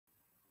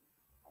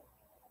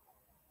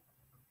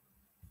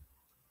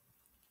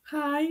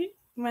Hi,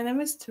 my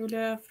name is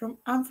Julia.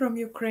 I'm from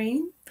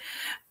Ukraine,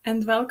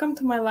 and welcome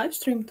to my live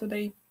stream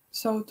today.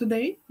 So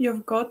today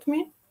you've got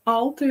me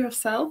all to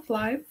yourself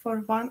live for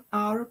 1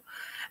 hour,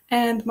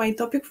 and my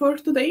topic for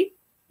today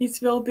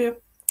will be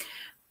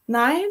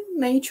 9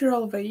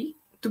 natural way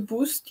to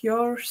boost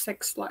your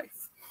sex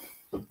life.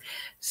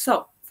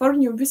 So for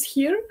newbies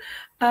here,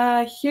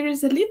 here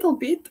is a little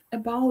bit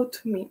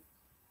about me.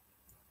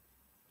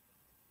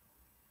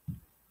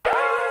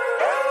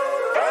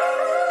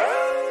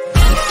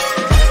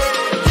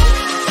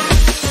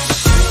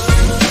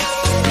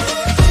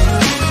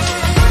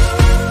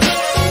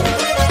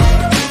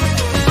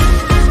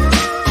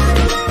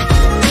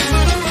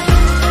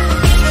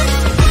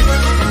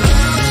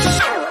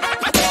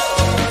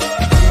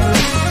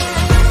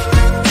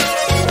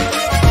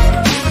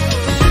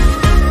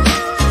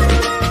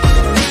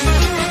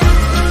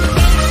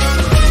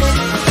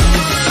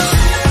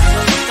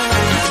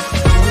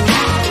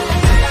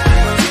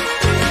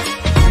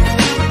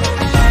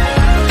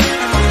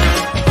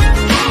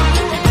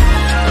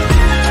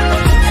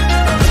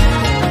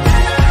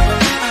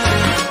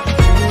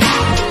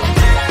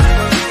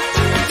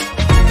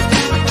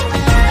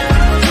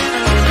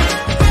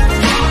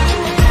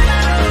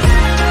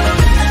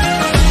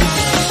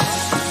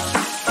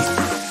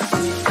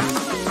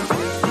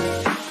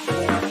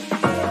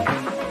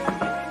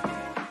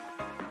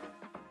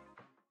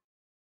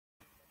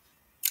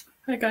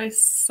 Hi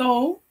guys,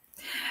 so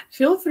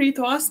feel free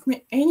to ask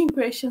me any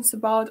questions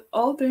about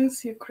all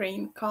things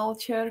Ukraine,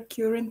 culture,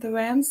 current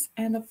events,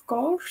 and of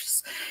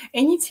course,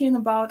 anything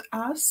about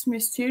us,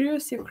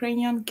 mysterious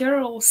Ukrainian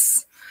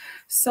girls.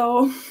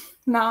 So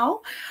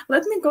now,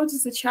 let me go to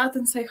the chat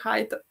and say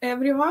hi to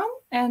everyone.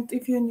 And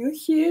if you're new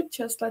here,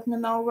 just let me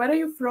know where are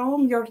you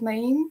from, your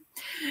name.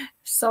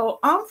 So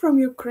I'm from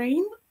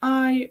Ukraine.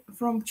 I'm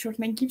from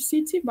Chernihiv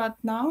city, but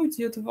now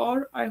due to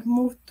war, I've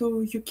moved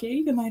to UK,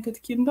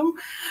 United Kingdom,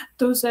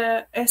 to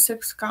the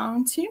Essex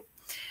County.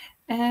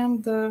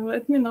 And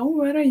let me know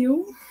where are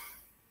you.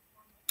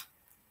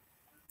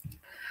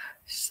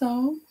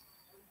 So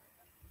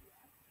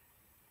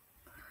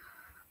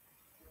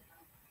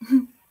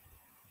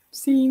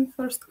seeing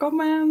first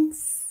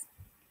comments.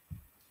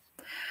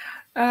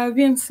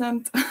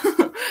 Vincent,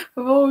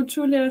 wow,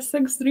 Julia,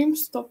 sex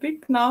dreams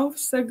topic, now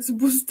sex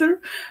booster.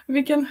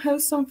 We can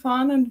have some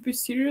fun and be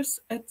serious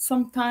at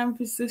some time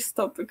with these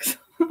topics.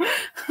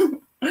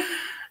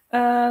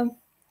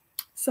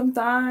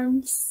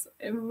 Sometimes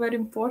very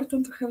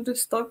important to have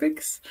these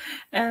topics,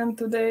 and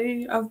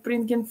today I'm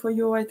bringing for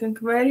you, I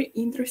think, very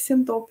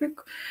interesting topic,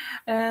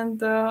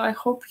 and I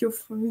hope you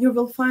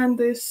will find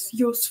this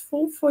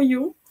useful for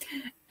you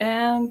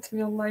and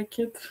will like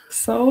it.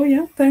 So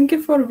yeah, thank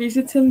you for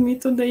visiting me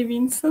today,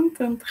 Vincent,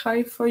 and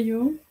hi for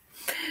you.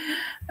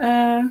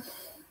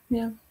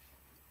 Yeah.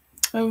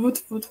 Wood,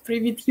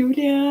 привет,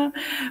 Юлия.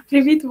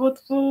 Привет,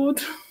 Wood.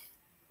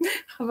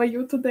 How are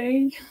you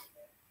today?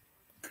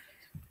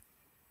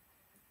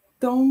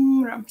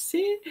 Tom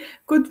Ramsey.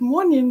 Good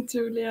morning,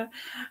 Julia.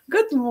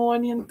 Good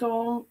morning,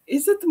 Tom.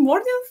 Is it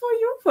morning for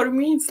you? For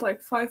me, it's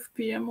like 5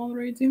 p.m.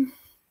 already.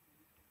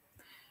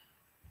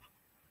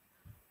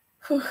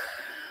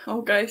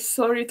 Oh, guys,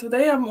 sorry.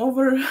 Today I'm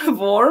over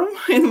warm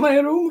in my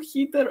room.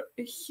 Heater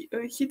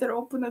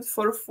opened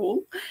for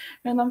full,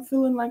 and I'm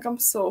feeling like I'm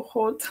so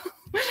hot.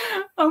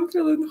 I'm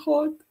feeling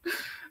hot,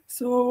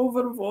 so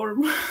over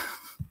warm.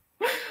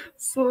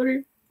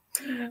 Sorry.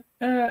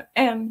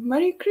 And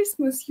Merry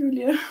Christmas,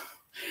 Julia.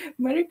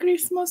 Merry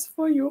Christmas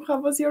for you. How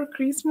was your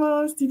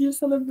Christmas? Did you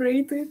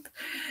celebrate it?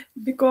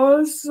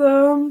 Because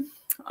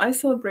I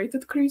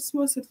celebrated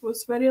Christmas. It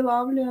was very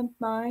lovely and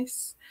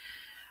nice.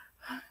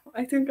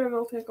 I think I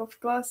will take off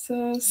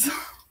glasses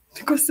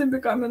because they're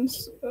becoming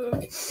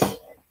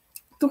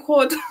too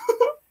hot.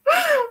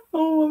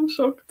 Oh, I'm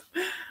shocked.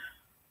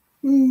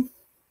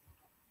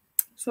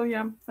 So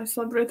yeah, I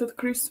celebrated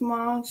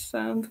Christmas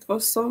and it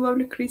was so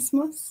lovely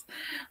Christmas,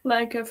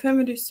 like a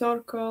family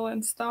circle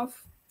and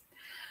stuff.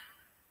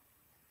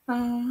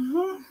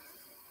 I'm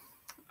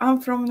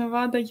from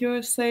Nevada,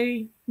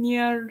 USA,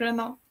 near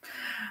Reno.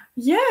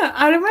 Yeah,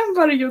 I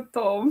remember you,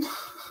 Tom.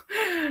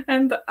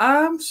 And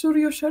I'm sure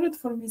you shared it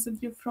for me that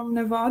you're from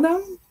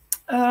Nevada.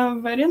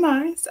 Very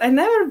nice. I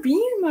never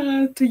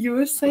been to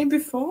USA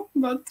before,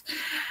 but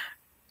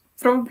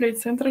probably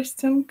it's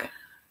interesting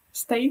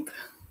state.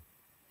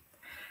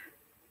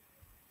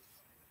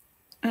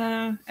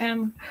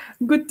 And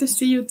good to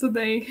see you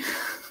today.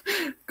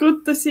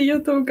 Good to see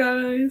you too,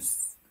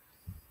 guys.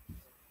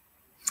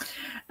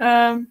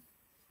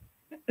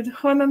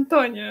 Juan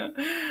Antonio,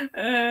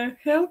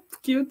 help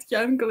cute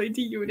young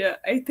lady Yulia.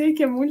 I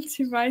take a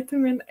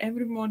multivitamin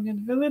every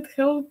morning. Will it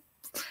help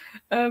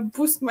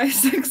boost my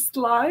sex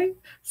life?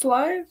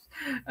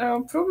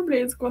 Probably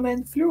it's gonna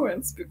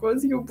influence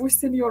because you're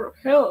boosting your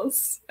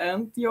health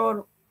and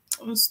your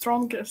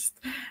strongest.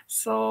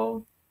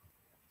 So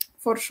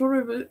for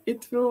sure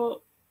it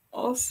will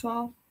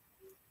also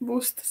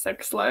boost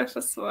sex life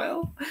as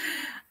well.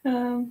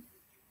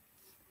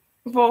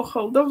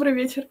 Вохол. Добрый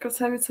вечер,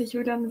 красавица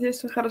Юля.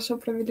 Надеюсь, вы хорошо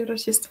провели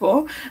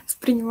Рождество с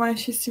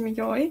принимающей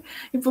семьей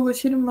и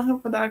получили много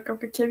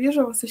подарков. Как я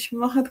вижу, у вас очень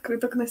много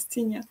открыток на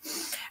стене.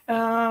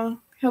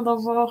 Hello,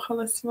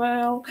 Vochel as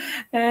well.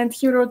 And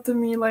he wrote to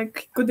me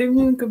like, good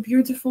evening,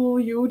 beautiful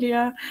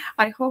Julia.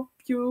 I hope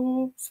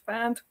you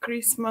spent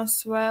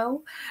Christmas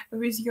well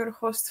with your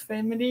host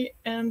family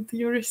and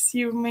you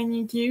receive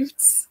many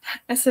gifts.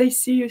 As I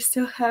see, you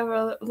still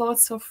have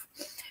lots of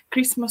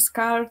Christmas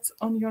cards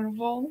on your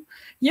wall.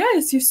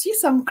 Yes, you see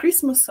some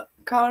Christmas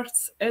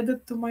cards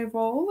added to my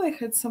wall. I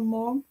had some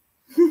more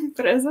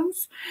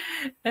presents.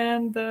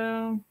 And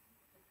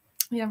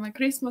yeah, my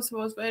Christmas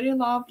was very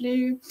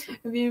lovely.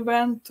 We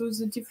went to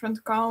the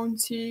different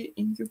county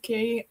in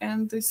UK,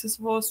 and this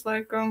was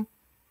like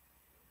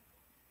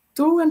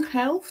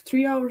 2.5,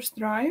 3 hours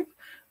drive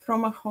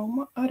from a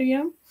home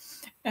area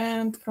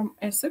and from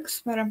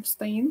Essex, where I'm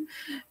staying.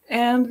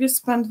 And we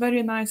spent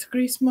very nice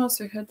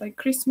Christmas. We had like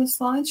Christmas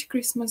lunch,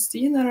 Christmas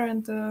dinner,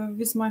 and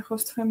with my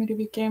host family,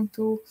 we came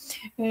to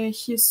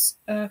his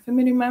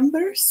family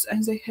members,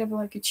 and they have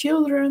like a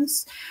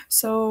children's.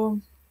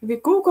 So we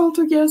cook all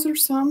together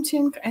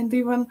something, and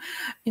even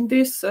in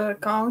this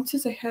county,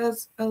 they have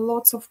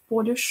lots of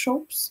Polish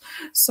shops.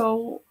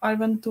 So I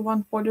went to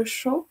one Polish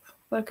shop,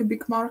 like a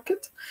big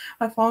market.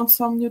 I found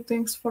some new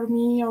things for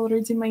me. I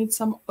already made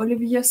some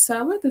Olivier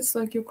salad. It's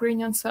like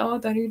Ukrainian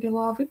salad. I really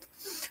love it.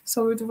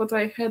 So it's what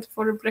I had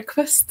for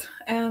breakfast.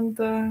 And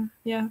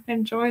yeah,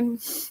 enjoying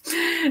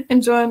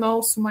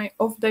also my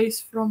off days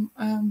from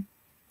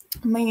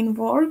main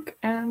work,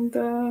 and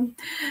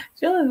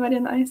feeling very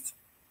nice.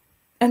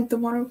 And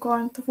tomorrow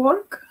going to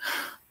work.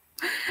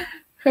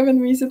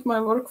 Haven't visited my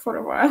work for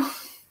a while.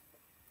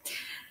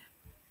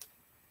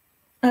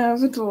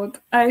 With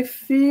what? I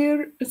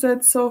fear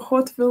that so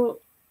hot will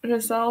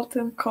result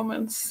in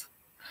comments.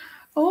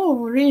 Oh,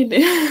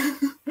 really?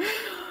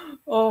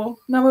 Oh,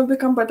 now I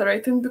become better. I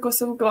think because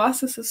of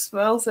glasses as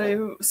well.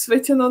 They're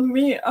sweating on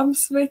me. I'm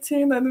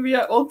sweating, and we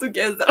are all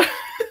together.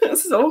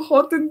 So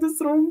hot in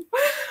this room.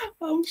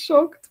 I'm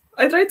shocked.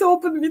 I try to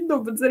open window,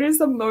 but there is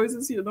some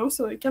noises,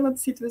 so I cannot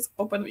sit with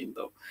open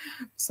window.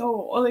 So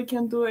all I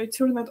can do, I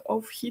turn it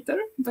off heater,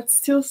 but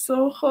still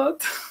so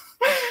hot.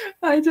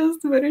 I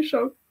just very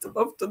shocked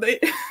of today.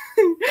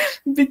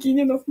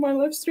 Beginning of my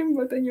live stream,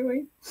 but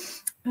anyway.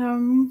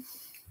 Juan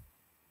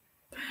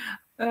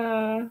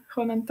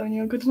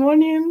Antonio, good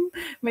morning.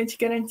 Match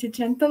guarantee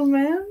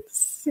gentlemen.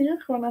 Yeah,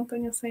 Juan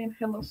Antonio saying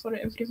hello for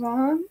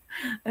everyone.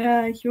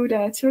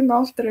 Julia, turn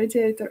off the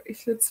radiator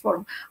if it's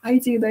warm. I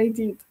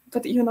did.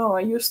 But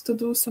I used to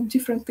do some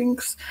different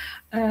things,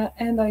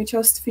 and I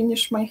just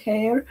finished my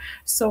hair,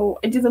 so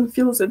I didn't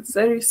feel that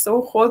there is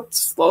so hot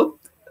slot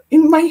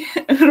in my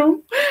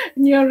room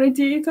near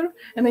radiator,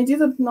 and I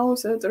didn't know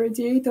that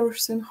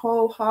radiators in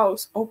whole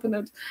house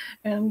opened,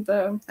 and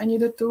I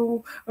needed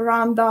to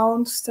run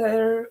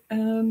downstairs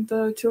and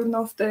turn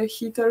off the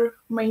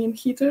main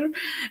heater,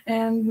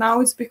 and now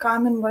it's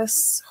becoming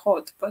less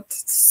hot, but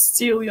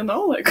still,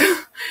 like,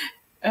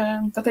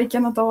 but I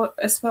cannot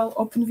as well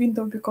open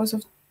window because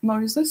of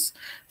noises,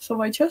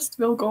 so I just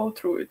will go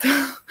through it.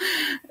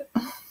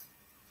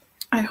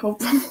 I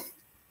hope.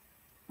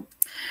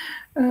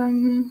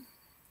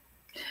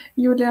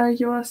 Julia,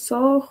 you are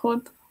so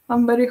hot.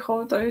 I'm very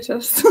hot. I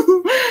just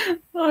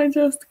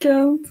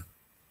can't.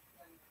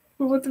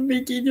 What a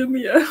beginning,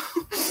 yeah.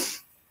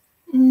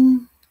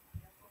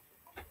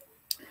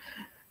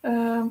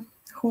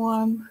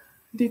 Juan,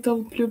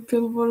 little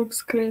pupil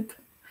works great.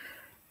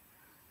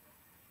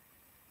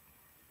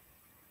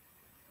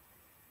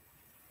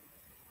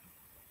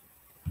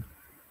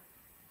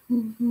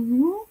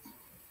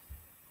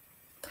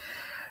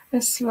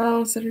 As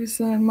well, there is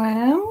a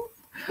man.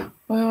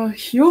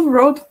 You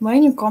wrote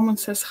many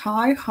comments as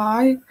hi,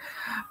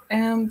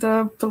 and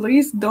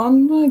please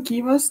don't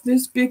give us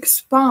this big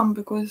spam,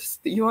 because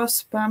you are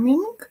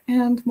spamming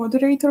and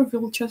moderator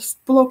will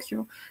just block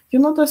you.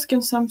 You're not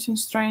asking something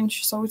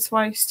strange, so it's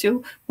why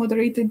still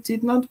moderator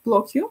did not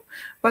block you.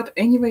 But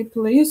anyway,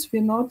 please, we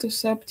not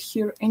accept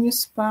here any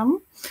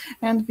spam,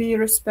 and we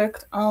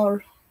respect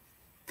our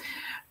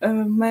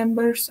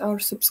members, our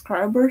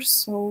subscribers,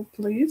 so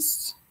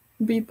please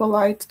be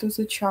polite to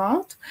the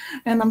chat.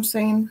 And I'm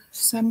saying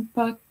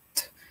Sempat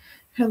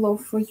hello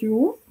for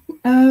you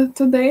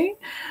today,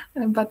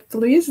 but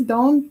please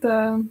don't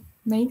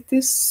make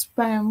this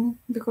spam,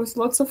 because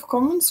lots of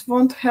comments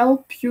won't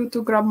help you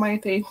to grab my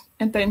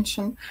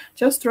attention.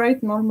 Just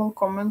write normal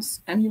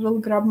comments and you will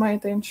grab my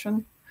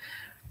attention.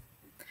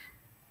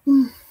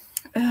 Juan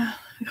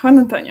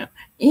Antonio,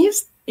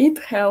 is it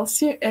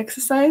healthy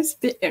exercise,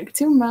 be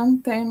active,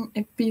 maintain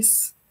a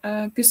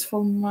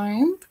peaceful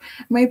mind?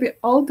 Maybe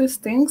all these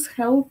things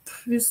help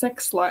with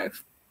sex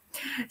life.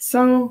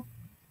 So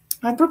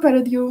I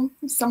prepared you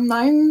some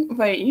 9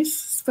 ways,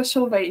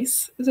 special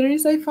ways there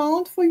is I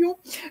found for you,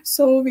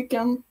 so we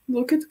can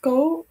look at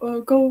go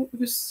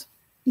with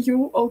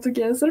you all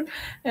together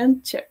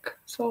and check.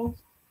 So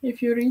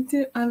if you're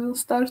ready, I will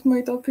start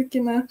my topic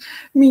in a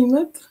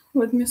minute.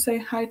 Let me say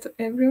hi to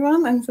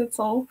everyone, and that's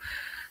all.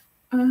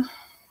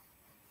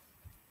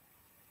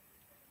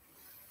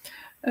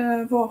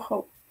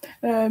 Vohol.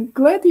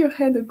 Glad you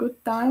had a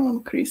good time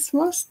on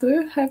Christmas. Do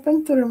you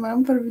happen to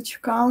remember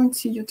which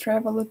county you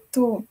traveled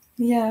to?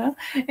 Yeah,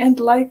 and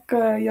like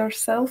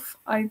yourself,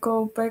 I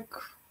go back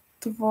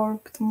to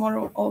work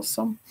tomorrow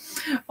also.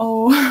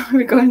 Oh,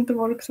 we're going to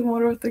work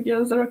tomorrow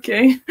together,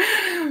 okay.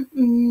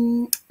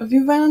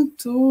 We went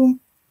to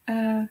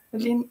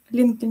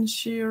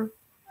Lincolnshire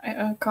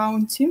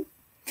County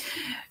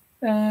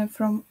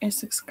from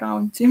Essex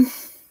County.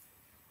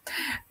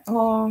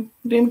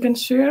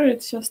 Lincolnshire,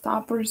 it's just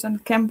upper than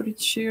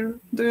Cambridgeshire.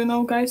 Do you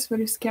know, guys,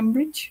 where is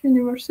Cambridge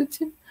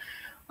University?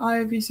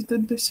 I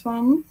visited this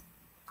one,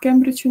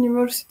 Cambridge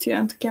University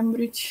and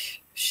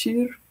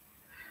Cambridgeshire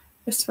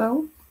as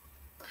well.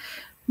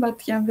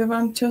 But yeah, we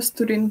went just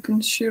to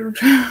Lincolnshire.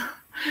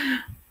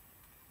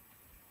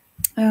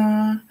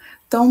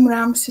 Tom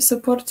Ramsey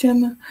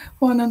supporting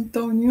Juan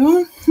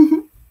Antonio.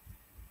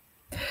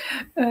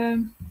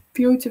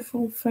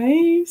 Beautiful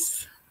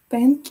face.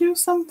 Thank you,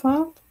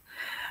 Sampat.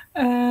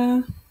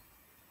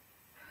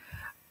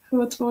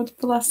 What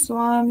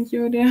 +1,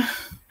 Yuria.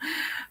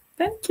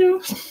 Thank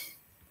you.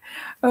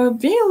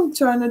 Bill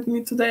joined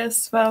me today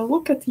as well.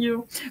 Look at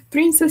you.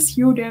 Princess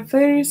Yuria,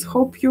 fairies,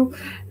 hope you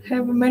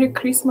have a Merry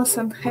Christmas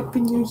and Happy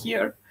New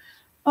Year.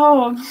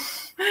 Oh,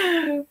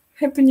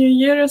 Happy New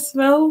Year as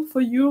well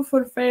for you,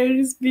 for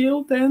fairies,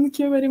 Bill. Thank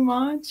you very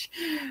much.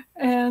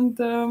 And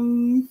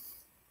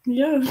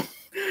yeah,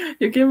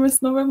 you gave me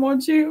snow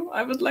emoji.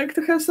 I would like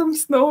to have some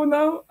snow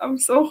now. I'm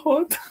so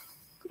hot.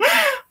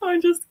 I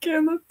just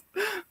cannot.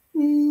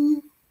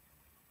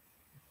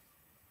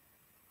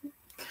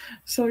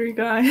 Sorry,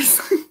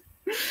 guys.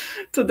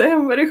 Today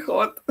I'm very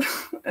hot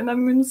and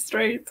I'm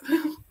menstruate.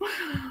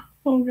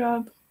 Oh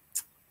God.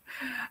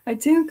 I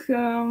think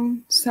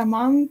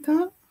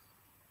Samantha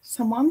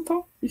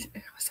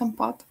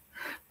Sampat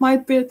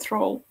might be a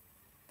troll.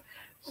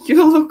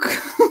 You look...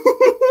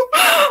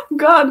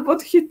 God,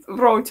 what he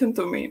wrote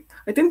into me.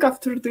 I think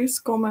after this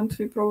comment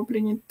we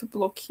probably need to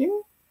block him.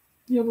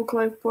 You look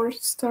like porn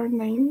star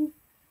name.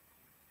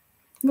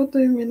 What do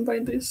you mean by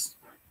this?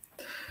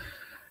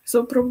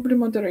 So probably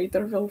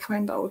moderator will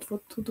find out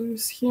what to do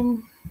with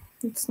him.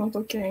 It's not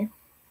okay.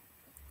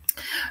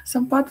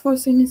 Sampat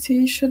was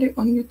initially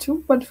on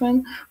YouTube, but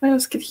when I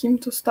asked him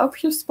to stop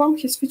his spam,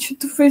 he switched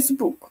to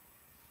Facebook.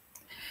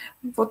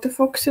 What a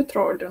foxy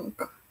trolling.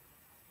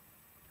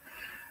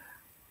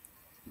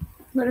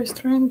 Very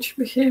strange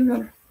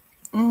behavior.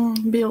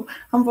 Bill,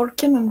 I'm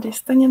working on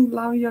listening and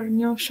love your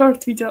new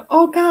short video.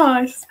 Oh,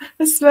 guys,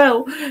 as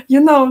well,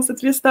 you know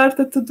that we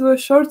started to do a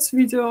shorts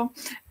video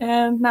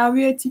and now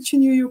we are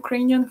teaching you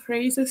Ukrainian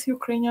phrases,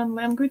 Ukrainian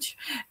language.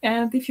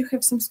 And if you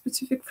have some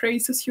specific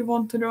phrases you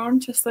want to learn,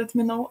 just let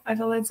me know. I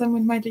will add them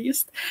in my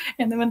list.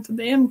 And even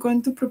today I'm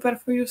going to prepare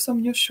for you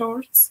some new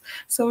shorts.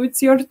 So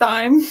it's your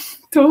time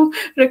to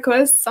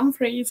request some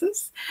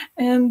phrases.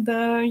 And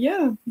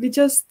yeah, we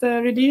just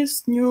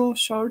released new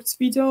shorts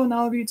video on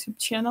our YouTube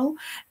channel.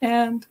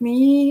 And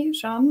me,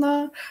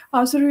 Жанна,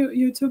 other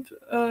YouTube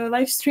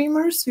live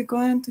streamers, we're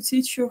going to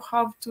teach you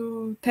how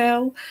to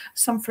tell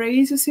some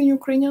phrases in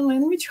Ukrainian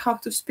language, how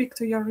to speak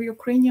to your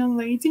Ukrainian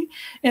lady.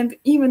 And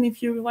even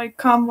if you like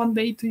come one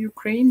day to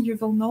Ukraine, you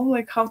will know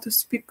like how to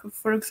speak,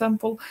 for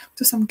example,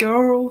 to some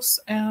girls,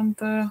 and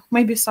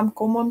maybe some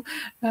common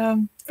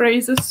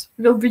phrases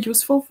will be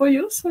useful for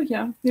you. So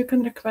yeah, you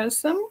can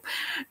request them.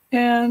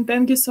 And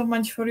thank you so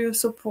much for your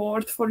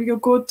support, for your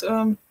good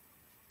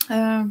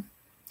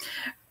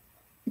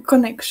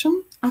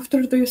connection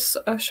after this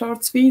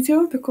shorts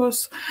video,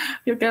 because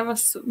you gave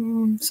us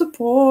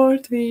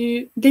support,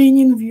 we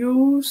gaining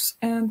views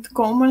and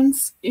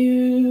comments,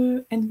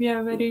 and we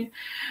are very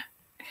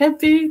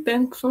happy,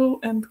 thankful,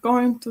 and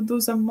going to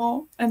do them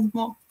more and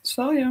more.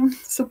 So yeah,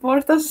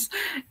 support us,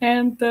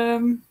 and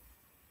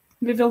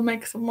we will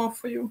make some more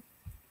for you.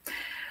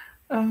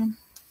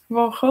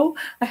 Vohol,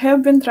 I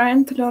have been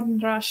trying to learn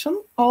Russian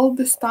all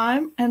this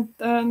time, and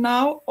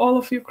now all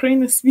of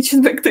Ukraine is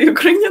switching back to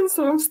Ukrainian,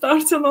 so I'm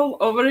starting all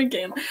over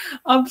again.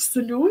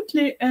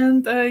 Absolutely.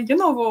 And you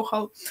know,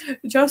 Vohol,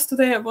 just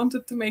today I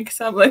wanted to make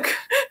some like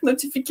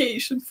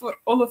notification for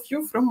all of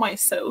you from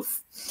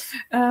myself.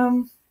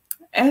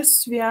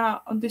 As we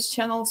are on this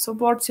channel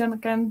supporting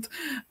and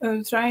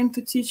trying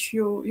to teach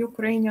you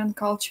Ukrainian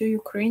culture,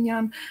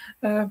 Ukrainian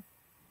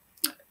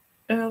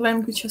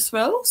language as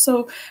well.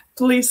 So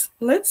please,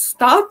 let's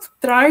stop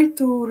try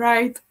to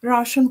write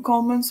Russian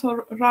comments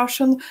or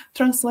Russian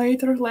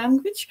translator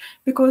language,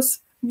 because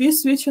we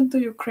switch into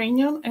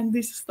Ukrainian, and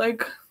this is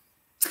like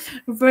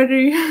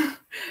very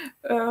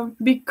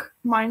big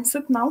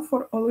mindset now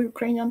for all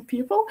Ukrainian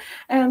people.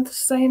 And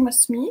same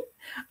as me,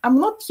 I'm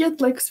not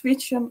yet like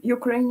switching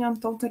Ukrainian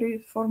totally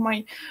for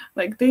my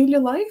like daily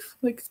life,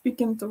 like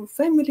speaking to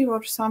family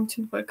or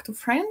something like to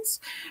friends,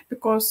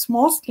 because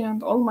mostly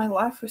and all my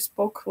life I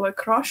spoke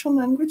like Russian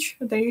language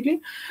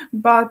daily,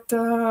 but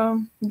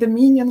the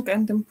meaning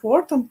and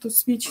important to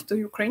switch to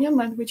Ukrainian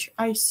language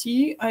I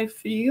see, I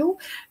feel,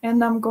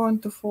 and I'm going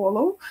to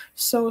follow.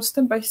 So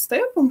step by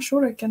step, I'm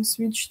sure I can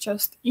switch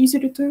just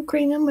easily to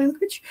Ukrainian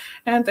language.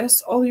 And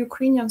as all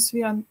Ukrainians,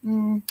 we are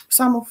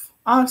some of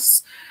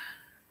us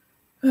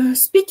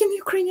speaking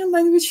Ukrainian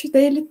language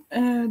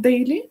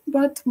daily,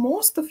 but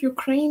most of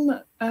Ukraine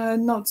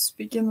not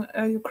speaking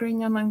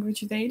Ukrainian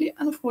language daily,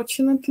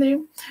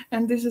 unfortunately.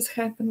 And this has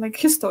happened like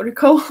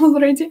historical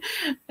already.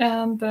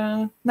 And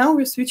now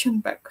we're switching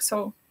back.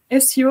 So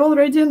as you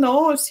already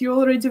know, as you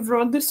already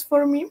wrote this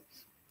for me,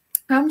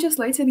 I'm just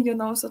letting you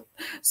know.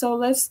 So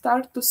let's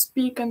start to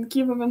speak and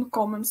give even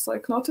comments,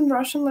 like not in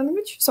Russian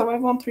language. So I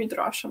won't read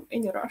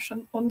any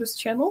Russian on this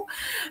channel.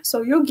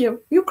 So you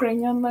give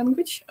Ukrainian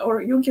language,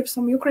 or you give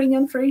some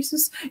Ukrainian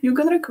phrases. You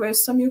can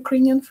request some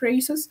Ukrainian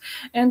phrases,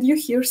 and you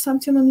hear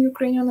something in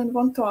Ukrainian and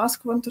want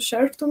to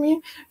share to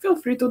me. Feel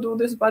free to do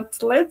this, but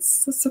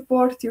let's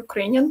support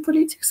Ukrainian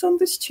politics on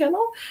this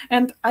channel.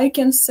 And I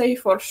can say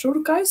for sure,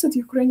 guys, that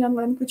Ukrainian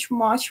language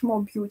much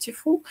more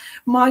beautiful,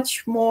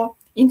 much more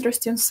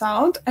interesting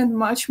sound, and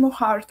much more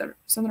harder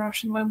than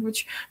Russian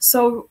language.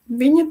 So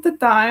we need the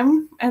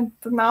time, and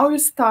now we're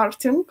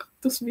starting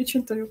to switch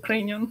into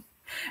Ukrainian.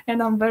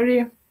 And I'm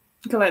very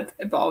glad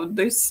about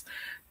this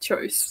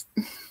choice.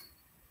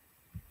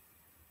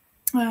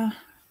 Juan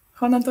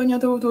Antonio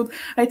Daudud.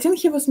 I think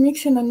he was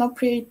mixing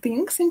inappropriate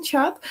things in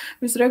chat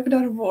with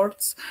regular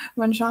words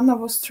when Jana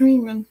was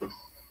streaming.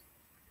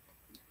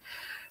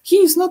 He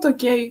is not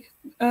okay.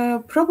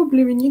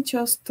 Probably we need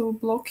just to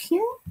block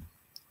him.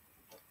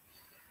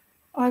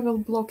 I will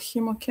block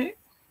him, okay?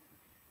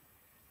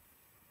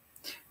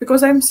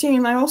 Because I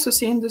also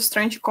seeing the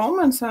strange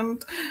comments,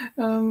 and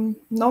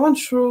no one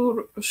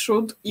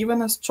should,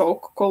 even as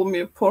joke, call me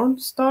a porn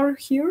star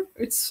here.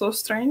 It's so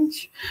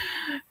strange.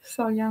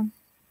 So yeah.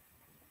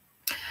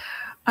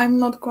 I'm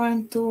not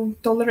going to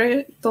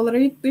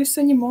tolerate this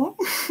anymore.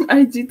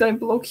 I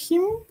block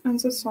him, and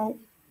that's all.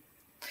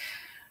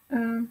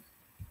 Juan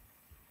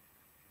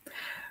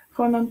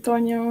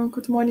Antonio,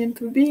 good morning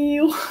to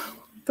Bill.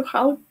 To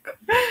Hulk.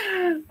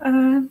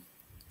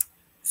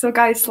 So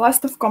guys,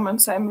 last of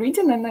comments I'm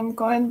reading, and I'm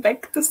going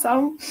back to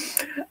some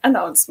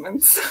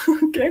announcements.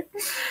 Okay.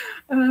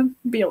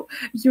 Bill,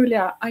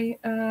 Julia, I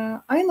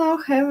now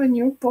have a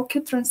new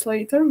pocket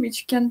translator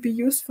which can be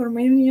used for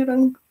many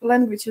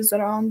languages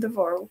around the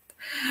world.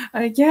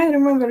 Yeah, I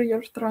remember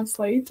your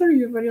translator.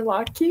 You're very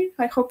lucky.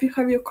 I hope you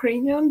have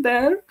Ukrainian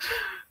there,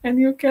 and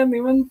you can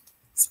even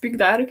speak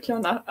directly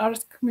and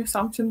ask me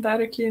something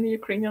directly in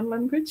Ukrainian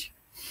language.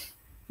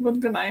 Would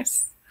be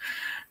nice.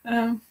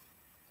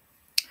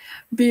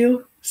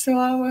 Bill,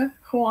 Slava,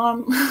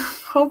 Juan,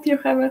 hope you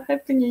have a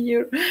happy new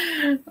year.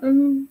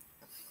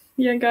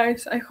 Yeah,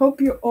 guys, I hope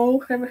you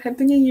all have a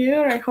happy new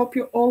year. I hope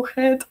you all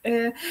had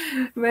a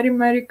very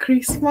Merry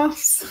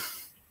Christmas.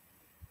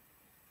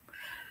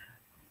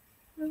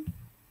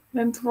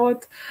 And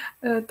what,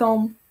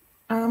 Tom,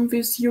 I'm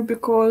with you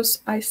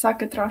because I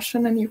suck at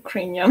Russian and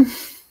Ukrainian.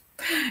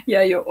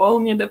 Yeah, you all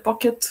need a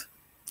pocket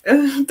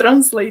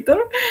translator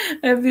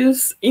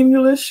with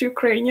English,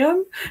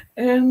 Ukrainian,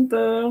 and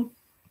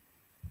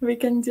we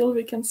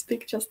can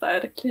speak just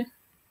directly.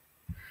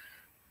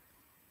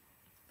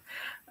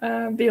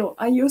 Bill,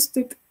 I used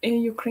it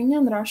in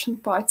Ukrainian Russian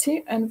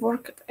party and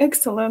worked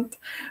excellent.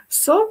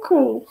 So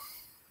cool.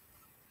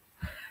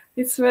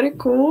 It's very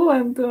cool,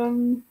 and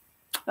I'm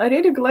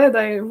really glad.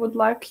 I would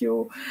like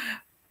you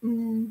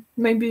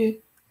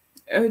maybe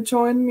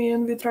join me,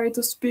 and we try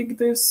to speak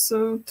this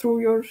through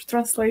your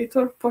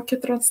translator,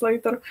 pocket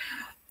translator,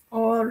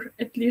 or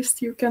at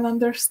least you can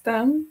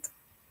understand.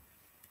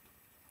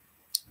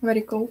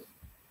 Very cool.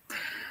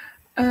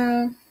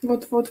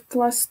 What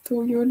plus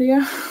to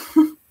Julia?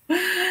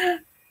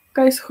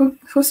 Guys,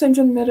 who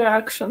sending me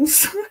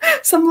reactions?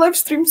 Some live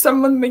stream,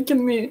 someone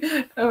making me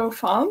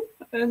fun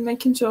and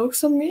making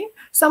jokes on me.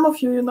 Some of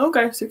you,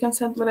 guys, you can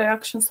send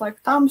reactions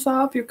like thumbs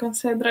up, you can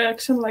send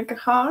reaction like a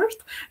heart,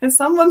 and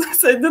someone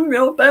said in me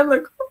all the time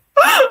like,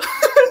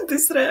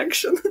 this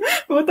reaction,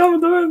 what I'm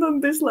doing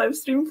on this live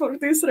stream for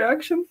this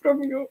reaction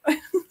from you.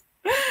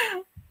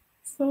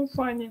 So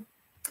funny.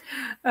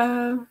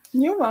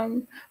 New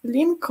one,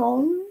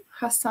 Lincoln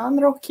Hassan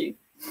Rocky.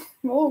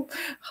 Oh,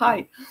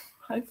 hi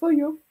for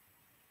you.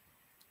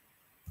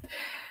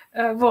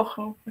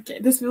 Voho. Okay,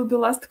 this will be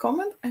last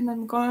comment, and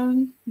I'm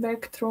going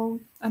back through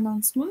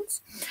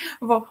announcements.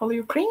 Voho,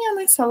 Ukrainian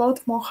is a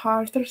lot more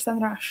harder than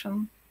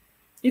Russian.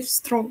 It's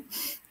true.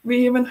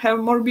 We even have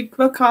more big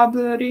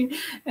vocabulary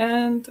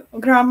and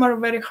grammar,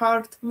 very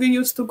hard. We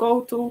used to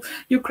go to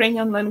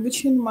Ukrainian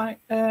language in my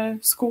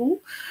school.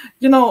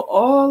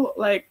 All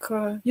like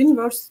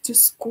university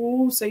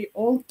schools, they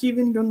all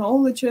giving you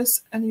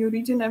knowledges, and you're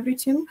reading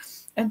everything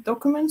and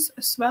documents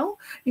as well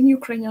in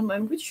Ukrainian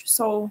language.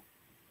 So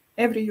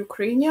every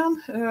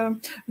Ukrainian,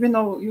 we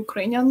know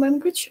Ukrainian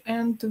language,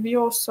 and we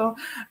also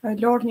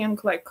learning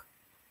like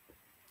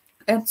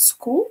at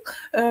school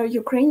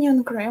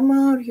Ukrainian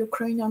grammar,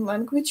 Ukrainian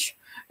language,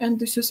 and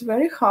this is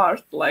very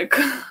hard. Like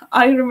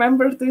I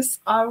remember this,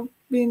 I've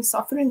been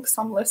suffering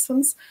some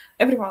lessons,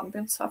 everyone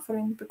been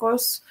suffering,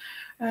 because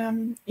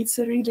it's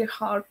a really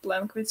hard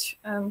language,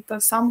 and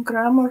some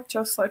grammar,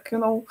 just like, you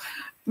know,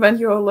 when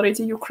you're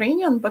already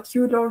Ukrainian, but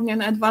you learn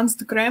an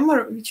advanced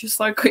grammar, which is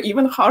like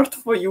even hard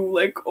for you.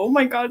 Like, oh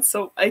my God.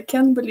 So I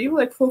can't believe,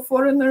 like, for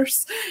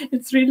foreigners,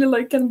 it's really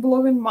like can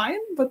blow in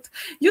mind, but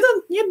you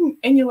don't need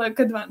any like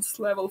advanced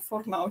level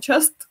for now.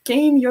 Just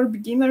gain your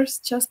beginners,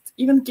 just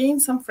even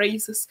gain some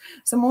phrases,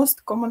 the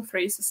most common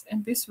phrases,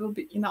 and this will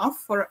be enough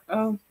for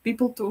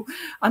people to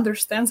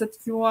understand that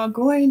you are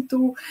going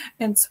to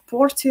and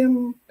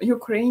supporting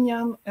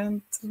Ukrainian,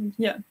 and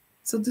yeah,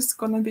 so this is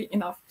gonna be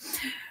enough.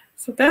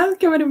 So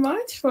thank you very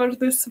much for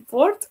the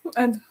support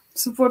and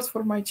support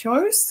for my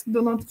choice.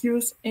 Do not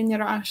use any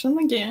Russian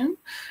again,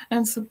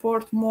 and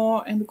support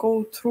more and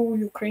go through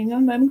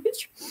Ukrainian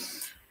language.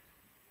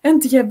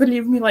 And yeah,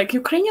 believe me, like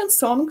Ukrainian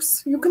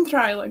songs, you can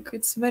try, like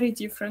it's very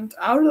different.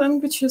 Our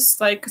language is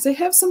like, they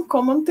have some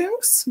common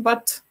things,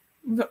 but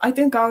I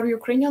think our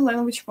Ukrainian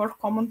language more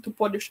common to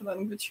Polish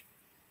language.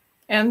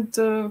 And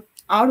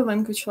our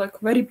language like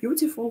very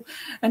beautiful,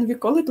 and we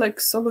call it like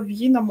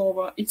Solovina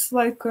Mova. It's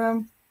like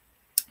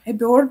a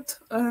bird,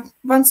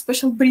 one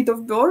special breed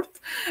of bird.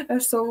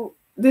 So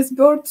this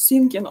bird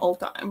singing all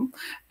time,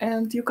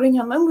 and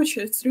Ukrainian language,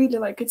 it's really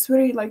like, it's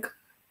very like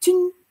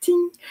ting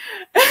ting.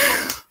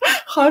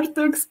 Hard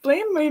to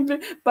explain maybe,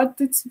 but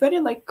it's very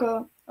like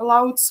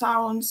loud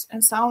sounds,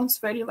 and sounds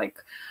very like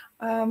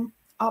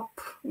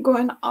up,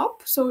 going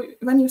up. So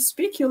when you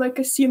speak, you like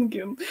a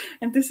singing,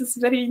 and this is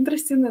very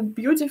interesting and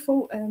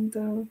beautiful,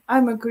 and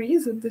I'm agree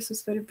that this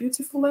is very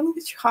beautiful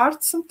language,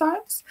 hard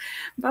sometimes,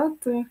 but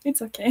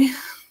it's okay.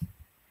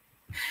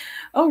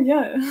 Oh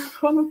yeah,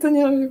 Juan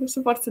Antonio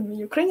supported me.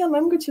 Ukrainian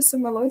language is a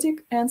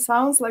melodic and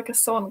sounds like a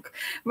song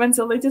when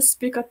the ladies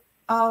speak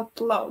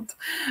out loud.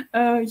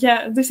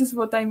 Yeah, this is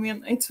what I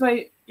mean. It's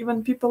why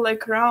even people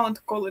like around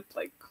call it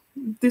like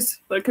this,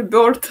 like a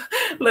bird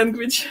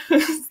language.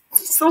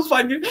 So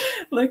funny,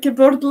 like a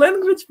bird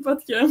language,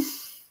 but yeah,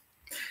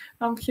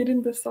 I'm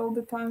hearing this all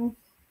the time.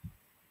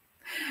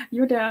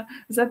 Yulia,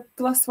 that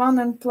 +1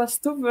 and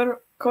 +2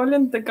 were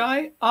calling the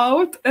guy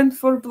out and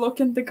for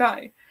blocking the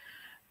guy.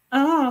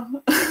 Ah,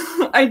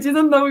 I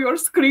didn't know your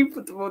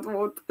script.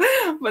 What?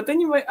 But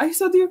anyway, I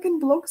thought you can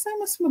block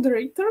them as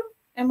moderator.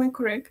 Am I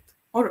correct?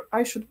 Or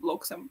I should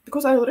block them?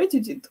 Because I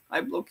already did.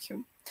 I blocked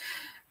him.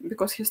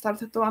 Because he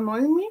started to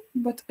annoy me.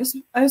 But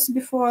as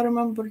before, I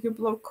remember you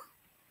block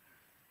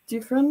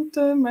different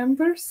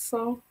members.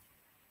 So,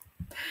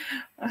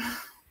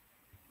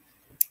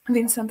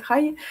 Vincent,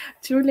 hi.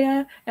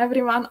 Julia,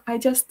 everyone. I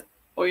just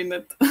joined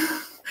it.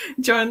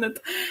 Join it.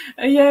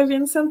 Yeah,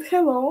 Vincent,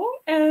 hello.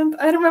 And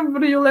I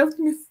remember you left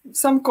me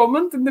some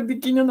comment in the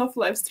beginning of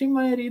live stream.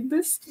 I read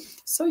this.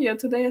 So yeah,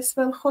 today as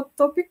well, hot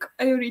topic.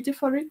 Are you ready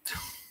for it?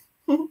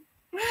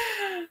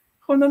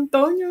 Juan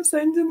Antonio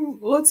sending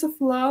lots of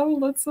love,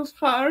 lots of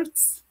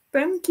hearts.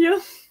 Thank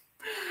you.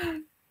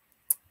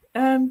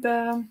 And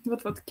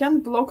what can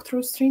block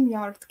through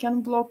Streamyard,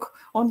 can block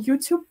on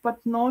YouTube, but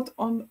not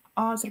on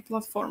other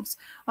platforms.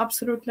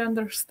 Absolutely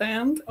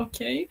understand.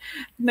 Okay,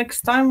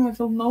 next time I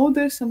will know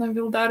this and I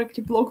will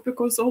directly block,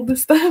 because all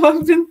this time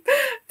I've been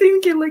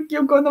thinking like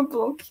you're gonna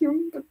block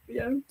him. But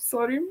yeah,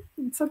 sorry,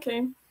 it's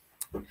okay.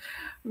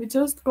 We're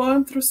just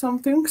going through some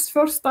things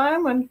first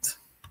time and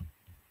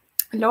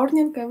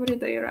learning every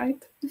day,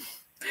 right?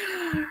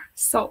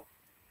 So,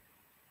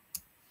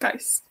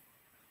 guys,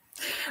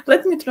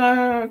 let me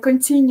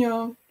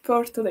continue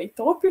for today's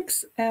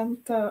topics and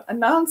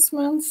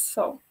announcements.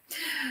 So,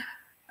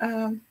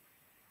 I'm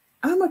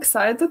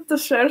excited to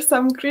share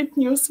some great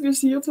news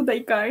with you today,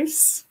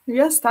 guys.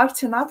 We are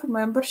starting up a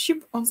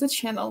membership on the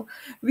channel,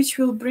 which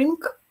will bring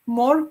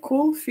more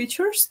cool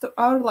features to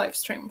our live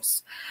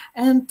streams.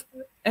 And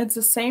at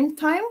the same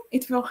time,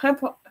 it will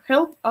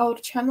help our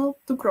channel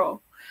to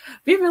grow.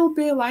 We will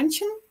be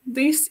launching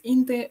this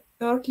in the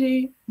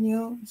early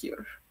new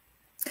year.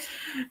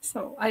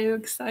 So, are you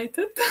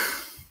excited?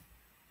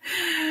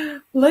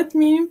 Let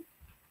me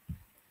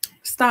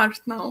start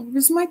now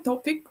with my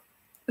topic.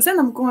 Then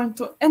I'm going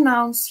to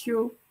announce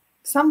you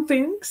some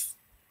things,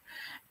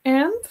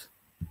 and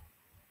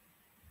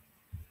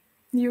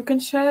you can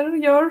share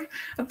your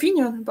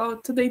opinion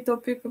about today's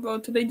topic,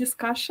 about today's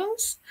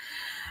discussions.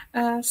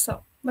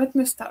 So let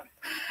me start.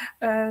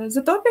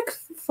 The topic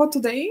for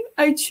today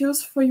I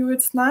choose for you,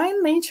 it's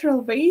 9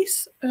 natural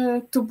ways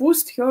to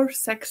boost your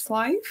sex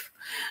life.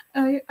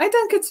 I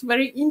think it's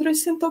very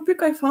interesting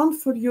topic. I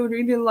found for you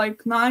really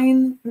like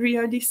 9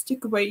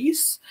 realistic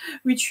ways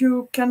which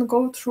you can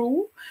go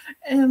through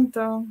and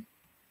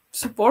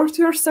support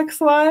your sex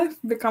life,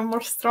 become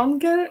more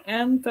stronger,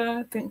 and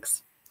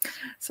things.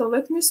 So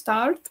let me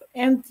start,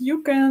 and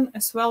you can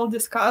as well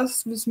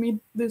discuss with me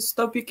this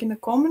topic in the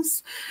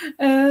comments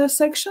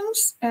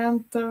sections,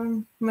 and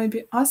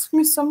maybe ask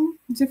me some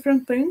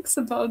different things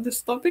about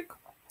this topic.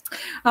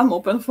 I'm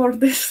open for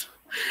this.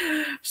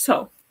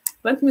 So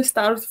let me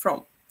start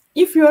from,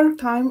 if your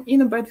time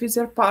in a bed with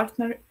your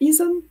partner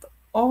isn't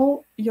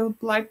all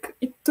you'd like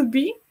it to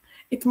be,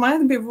 it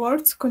might be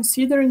worth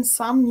considering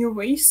some new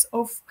ways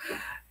of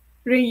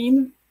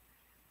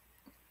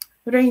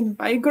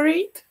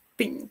reinvigorate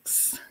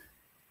things.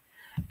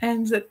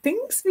 And the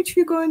things which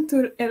we're going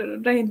to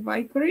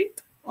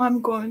reinvigorate,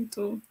 I'm going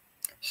to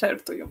share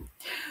to you.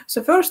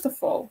 So first of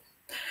all,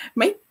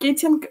 make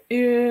getting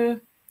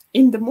in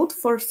the mood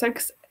for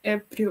sex a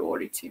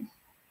priority.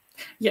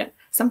 Yeah,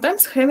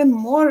 sometimes having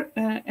more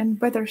and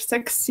better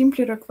sex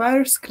simply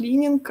requires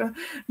cleaning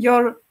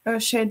your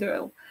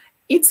schedule.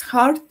 It's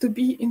hard to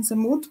be in the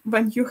mood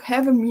when you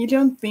have a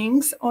million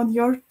things on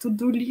your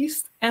to-do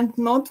list and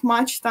not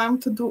much time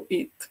to do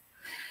it.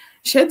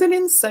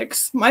 Scheduling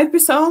sex might be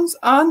sounds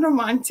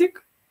unromantic,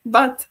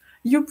 but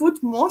you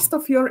put most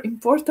of your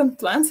important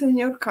plans in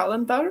your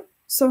calendar,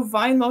 so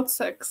why not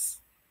sex?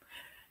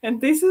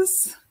 And this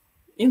is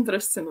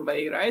interesting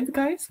way, right,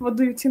 guys? What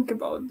do you think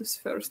about this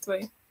first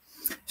way?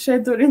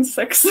 Scheduling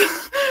sex.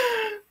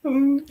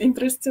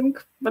 Interesting.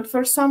 But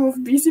for some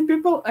of busy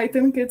people, I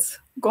think it's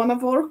gonna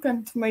work,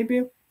 and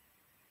maybe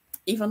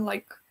even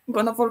like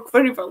gonna work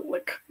very well.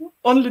 Like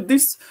only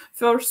this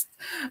first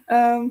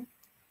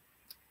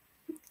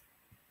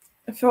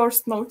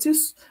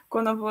notice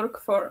gonna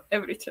work for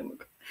everything.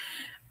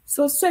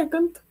 So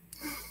second,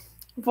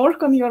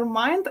 work on your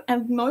mind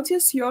and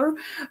notice your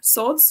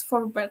thoughts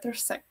for better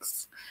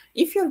sex.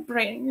 If your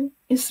brain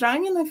is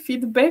running a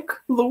feedback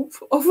loop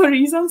of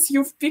reasons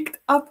you've picked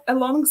up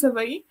along the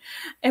way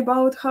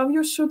about how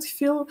you should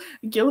feel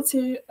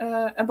guilty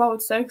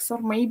about sex,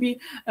 or maybe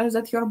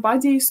that your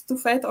body is too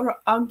fat or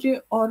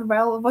ugly or,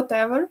 well,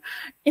 whatever,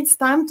 it's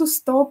time to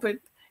stop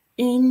it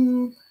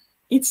in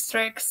its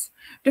tracks.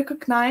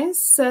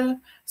 Recognize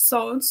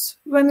thoughts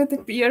when it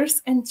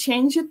appears and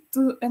change it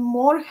to a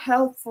more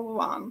helpful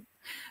one.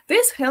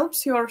 This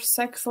helps your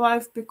sex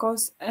life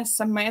because, as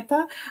a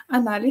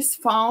meta-analysis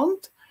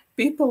found,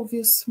 people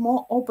with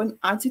more open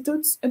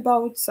attitudes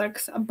about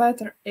sex are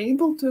better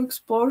able to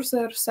explore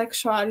their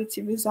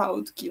sexuality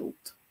without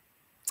guilt.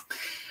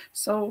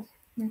 So,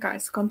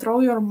 guys,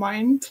 control your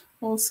mind.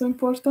 Also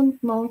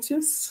important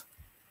notice.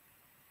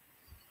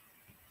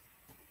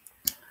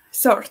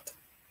 Third,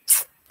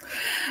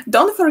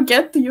 don't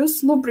forget to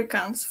use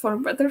lubricants for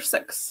better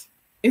sex.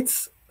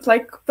 It's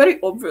like very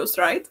obvious,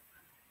 right?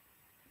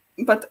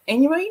 But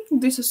anyway,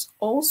 this is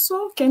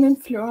also can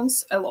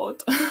influence a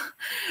lot.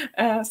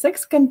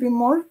 Sex can be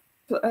more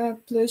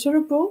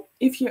pleasurable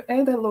if you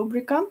add a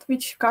lubricant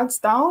which cuts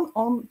down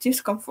on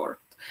discomfort.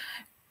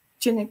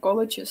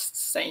 Gynecologists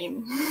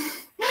saying.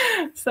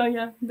 So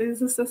yeah,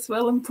 this is as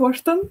well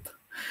important.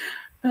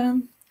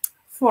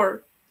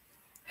 4.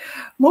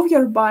 Move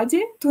your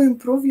body to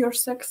improve your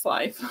sex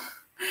life.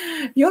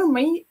 You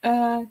may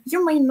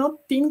not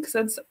think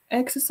that the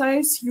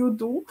exercise you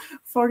do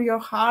for your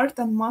heart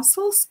and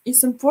muscles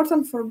is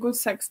important for good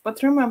sex,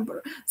 but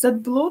remember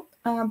that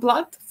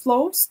blood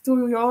flows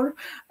to your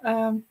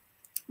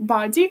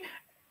body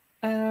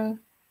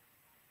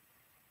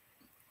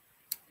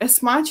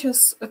as much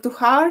as to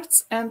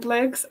hearts and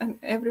legs and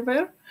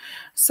everywhere.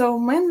 So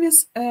men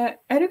with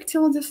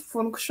erectile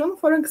dysfunction,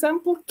 for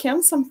example,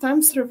 can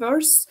sometimes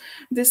reverse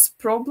these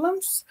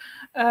problems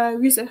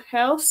with a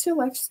healthy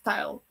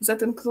lifestyle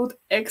that include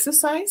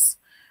exercise,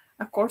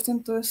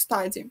 according to a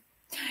study.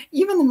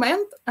 Even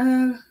men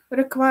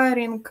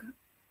requiring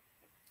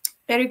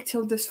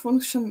erectile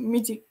dysfunction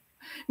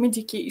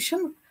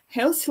medication,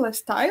 healthy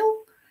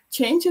lifestyle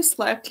changes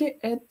likely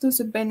add to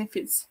the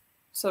benefits.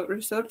 So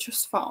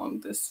researchers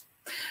found this.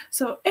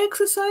 So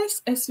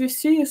exercise, as we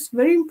see, is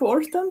very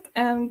important,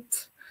 and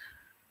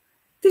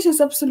this is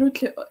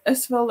absolutely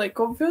as well like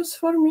obvious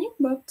for me,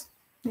 but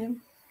yeah.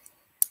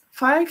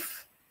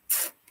 5th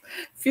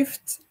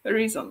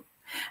reason.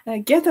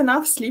 Get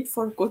enough sleep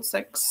for good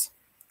sex.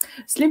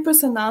 Sleep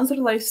is another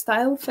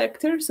lifestyle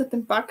factor that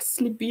impacts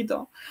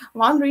libido.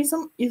 One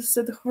reason is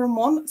that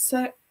hormone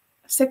secretion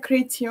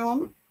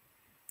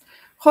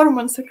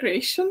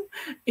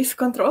is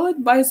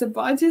controlled by the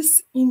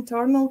body's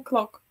internal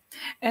clock,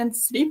 and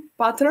sleep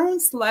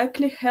patterns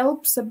likely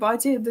help the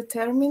body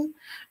determine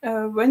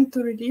when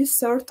to release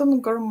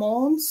certain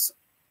hormones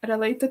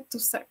related to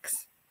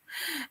sex.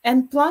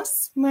 And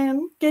plus,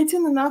 men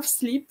getting enough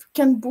sleep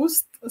can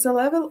boost the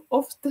level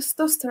of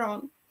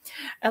testosterone.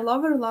 A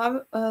lower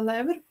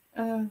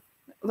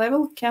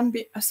level can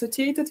be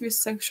associated with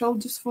sexual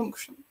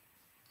dysfunction.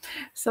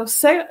 So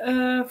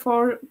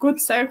for good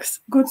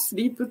sex, good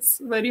sleep, it's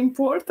very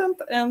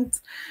important and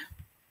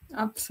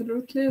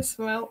absolutely as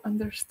well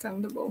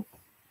understandable.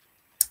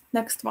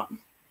 Next one.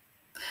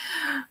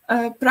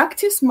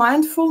 Practice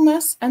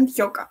mindfulness and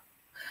yoga.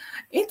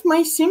 It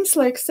may seem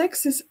like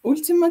sex is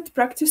ultimate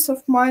practice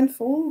of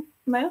mindfulness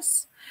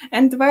mess.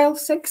 And while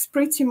sex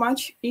pretty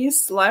much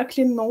is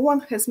likely, no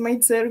one has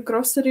made their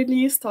grocery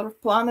list or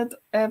planned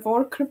a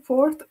work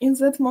report in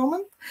that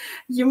moment,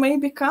 you may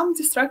become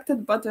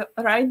distracted by the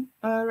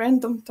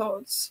random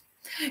thoughts.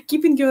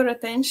 Keeping your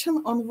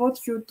attention on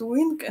what you're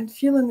doing and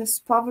feeling is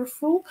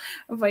powerful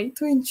way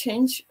to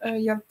change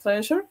your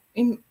pleasure.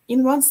 In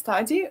one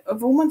study, a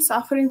woman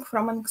suffering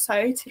from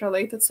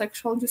anxiety-related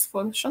sexual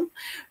dysfunction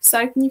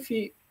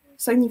significantly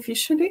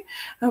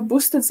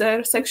boosted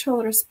their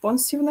sexual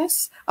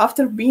responsiveness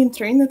after being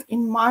trained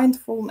in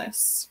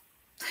mindfulness.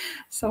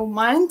 So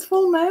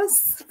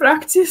mindfulness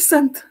practice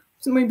and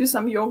maybe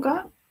some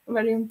yoga,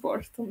 very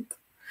important.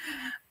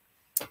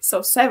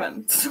 So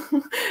 7th,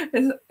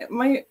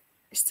 am I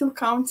still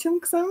counting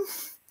them?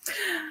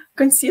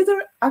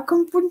 Consider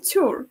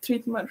acupuncture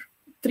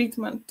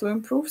treatment to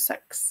improve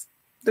sex.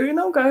 Do you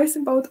know, guys,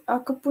 about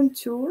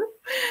acupuncture?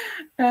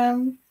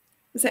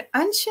 The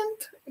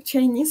ancient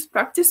Chinese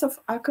practice of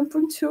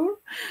acupuncture,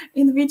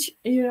 in which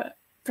a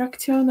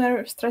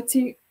practitioner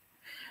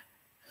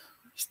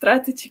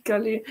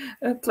strategically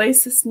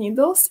places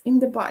needles in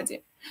the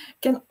body,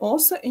 can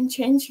also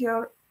change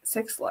your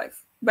sex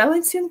life.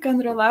 Balancing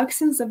and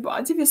relaxing the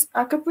body with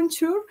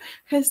acupuncture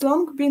has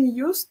long been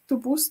used to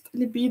boost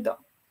libido.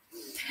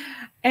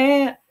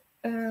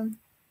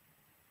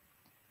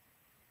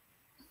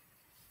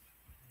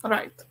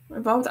 Right,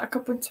 about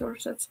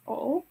acupuncture, that's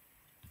all.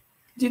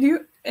 Did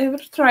you ever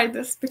try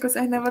this? Because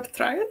I never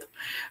tried,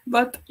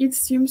 but it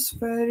seems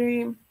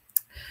very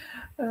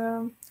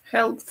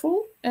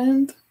helpful.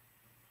 And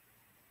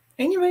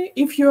anyway,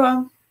 if you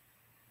are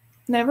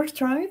never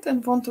tried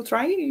and want to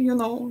try, you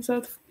know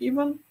that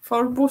even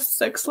for boost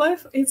sex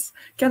life, it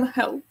can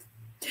help.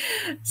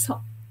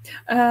 So,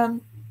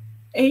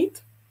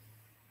 8.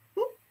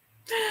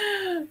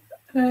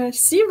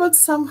 See what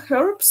some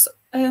herbs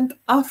and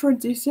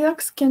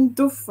aphrodisiacs can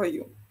do for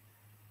you.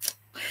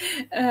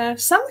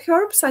 Some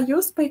herbs are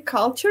used by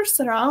cultures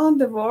around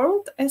the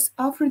world as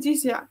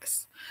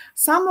aphrodisiacs.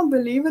 Some are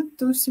believed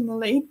to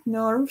stimulate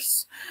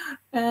nerves,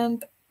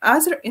 and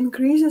other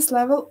increases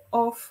level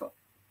of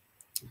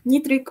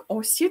nitric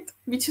acid,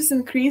 which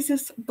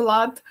increases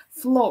blood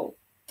flow,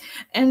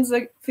 and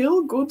the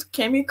feel-good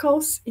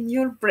chemicals in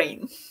your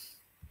brain.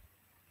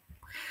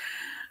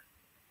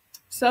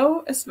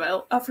 So, as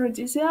well,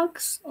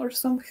 aphrodisiacs or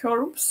some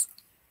herbs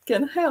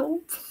can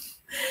help.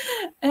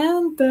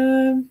 And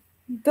the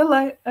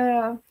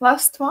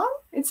last one,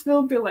 it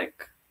will be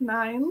like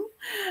 9.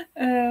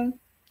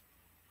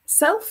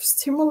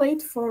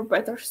 Self-stimulate for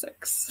better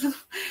sex.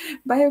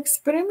 By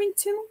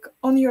experimenting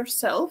on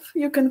yourself,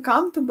 you can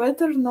come to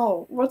better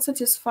know what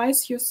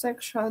satisfies you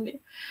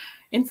sexually.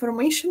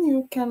 Information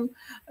you can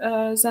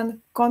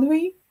then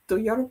convey to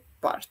your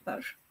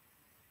partner.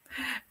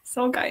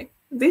 So, guys,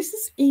 this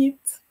is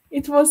it.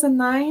 It was a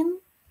 9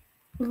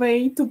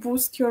 way to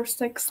boost your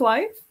sex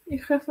life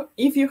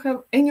if you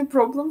have any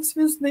problems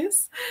with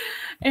this.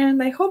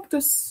 And I hope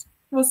this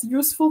was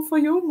useful for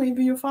you.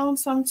 Maybe you found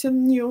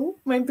something new.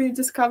 Maybe you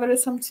discovered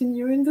something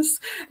new in this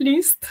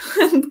list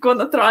and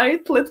gonna try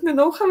it. Let me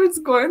know how it's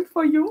going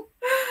for you.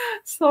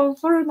 So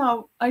for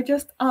now, I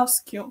just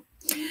ask you,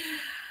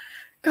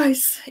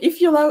 guys,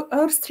 if you love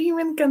our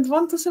streaming and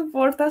want to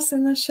support us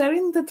in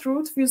sharing the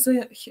truth with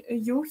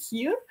you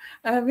here,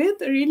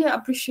 we'd really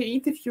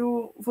appreciate if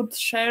you would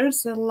share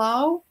the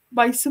love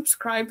by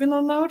subscribing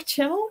on our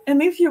channel.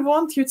 And if you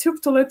want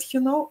YouTube to let you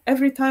know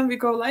every time we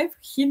go live,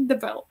 hit the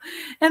bell.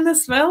 And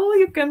as well,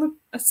 you can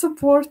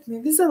support me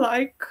with a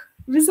like,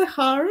 with a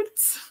heart,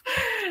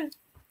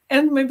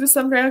 and maybe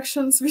some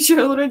reactions which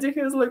already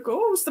has like,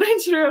 oh,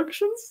 strange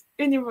reactions.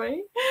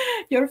 Anyway,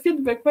 your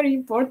feedback very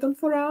important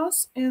for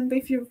us. And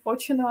if you're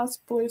watching us,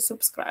 please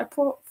subscribe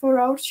for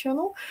our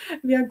channel.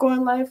 We are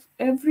going live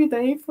every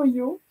day for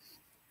you.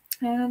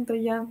 And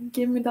yeah,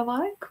 give me the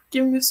like,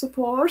 give me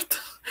support.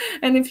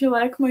 And if you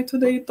like my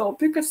today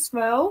topic as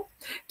well,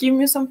 give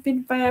me some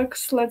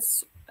feedbacks.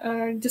 Let's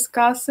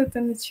discuss it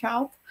in the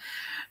chat.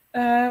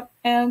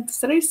 And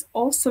there is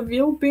also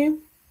will be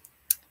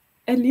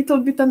a little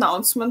bit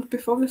announcement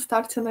before we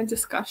start in a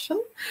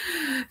discussion.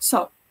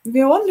 So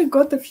we only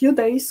got a few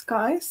days,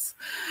 guys.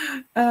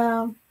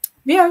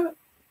 We are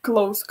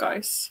close,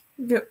 guys.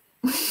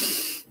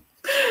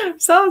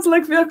 Sounds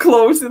like we are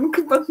closing,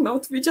 but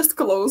not. We just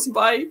close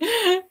by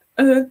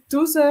to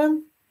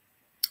the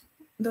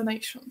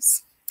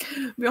donations.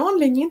 We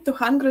only need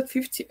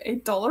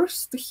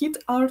 $258 to hit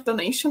our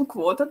donation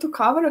quota to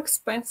cover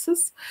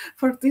expenses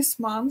for this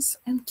month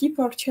and keep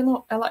our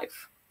channel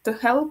alive, to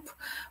help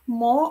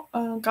more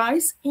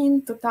guys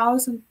in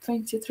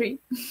 2023.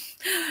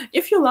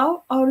 If you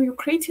love our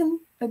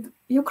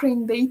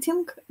Ukraine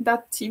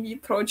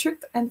dating.tv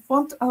project and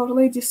want our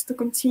ladies to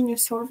continue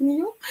serving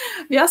you,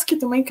 we ask you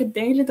to make a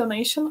daily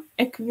donation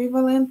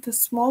equivalent to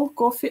small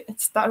coffee at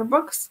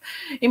Starbucks.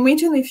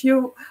 Imagine if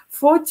you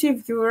 40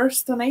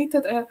 viewers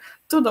donated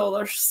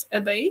 $2 a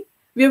day,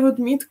 we would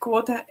meet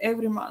quota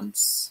every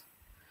month.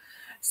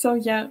 So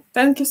yeah,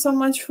 thank you so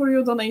much for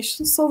your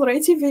donations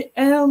already. We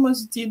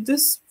almost did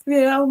this.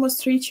 We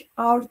almost reached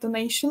our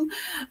donation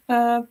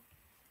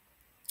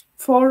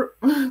for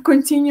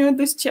continue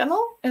this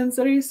channel, and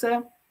there is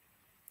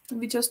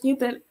we just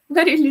need a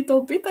very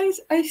little bit,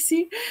 I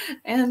see,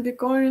 and we're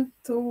going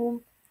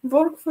to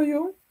work for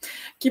you,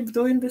 keep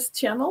doing this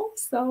channel.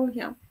 So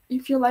yeah,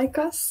 if you like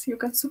us, you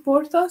can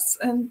support us,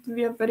 and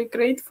we are very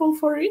grateful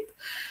for it.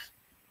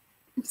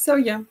 So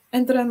yeah,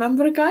 and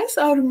remember guys,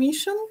 our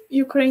mission,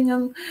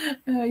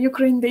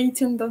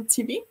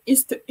 Ukrainedating.tv,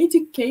 is to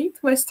educate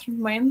Western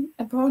men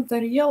about the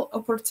real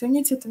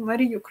opportunity to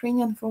marry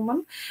Ukrainian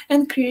women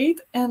and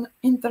create an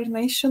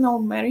international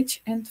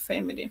marriage and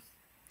family.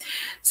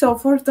 So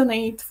for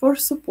donate, for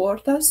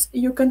support us,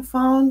 you can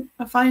find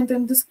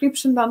in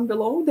description down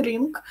below the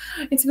link.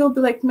 It will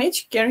be like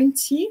match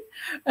guarantee,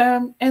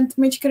 and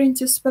match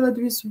guarantee spelled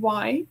with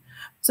Y,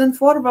 then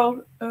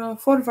forward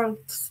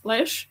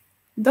slash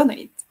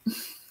donate.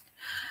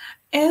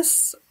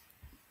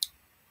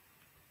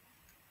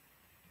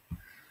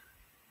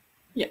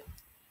 Yeah.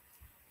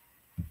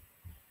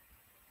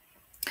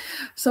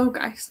 So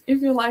guys,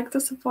 if you like to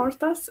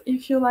support us,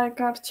 if you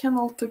like our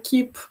channel to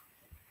keep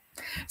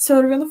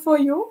serving for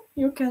you,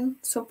 you can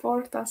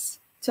support us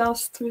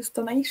just with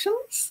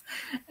donations.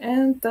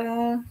 And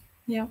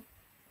yeah,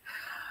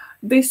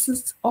 this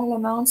is all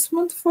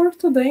announcement for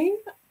today.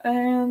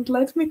 And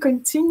let me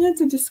continue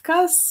to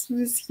discuss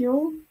with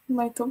you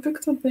my topic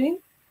today.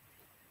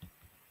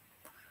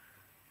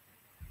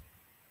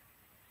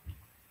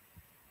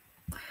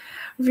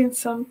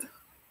 Vincent.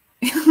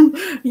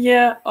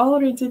 Yeah,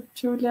 already,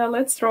 Julia,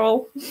 let's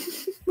roll.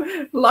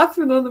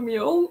 Laughing on me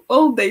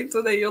all day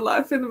today, you're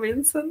laughing,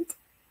 Vincent.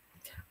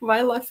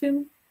 Why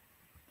laughing?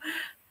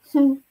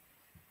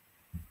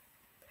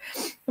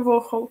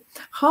 Whoa,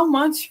 how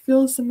much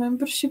will the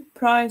membership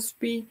price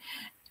be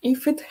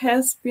if it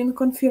has been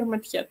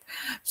confirmed yet?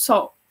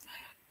 So,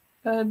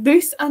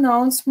 this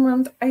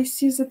announcement, I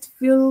see that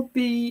will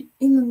be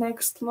in the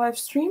next live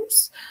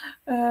streams.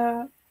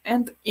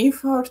 And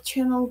if our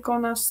channel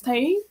gonna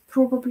stay,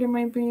 probably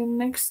maybe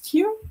next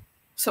year.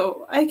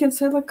 So I can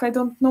say like I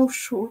don't know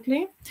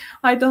surely.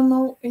 I don't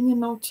know any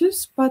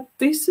notice, but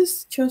this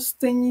is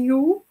just a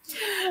new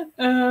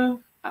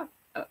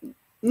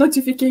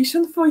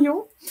notification for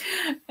you.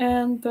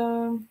 And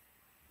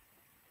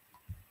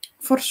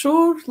for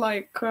sure,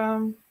 like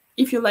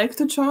if you like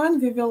to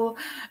join, we will,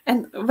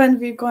 and when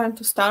we're going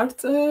to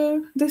start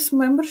this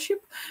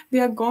membership, we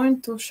are going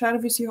to share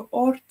with you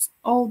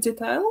all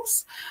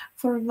details.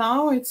 For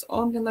now, it's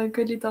only like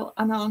a little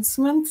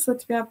announcement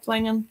that we are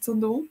planning to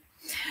do.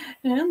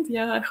 And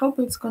yeah, I hope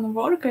it's gonna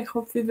work. I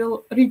hope we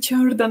will reach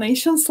our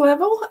donations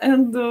level,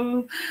 and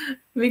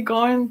we're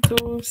going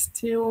to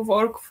still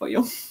work for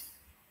you.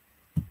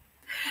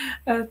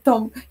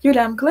 Tom,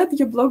 Yulia, I'm glad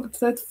you blocked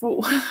that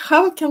fool.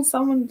 How can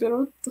someone be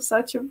rude to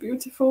such a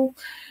beautiful...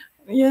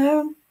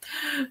 Yeah,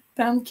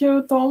 thank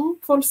you, Tom,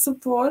 for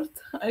support.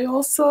 I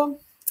also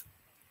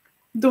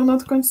do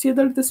not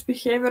consider this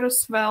behavior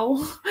as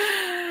well.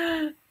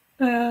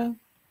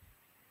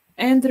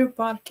 Andrew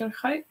Parker,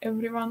 hi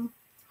everyone.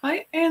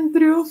 Hi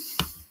Andrew.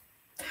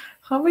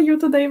 How are you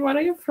today? Where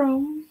are you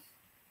from?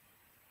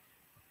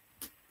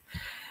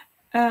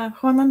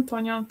 Juan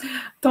Antonio.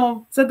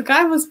 Tom, that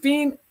guy was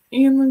being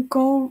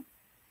incorporated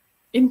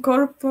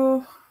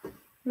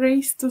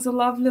to the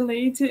lovely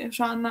lady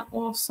Jana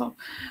also.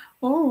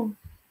 Oh,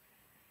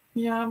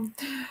 yeah.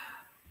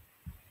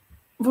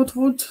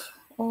 Wood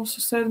also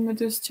said me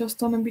this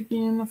just on the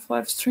beginning of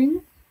live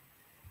stream.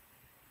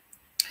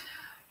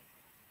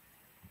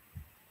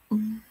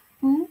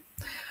 Mm-hmm.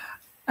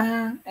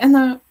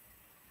 And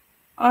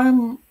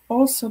I'm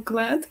also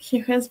glad he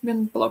has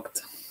been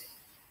blocked.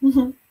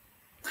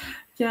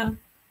 Yeah.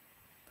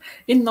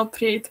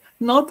 Inappropriate,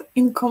 not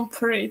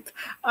incomparate.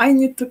 I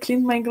need to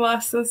clean my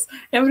glasses.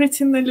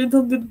 Everything a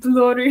little bit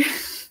blurry.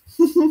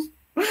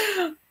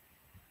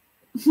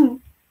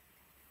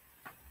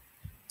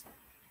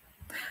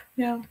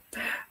 Yeah.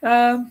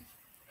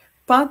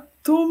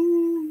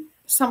 Patum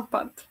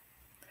Sampat.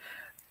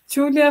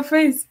 Julia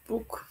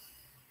Facebook.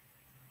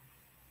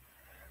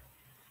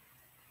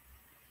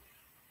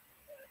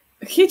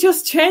 He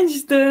just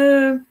changed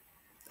the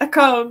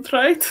account,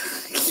 right?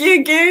 He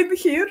again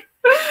here.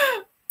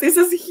 This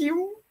is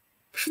him.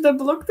 Should I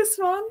block this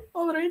one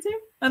already?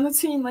 I'm not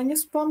seeing any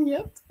spam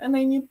yet, and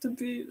I need to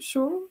be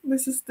sure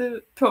this is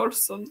the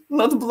person,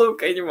 not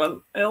block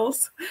anyone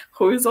else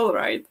who is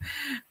alright.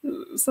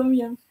 So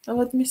yeah,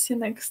 let me see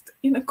next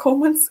in the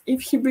comments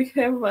if he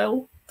behave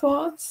well to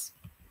us.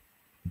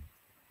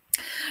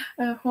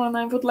 Juan,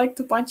 I would like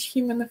to punch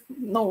him in the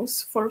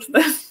nose for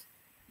that.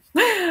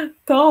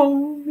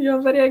 Tom,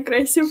 you're very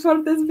aggressive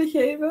for this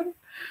behavior.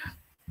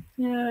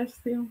 Yeah, I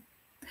feel.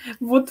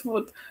 Wood,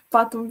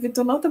 but we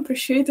do not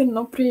appreciate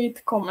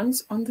inappropriate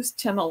comments on this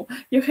channel.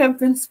 You have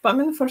been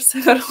spamming for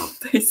several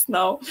days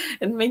now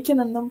and making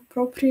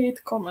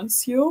inappropriate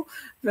comments. You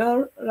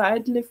were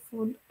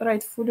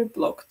rightfully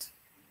blocked.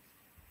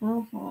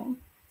 Mm-hmm.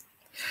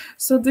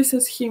 So this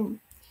is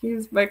him. He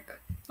is back.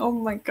 Oh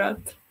my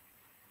god.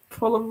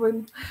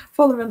 Following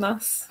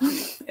us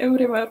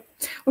everywhere.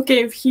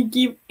 Okay, if he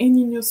give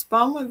any new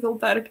spam, I will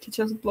directly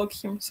just block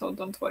him, so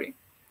don't worry.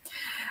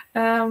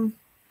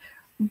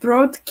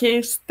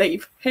 Broadcast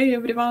Dave. Hey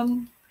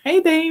everyone.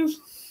 Hey Dave.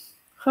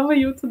 How are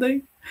you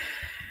today?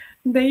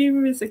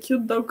 Dave is a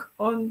cute dog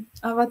on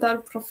avatar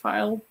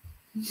profile.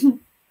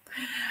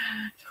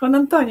 Juan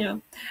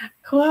Antonio.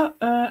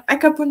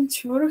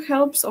 Acupuncture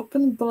helps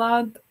open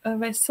blood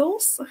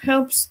vessels,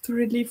 helps to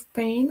relieve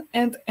pain,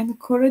 and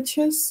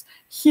encourages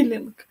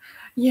healing.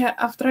 Yeah,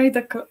 I've tried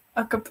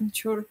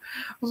acupuncture.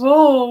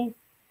 Whoa!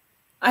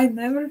 I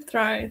never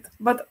tried,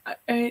 but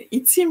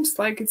it seems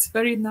like it's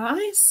very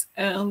nice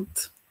and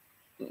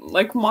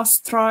like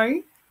must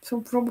try. So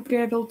probably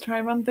I will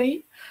try one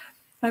day.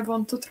 I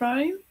want to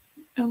try,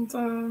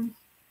 and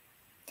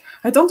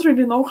I don't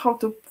really know how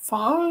to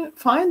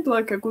find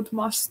like a good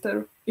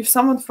master. If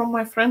someone from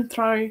my friend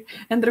try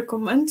and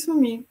recommend to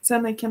me,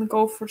 then I can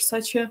go for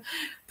such a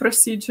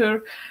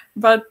procedure.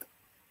 But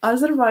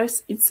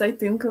otherwise, it's I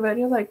think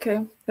very like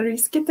a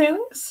risky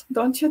things,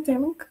 don't you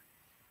think?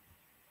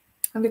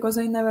 Because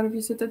I never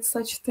visited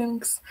such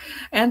things.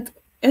 And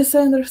as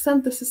I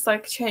understand, this is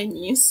like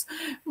Chinese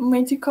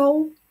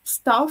medical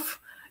stuff,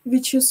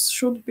 which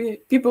should be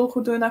people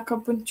who do an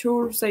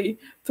acupuncture, they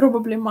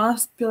probably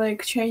must be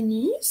like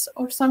Chinese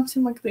or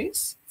something like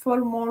this for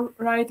more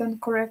right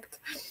and correct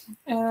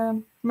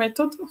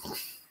method.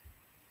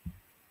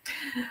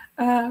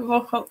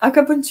 Well,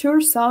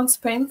 acupuncture sounds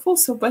painful,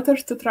 so better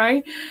to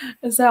try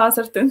the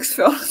other things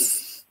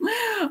first.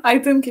 I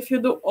think if you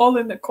do all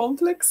in a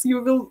complex,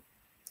 you will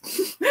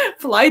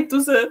fly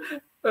to the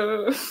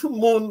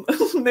moon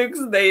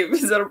next day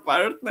with your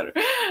partner.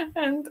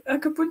 And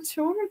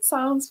acupuncture, it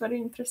sounds very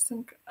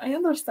interesting. I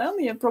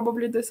understand, yeah,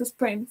 probably this is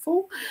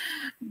painful,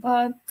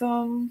 but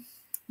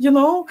you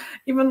know,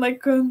 even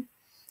like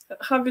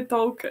how we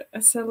talk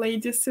as a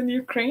ladies in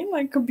Ukraine,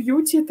 like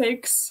beauty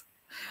takes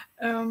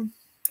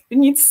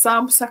needs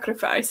some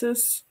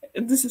sacrifices.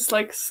 This is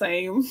like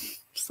same.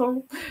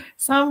 So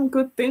some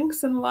good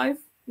things in life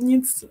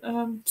needs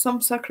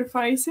some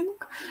sacrificing,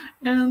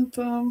 and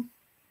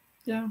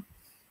yeah.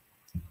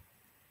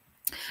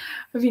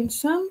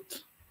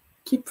 Vincent,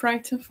 keep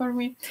writing for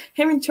me.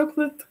 Having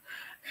chocolate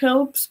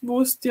helps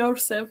boost your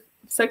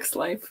sex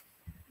life.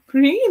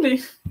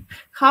 Really?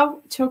 How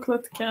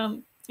chocolate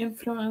can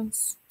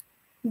influence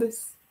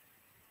this?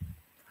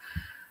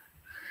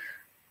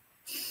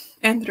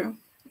 Andrew.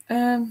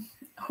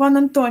 Juan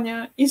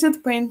Antonio, is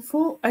it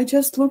painful? I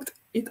just looked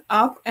it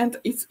up and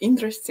it's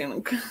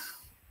interesting.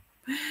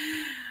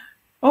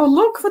 Oh,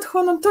 look what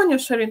Juan Antonio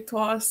shared to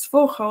us.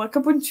 Wow,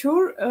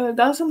 acupuncture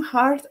doesn't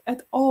hurt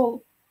at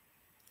all.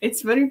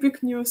 It's very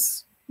big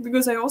news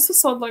because I also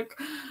thought like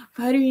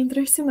very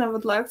interesting. I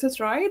would like to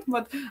try it,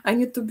 but I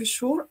need to be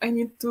sure. I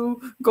need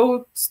to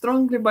go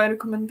strongly by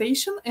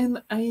recommendation,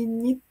 and I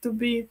need to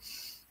be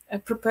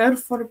prepared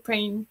for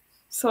pain.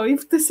 So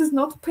if this is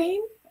not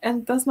pain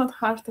and does not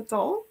hurt at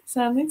all,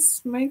 then it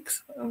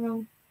makes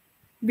a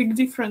big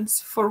difference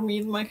for me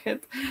in my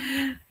head.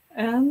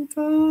 And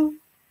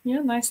yeah,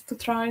 nice to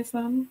try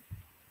then.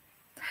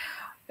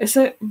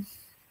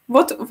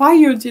 Why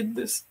you did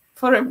this?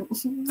 For a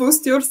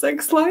boost your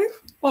sex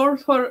life or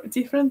for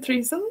different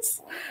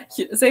reasons?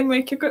 They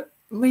make an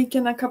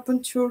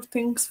acupuncture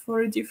things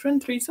for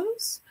different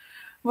reasons.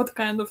 What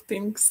kind of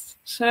things?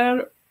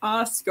 Share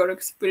us your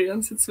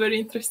experience. It's a very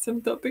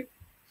interesting topic.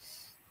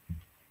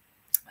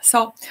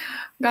 So,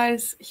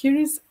 guys, here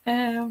is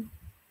a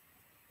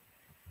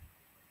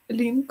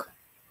link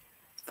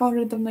for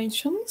the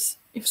donations.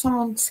 If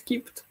someone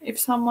skipped, if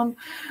someone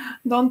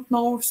don't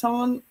know, if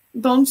someone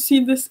don't see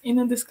this in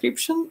the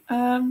description,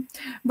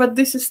 but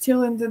this is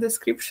still in the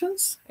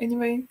descriptions.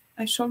 Anyway,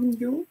 I showed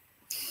you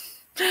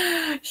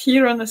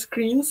here on the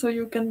screen so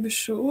you can be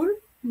sure.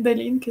 The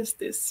link is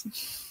this.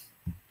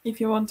 If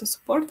you want to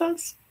support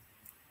us,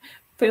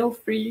 feel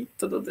free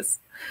to do this.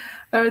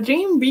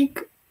 Dream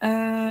big,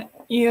 earn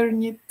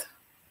it.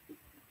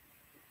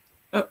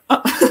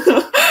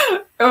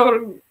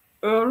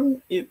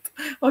 Earn it.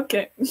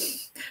 Okay.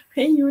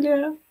 Hey,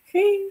 Julia.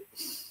 Hey.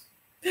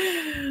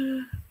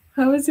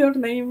 How is your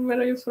name?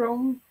 Where are you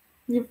from?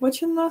 You're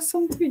watching us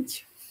on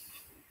Twitch.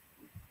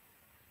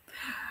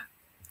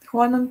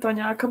 Juan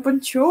Antonio,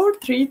 acupuncture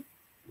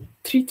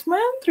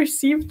treatment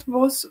received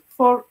was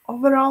for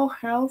overall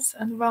health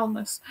and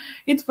wellness.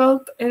 It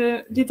felt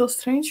a little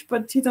strange,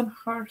 but didn't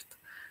hurt.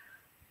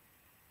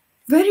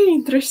 Very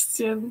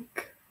interesting.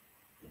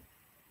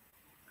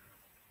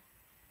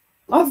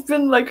 I've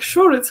been like,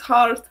 sure, it's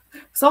hard.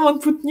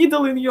 Someone put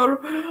needle in your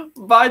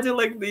body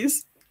like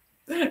this.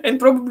 And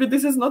probably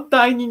this is not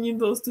tiny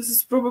needles. This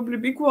is probably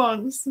big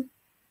ones.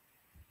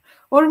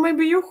 Or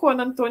maybe you,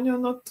 Juan Antonio,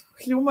 not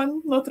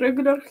human, not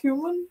regular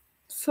human.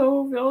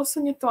 So we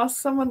also need to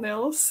ask someone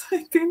else,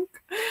 I think.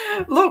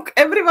 Look,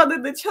 everyone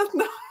in the chat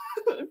now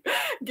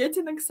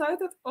getting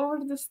excited over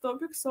this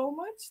topic so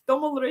much.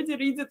 Tom already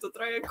ready to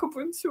try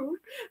acupuncture.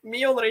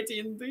 Me already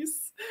in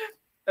this.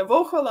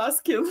 Vohol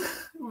asking,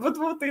 but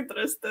what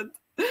interested?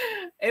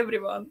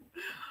 Everyone.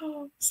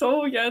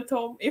 So yeah,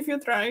 Tom, if you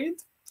try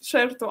it,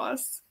 share to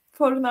us.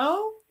 For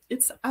now,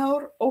 it's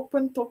our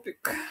open topic.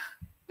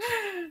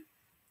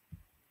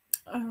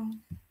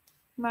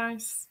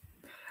 Nice.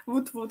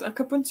 Wood.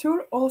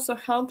 Acupuncture also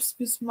helps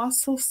with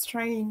muscle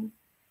strain.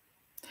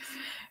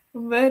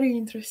 Very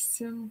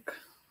interesting.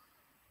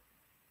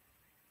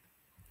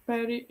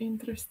 Very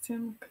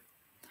interesting.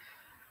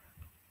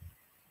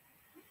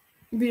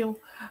 Bill,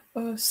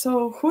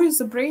 so who is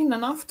the brain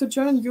enough to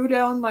join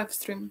Yuria on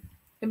livestream?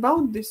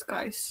 About this,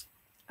 guys,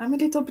 I'm a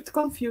little bit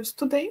confused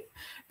today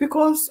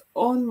because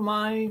on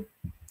my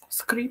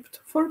script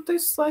for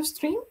this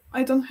livestream,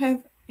 I don't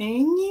have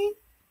any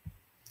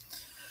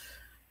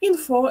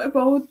info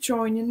about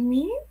joining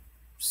me,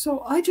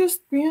 so I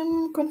just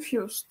been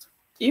confused.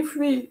 If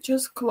we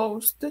just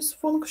close this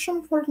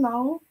function for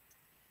now,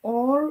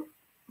 or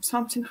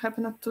something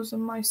happened to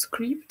my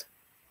script,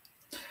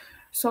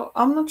 so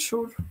I'm not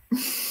sure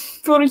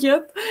for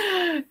yet.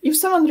 If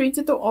someone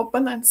ready to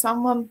open and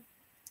someone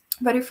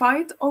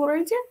verified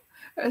already,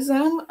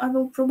 then I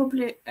will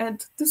probably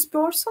add this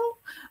person.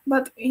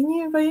 But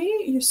anyway,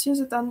 you see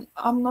that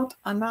I'm not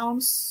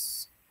announcing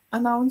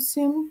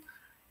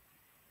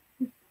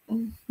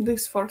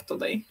this for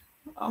today.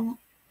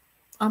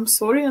 I'm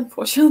sorry,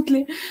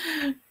 unfortunately.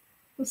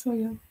 So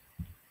yeah.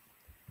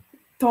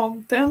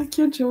 Tom, thank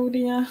you,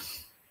 Julia.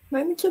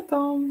 Thank you,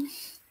 Tom.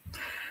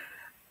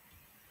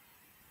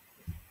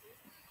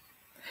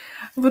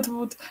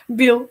 Would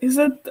Bill, is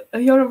it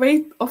your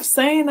way of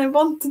saying I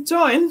want to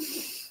join?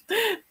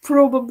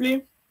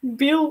 Probably.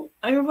 Bill,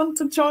 I want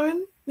to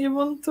join. You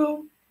want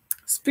to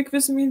speak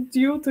with me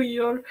due to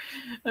your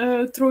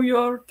through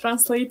your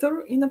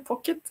translator in a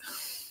pocket?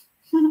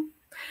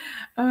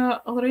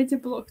 Already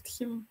blocked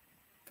him.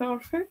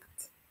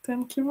 Perfect.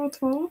 Thank you, Wood.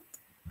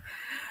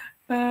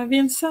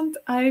 Vincent,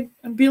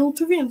 Bill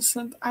to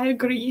Vincent, I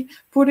agree.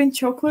 Putting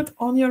chocolate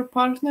on your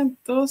partner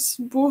does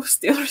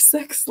boost your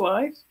sex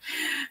life.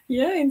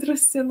 Yeah,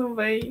 interesting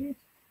way.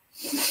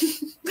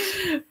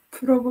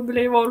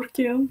 Probably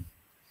working.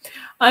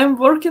 I'm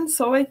working,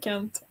 so I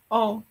can't.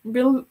 Oh,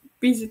 Bill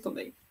busy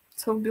today,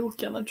 so Bill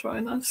cannot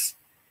join us.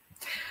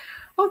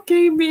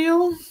 Okay,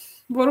 Bill,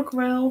 work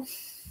well.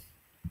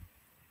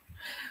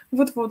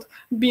 Wood,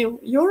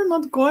 Bill, you're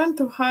not going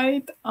to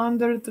hide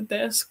under the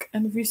desk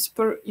and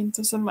whisper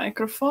into the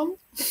microphone?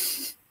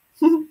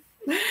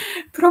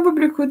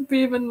 Probably could be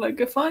even like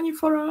a funny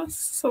for us,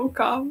 so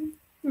come,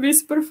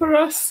 whisper for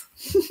us.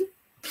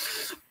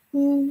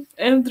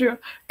 Andrew,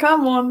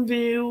 come on,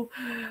 Bill.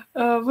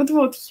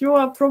 Wood, you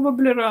are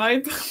probably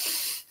right.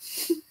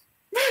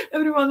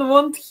 Everyone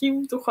wants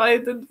him to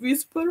hide and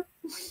whisper.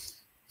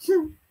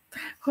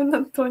 Juan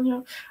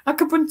Antonio,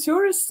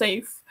 acupuncture is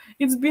safe.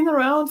 It's been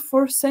around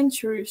for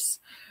centuries.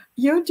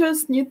 You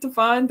just need to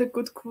find a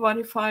good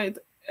qualified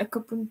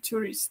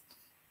acupuncturist.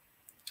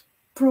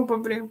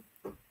 Probably.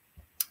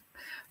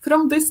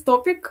 From this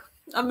topic,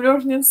 I'm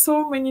learning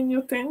so many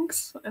new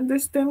things, and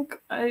this thing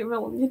I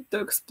will need to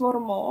explore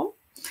more.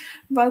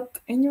 But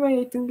anyway,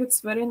 I think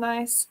it's very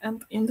nice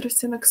and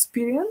interesting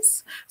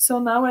experience. So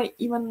now I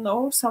even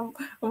know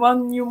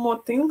one new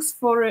more things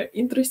for an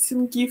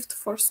interesting gift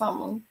for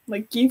someone,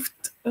 like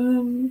gift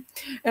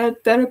a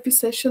therapy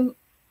session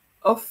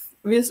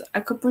with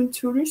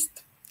acupuncturist.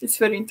 It's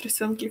very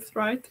interesting gift,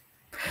 right?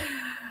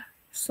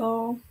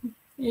 So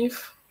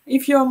if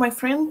you are my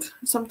friend,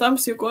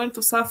 sometimes you're going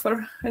to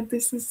suffer, and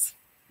this is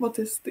what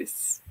is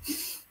this?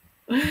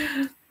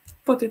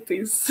 What it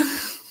is.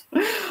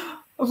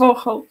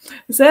 Wow.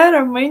 There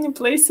are many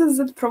places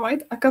that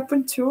provide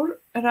acupuncture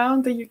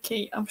around the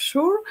UK. I'm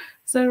sure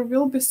there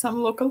will be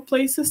some local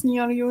places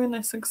near you in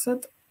Essex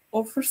that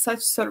offer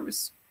such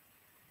service.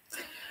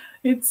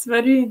 It's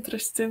very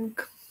interesting.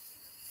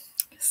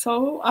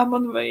 So I'm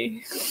on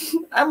way.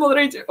 I'm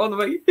already on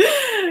way.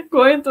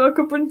 Going to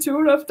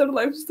acupuncture after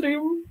live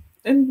stream.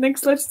 And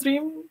next live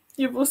stream,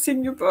 you will see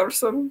new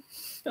person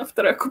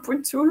after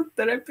acupuncture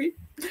therapy.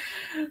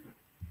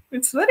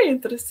 It's very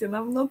interesting.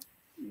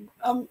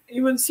 I'm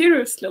even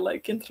seriously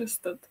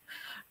interested.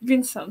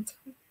 Vincent,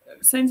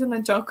 sending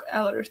a joke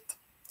alert.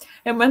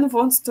 A man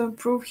wants to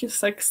improve his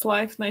sex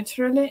life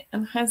naturally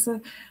and has a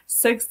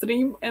sex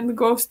dream and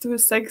goes to a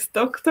sex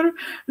doctor.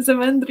 The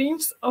man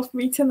dreams of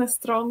meeting a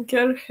strong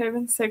girl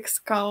having sex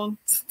count.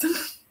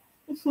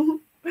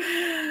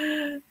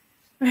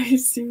 I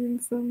see,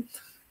 Vincent.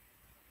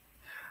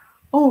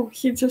 Oh,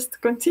 he just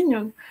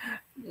continued.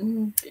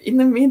 In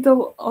the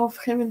middle of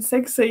having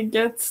sex, I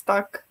get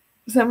stuck.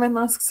 The man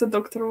asks the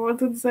doctor,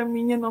 what is the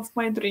meaning of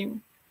my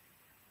dream?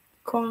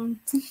 Count.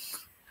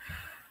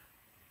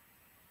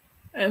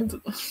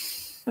 And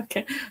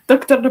okay,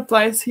 doctor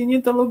replies, you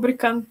need a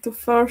lubricant to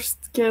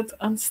first get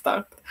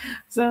unstuck.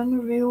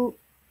 Then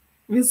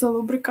with the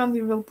lubricant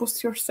you will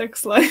boost your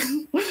sex life.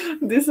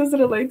 This is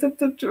related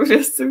to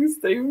Julia's sex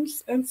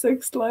dreams and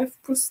sex life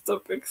boost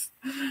topics.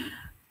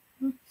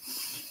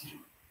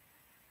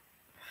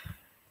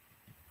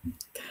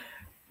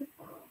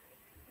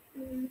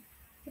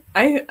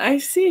 I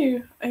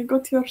see. I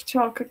got your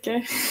joke,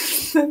 okay.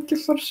 Thank you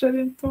for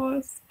sharing to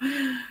us.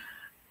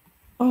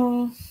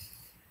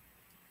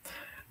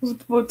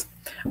 Would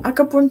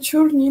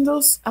acupuncture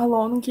needles are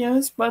long,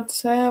 yes, but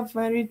they are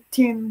very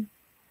thin.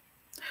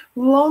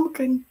 Long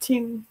and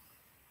thin.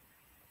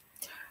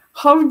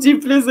 How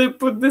deeply they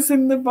put this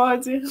in the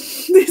body.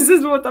 This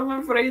is what I'm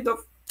afraid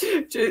of.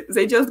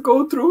 They just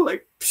go through,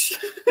 like,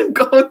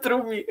 go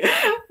through me.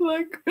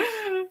 Like,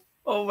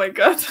 oh my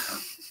god.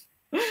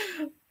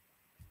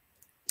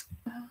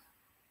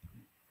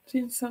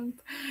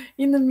 Vincent,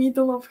 in the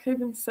middle of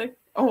having sex.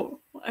 Oh,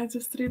 I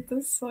just read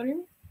this, sorry.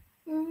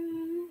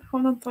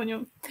 Juan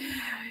Antonio.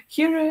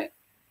 Here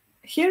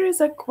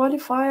is a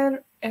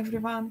qualifier,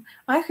 everyone.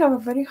 I have a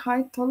very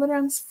high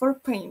tolerance for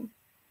pain.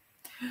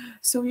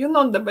 So you're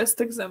not the best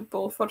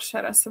example for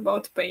share us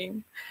about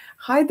pain.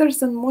 Higher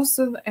than most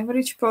of the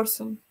average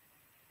person.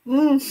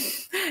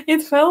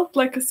 It felt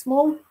like a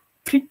small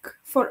prick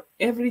for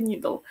every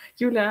needle.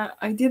 Julia,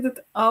 I did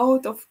it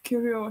out of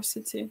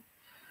curiosity.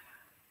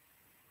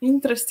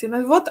 Interesting.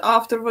 And what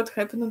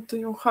happened to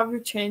you? Have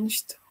you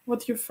changed?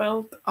 What you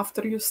felt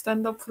after you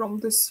stand up from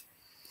this,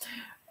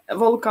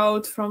 walk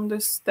out from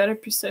this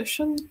therapy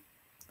session?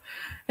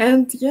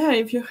 And yeah,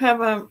 if you have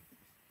a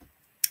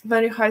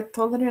very high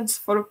tolerance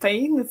for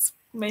pain, it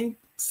makes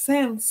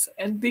sense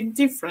and big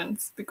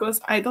difference,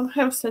 because I don't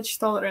have such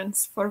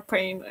tolerance for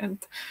pain, and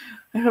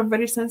I have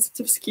very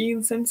sensitive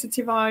skin,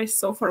 sensitive eyes,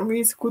 so for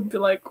me it could be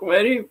like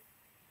very...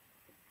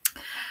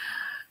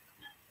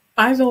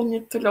 I will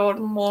need to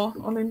learn more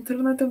on the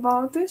internet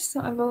about this.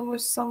 I will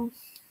watch some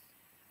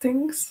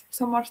things,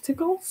 some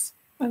articles,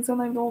 and then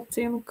I will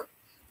think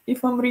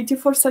if I'm ready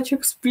for such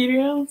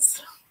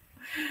experience.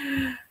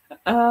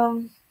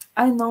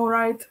 I know,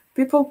 right?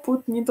 People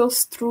put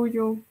needles through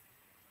you.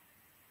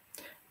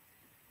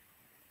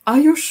 Are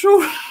you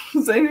sure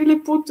they really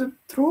put it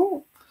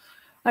through?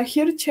 I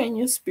hear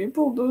Chinese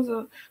people do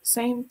the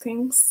same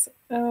things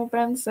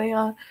when they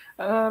are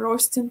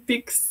roasting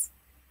pigs.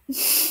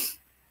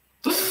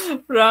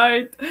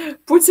 Right.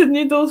 Put the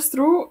needles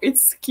through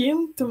its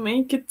skin to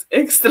make it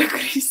extra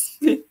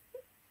crispy.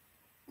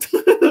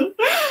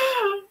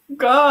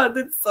 God,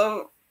 it's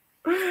so...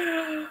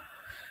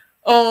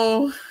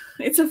 Oh,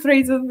 it's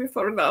afraid of me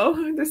for now.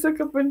 This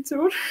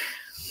acupuncture.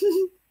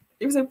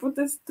 If they put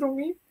this through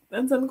me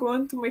and then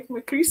going to make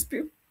me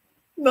crispy,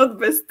 not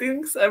best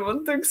things I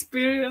want to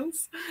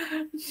experience.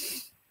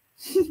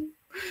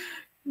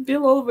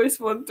 Bill always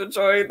want to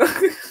join.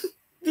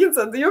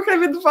 Vincent, you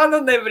having fun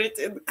on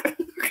everything.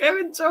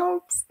 Having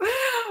jokes.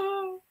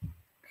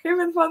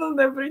 Having fun on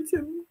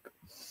everything.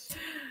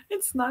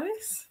 It's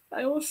nice.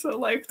 I also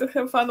like to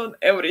have fun on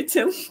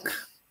everything.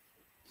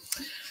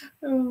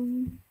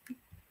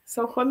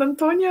 So Juan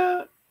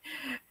Antonio,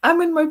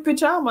 I'm in my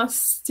pajamas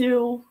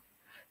still.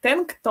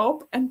 Tank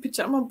top and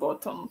pajama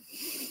bottom.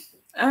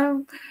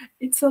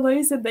 It's a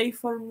lazy day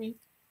for me.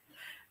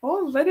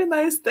 Oh, very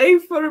nice day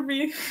for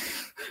me,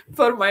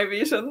 for my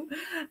vision.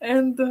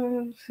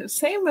 And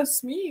same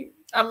as me.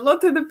 I'm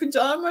not in a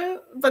pajama,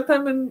 but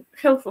I'm in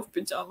half of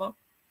pajama.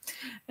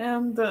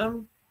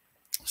 And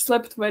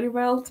slept very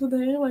well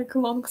today, like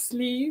long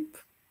sleep.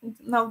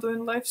 Now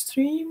doing live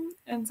stream.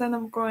 And then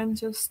I'm going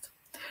just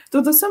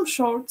to do some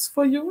shorts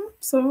for you.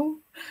 So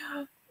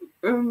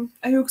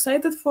are you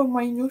excited for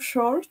my new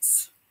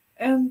shorts?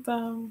 And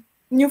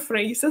new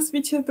phrases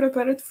which I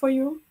prepared for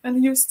you,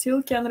 and you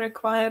still can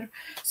require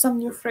some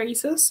new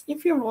phrases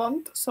if you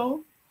want,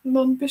 so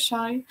don't be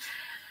shy.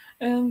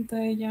 And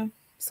yeah,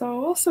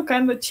 so also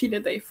kind of chilly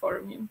day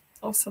for me,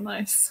 also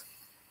nice.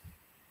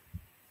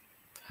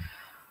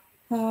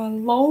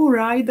 Low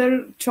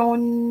rider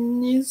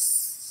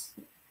Johnny's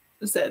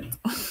Z.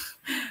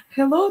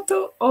 Hello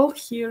to all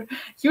here.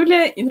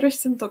 Julia,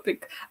 interesting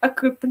topic.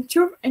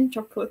 Acupuncture and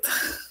chocolate.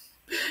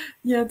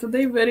 Yeah,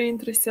 today very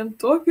interesting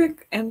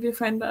topic, and we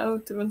find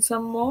out even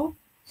some more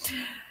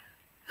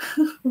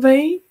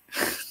way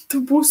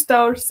to boost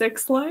our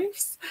sex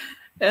lives.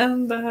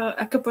 And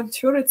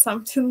acupuncture, it's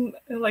something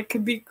like a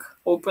big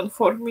open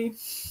for me.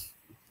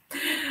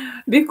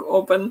 Big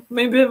open.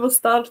 Maybe I will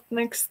start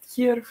next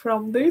year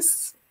from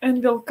this,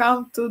 and will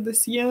come to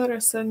this year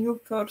as a new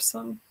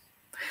person.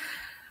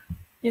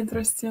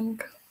 Interesting.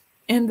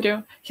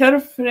 Andrew,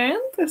 her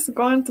friend is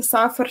going to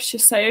suffer, she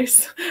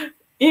says.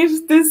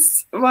 Is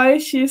this why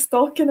she's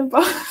talking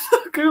about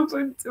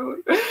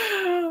acupuncture?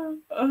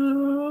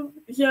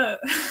 Yeah,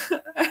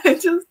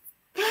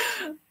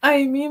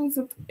 I mean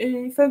that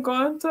if I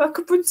go into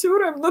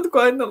acupuncture, I'm not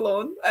going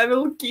alone. I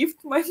will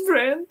gift my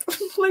friend,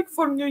 like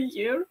for New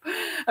Year,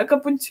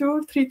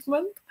 acupuncture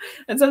treatment,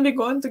 and then we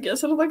go in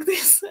together like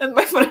this, and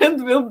my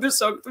friend will be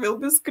shocked, will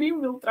be scream,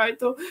 will try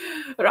to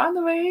run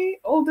away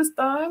all this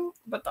time,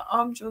 but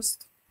I'm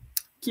just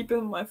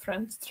keeping my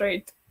friend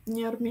straight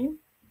near me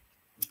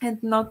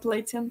and not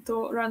letting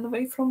to run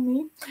away from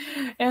me.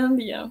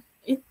 And yeah,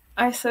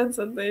 I said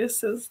that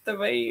this is the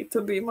way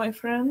to be my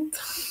friend.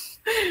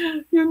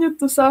 You need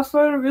to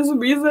suffer with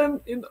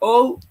reason in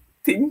all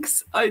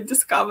things I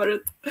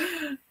discovered.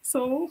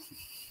 So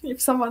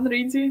if someone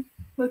ready,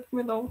 let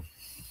me know.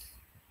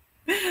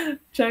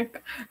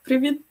 Check.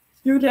 Привет,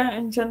 Julia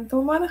and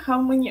gentlemen.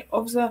 How many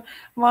of the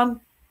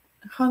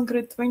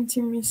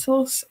 120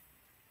 missiles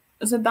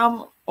the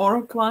damn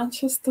orc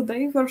launches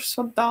today were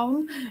shot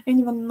down?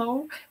 Anyone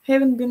know?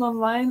 Haven't been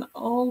online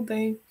all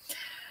day.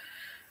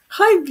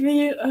 Hi,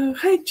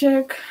 hi,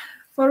 Jack.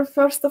 For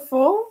first of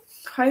all,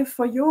 hi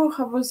for you.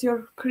 How was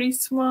your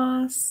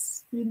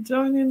Christmas? You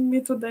joining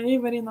me today,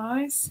 very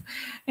nice.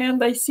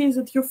 And I see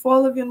that you're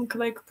following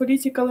like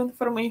political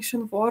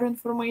information, war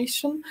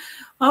information.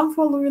 I'm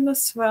following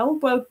as well,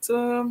 but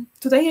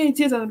today I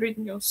didn't read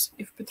news,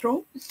 if be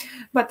true.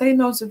 But I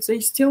know that they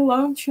still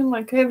launching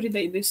like every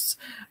day these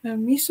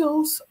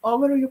missiles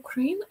over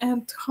Ukraine,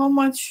 and how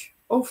much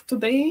of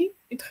today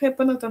it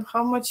happened and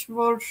how much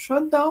were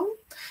shut down.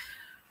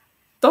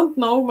 Don't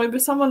know, maybe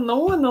someone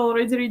know and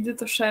already ready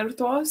to share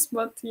to us,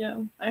 but yeah,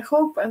 I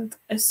hope, and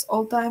as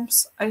all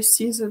times I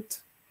see that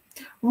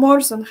more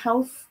than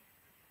half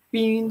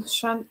being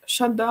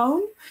shut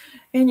down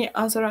any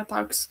other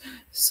attacks.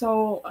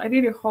 So I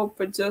really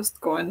hope it's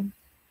just going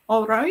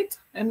all right,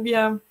 and we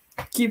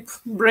keep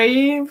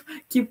brave,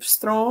 keep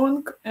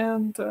strong,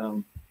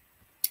 and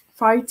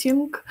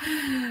fighting.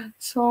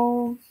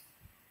 So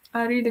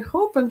I really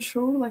hope and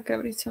sure like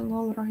everything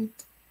all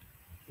right.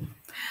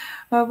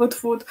 With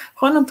food.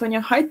 Juan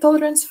Antonio, high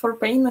tolerance for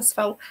pain as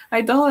well.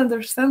 I don't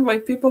understand why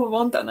people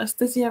want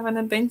anesthesia when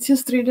a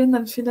dentist reading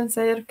and feeling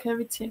their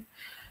cavity.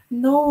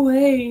 No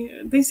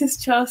way. This is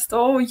just,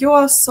 oh, you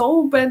are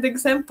so bad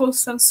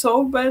examples and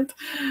so bad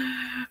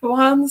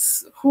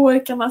ones who I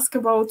can ask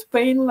about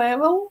pain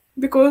level,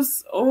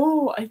 because,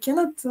 oh, I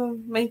cannot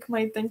make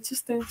my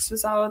dentist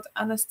without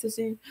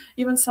anesthesia.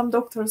 Even some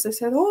doctors, they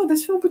said, oh,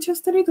 this will be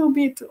just a little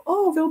bit,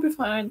 oh, we'll be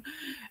fine.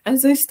 And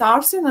they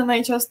started and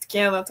I just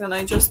cannot, and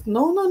I just,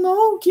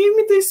 no, give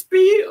me this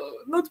pill,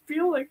 not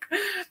pill, like,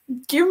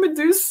 give me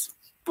this,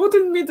 put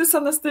in me this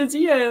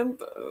anesthesia, and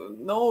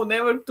no,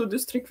 never to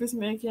this trick with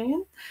me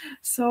again.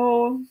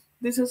 So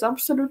this is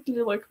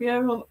absolutely like we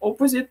have an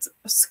opposite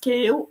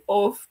scale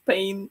of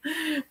pain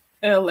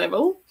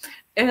level,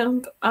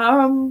 and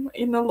I'm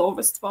in the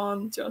lowest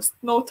one, just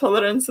no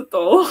tolerance at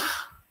all.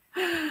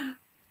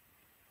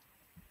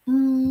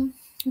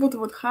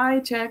 Would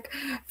hijack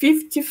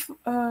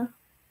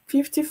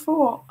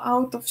 54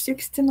 out of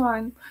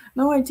 69.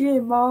 No idea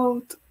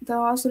about the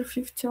other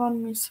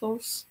 51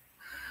 missiles.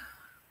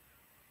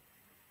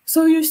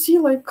 So you see,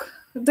 like,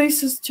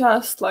 this is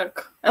just like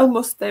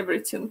almost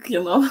everything,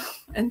 you know,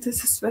 and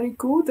this is very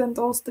good. And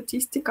all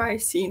statistic I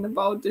seen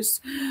about this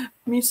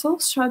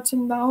missiles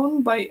shutting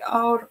down by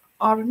our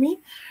army,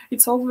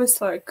 it's always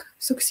like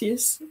succeed.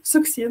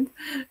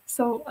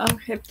 So I'm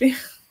happy.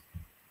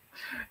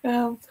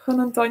 Juan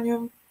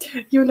Antonio,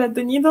 Julia,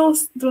 the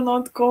needles do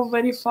not go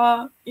very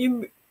far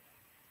in.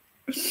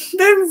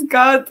 Thanks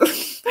God.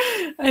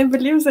 I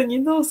believe the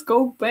needles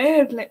go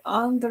barely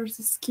under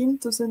the skin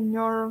to the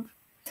nerve.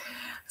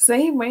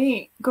 They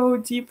may go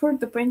deeper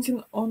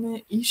depending on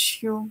the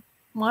issue.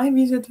 My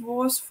visit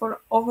was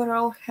for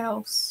overall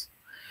health.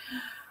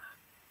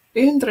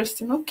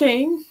 Interesting,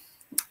 okay.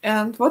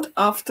 And what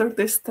after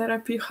this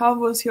therapy? How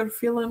was your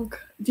feeling?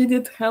 Did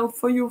it help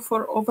for you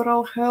for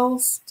overall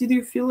health? Did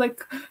you feel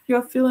like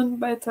you're feeling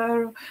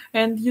better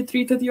and you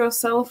treated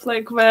yourself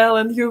like well,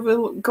 and you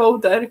will go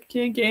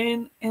directly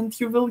again and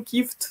you will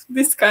gift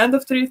this kind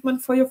of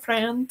treatment for your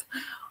friend?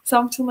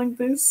 Something like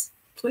this.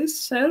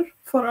 Please share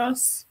for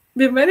us.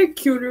 Be very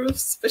curious,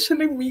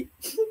 especially me.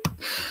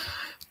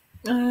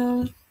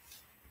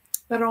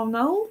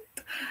 Ronald.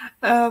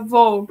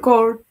 Wow,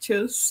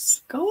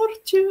 gorgeous.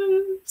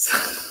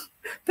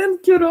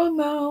 Thank you,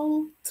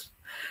 Ronald.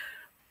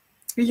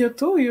 You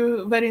too,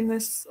 you very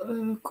nice,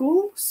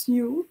 cool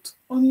suit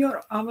on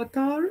your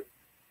avatar.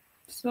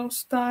 So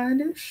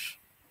stylish.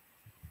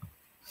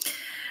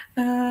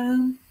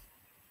 Juan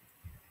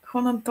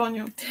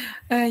Antonio.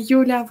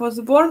 Julia was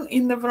born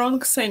in the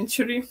wrong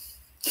century.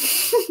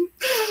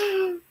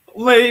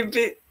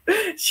 Maybe.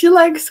 She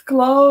likes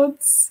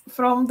clothes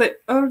from the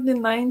early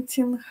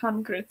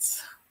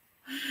 1900s.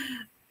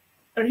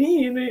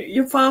 Really?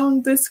 You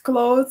found these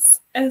clothes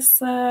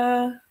as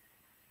early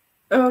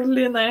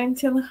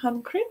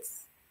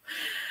 1900s?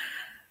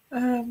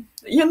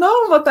 You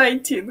know what I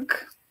think?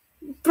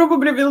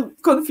 Probably will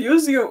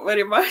confuse you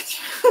very much.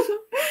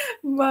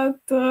 But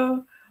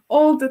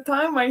all the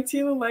time I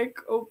think like,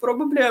 oh,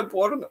 probably I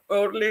born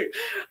early.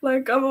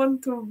 Like I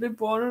want to be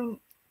born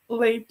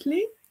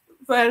lately,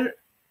 where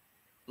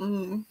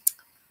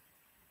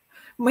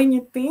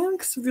many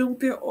things will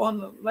be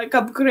on like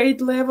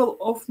upgrade level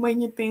of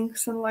many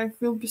things, and life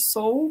will be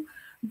so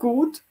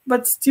good,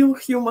 but still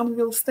human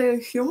will stay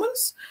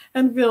humans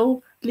and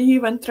will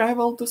live and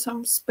travel to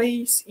some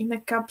space in a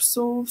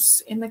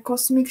capsules, in a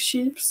cosmic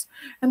ships,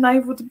 and I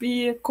would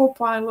be a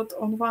co-pilot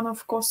on one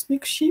of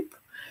cosmic ship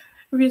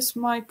with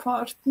my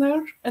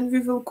partner, and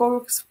we will go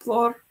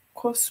explore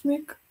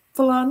cosmic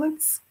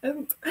planets.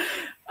 And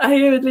I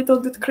am a little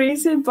bit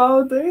crazy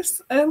about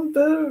this, and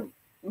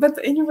but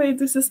anyway,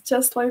 this is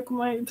just like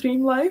my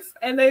dream life,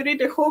 and I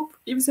really hope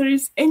if there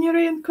is any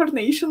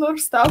reincarnation or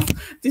stuff,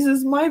 this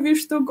is my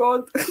wish to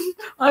God.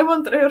 I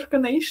want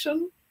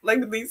reincarnation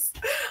like this.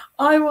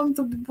 I want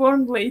to be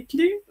born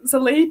lately, the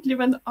lately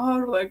when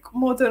our like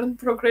modern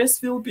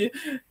progress will be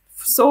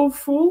so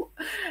full,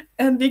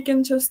 and we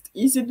can just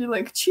easily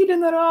like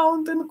chilling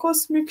around in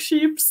cosmic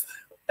ships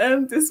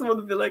And this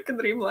would be like a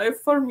dream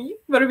life for me,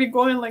 where we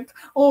going like,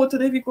 oh,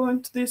 today we're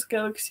going to this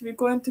galaxy, we're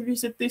going to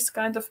visit this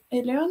kind of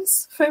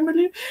aliens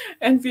family,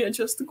 and we are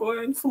just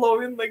going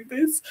flowing like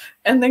this.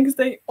 And next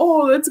day,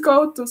 oh, let's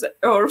go to the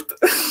Earth.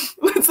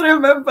 Let's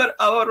remember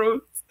our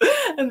roots.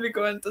 And we're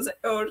going to the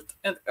Earth,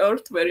 and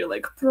Earth very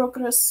like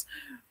progress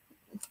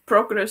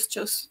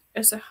just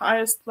as the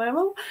highest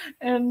level,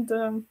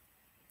 and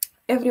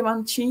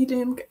everyone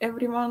cheating,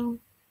 everyone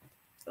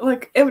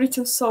like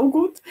everything's so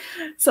good.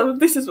 So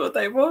this is what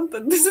I want,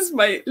 and this is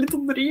my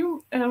little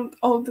dream. And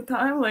all the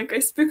time, like I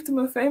speak to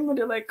my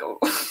family, like, oh,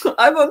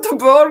 I want to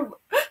born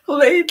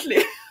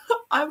lately.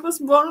 I was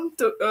born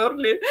too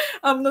early.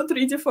 I'm not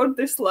ready for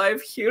this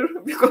life here,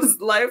 because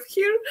life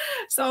here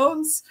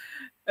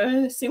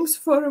seems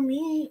for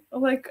me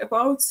like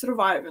about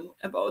surviving,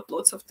 about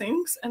lots of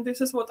things, and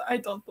this is what I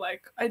don't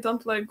like. I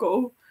don't like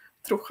go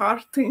through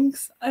hard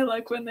things. I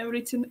like when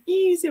everything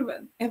easy,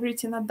 when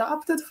everything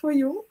adapted for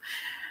you.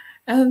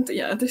 And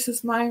yeah, this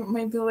is my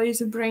maybe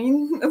lazy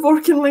brain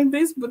working like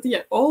this, but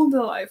yeah, all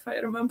the life I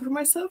remember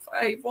myself,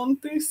 I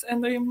want this,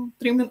 and I'm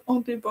dreaming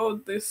only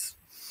about this.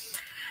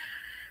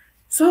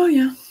 So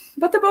yeah,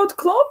 but about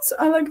clothes,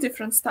 I like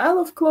different style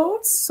of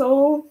clothes,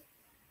 so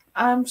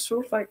I'm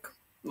sure like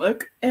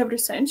every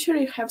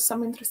century have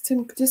some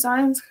interesting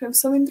designs, have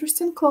some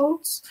interesting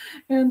clothes,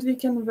 and we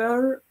can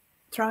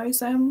try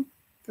them.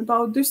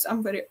 About this,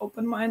 I'm very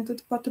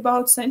open-minded, but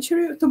about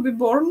century to be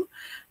born,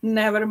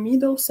 never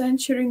middle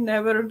century,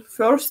 never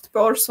first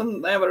person,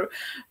 never.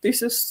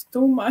 This is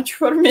too much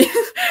for me.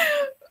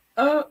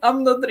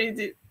 I'm not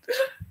ready.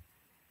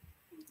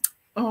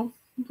 Oh,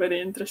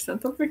 very interesting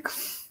topic.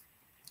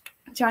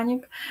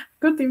 Janik,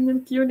 good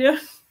evening,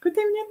 Julia. Good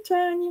evening,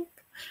 Janik.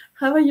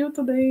 How are you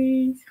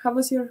today? How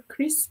was your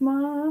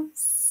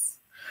Christmas?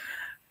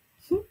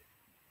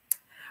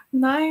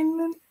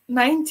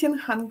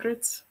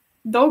 1900s.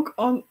 Dog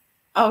on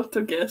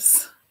auto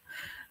guess.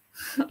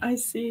 I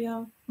see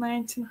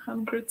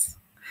 1900s.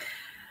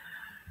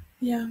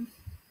 Yeah.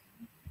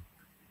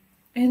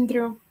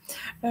 Andrew,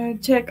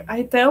 Jack,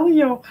 I tell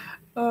you,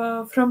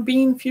 from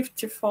being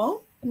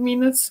 54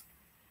 minutes,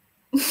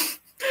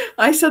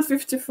 I said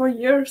 54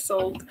 years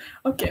old.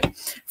 Okay.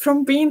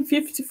 From being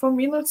 54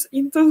 minutes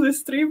into the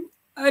stream,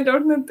 I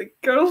learned the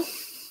girl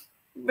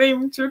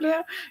named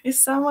Julia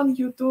is someone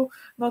you do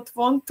not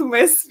want to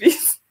mess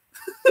with.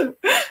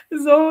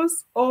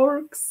 Those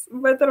orcs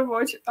better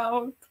watch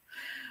out.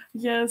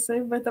 Yes, they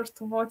better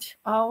to watch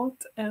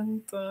out,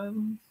 and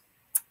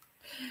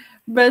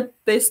bad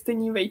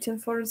destiny waiting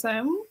for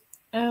them,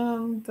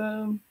 and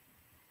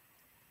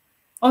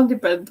only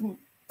bad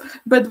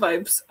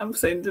vibes I'm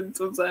sending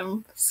to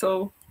them.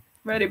 So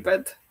very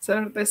bad.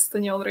 Their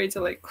destiny already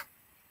like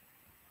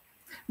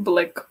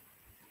black.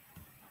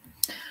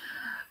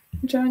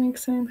 Janik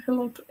saying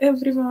hello to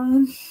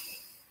everyone.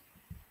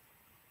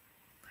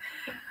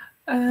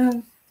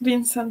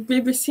 Vincent,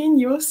 BBC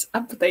News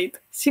update,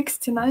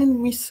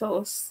 69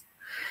 missiles.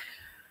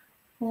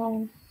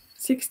 Wow,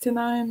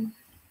 69.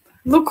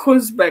 Look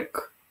who's back.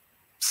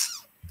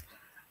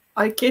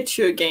 I catch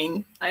you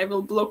again. I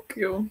will block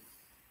you.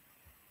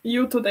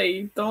 You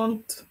today,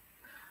 don't.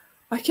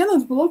 I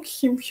cannot block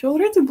him. He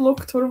already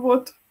blocked or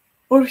what?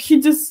 Or he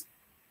just...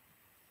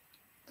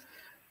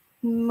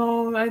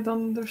 No, I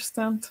don't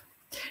understand.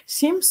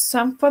 Seems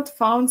Sampad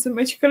found the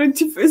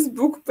Magicality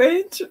Facebook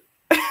page.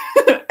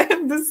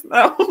 And is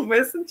now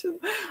messaging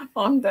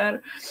on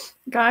there.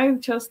 Guy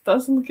just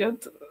doesn't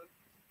get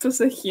to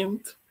the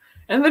hint.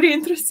 And very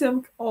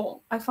interesting.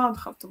 Oh, I found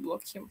how to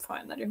block him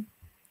finally.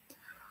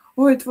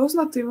 Oh, it was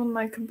not even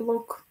like a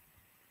block.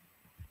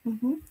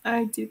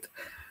 I did.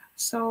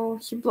 So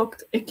he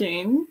blocked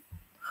again.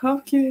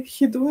 How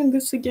he doing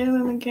this again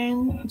and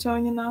again,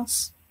 joining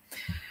us?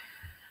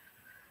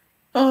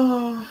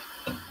 Oh.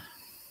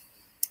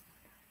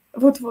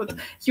 Вот.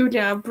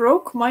 Julia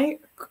broke my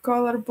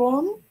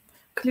collarbone.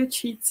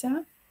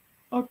 Ключица.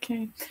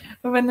 Okay.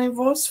 When I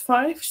was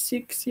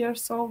 5-6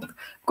 years old,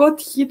 got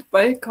hit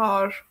by a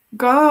car.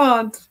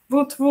 God,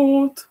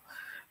 woot.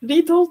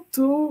 Little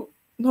to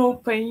no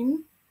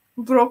pain.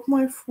 Broke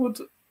my foot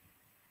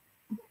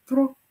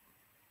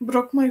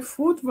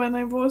when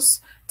I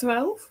was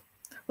 12.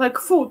 Like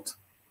foot.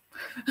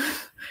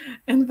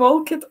 And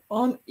walked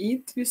on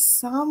it with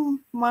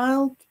some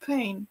mild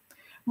pain.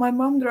 My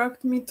mom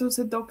dragged me to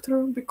the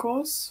doctor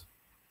because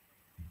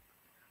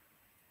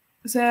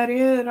the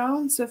area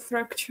around the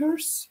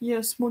fractures,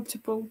 yes,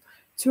 multiple,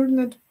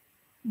 turned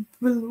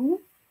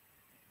blue.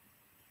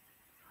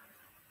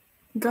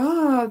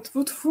 God,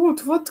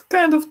 what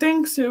kind of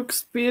things you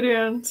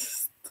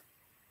experienced?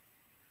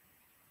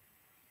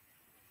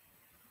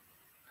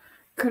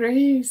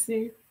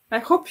 Crazy. I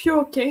hope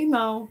you're okay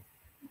now.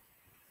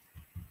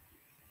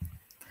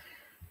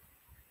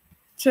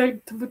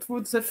 Checked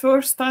Woodwood. The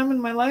first time in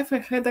my life I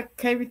had a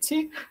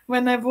cavity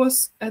when I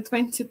was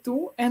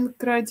 22 and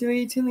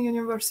graduating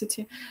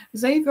university.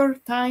 They were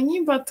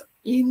tiny, but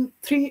in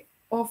 3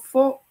 or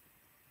 4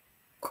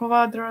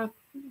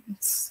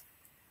 quadrants.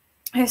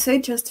 I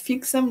say just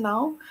fix them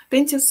now.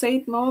 Dentist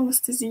said no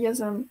anesthesia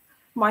then.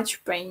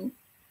 much pain.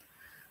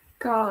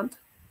 God.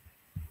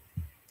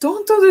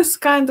 Don't do this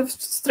kind of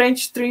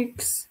strange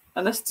tricks.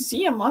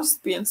 Anesthesia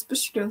must be, and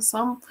especially in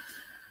some,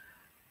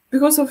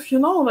 because of,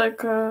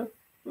 like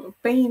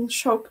pain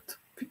shocked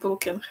people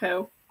can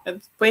have.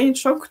 And pain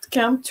shocked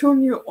can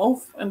turn you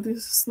off, and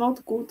this is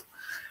not good.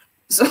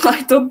 So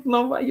I don't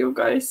know why you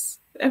guys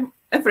am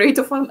afraid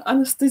of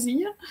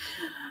anesthesia.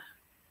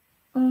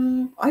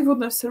 I would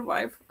not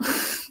survive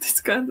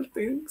these kind of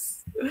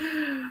things.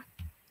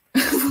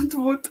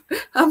 Would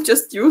I'm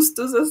just used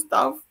to the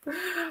stuff.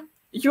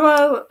 You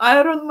are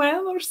Iron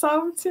Man or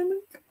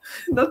something,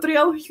 not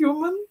real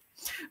human,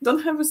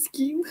 don't have a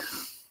skin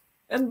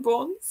and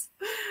bones,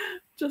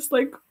 just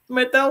like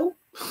metal.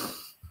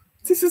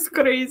 This is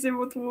crazy.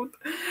 What would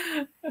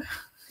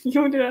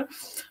Yulia,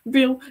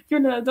 Bill,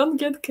 Yulia, don't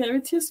get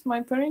cavities.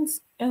 My parents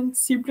and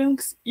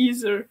siblings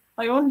either.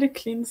 I only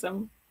clean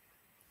them.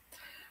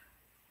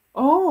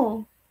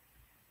 Oh,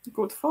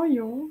 good for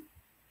you.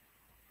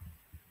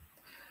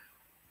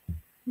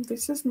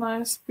 This is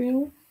nice,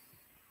 Bill.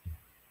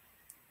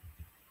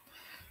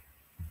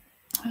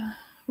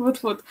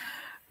 What?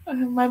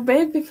 My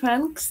baby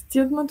fangs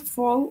did not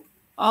fall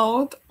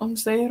out on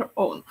their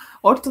own.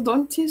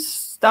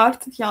 Orthodontists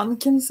started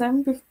yanking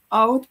them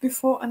out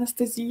before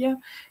anesthesia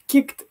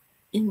kicked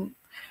in.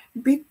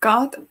 Big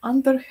cut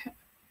under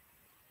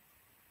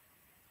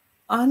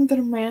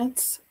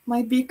mats,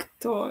 my big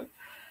toe.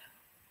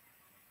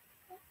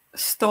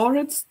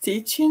 Started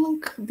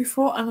stitching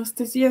before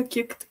anesthesia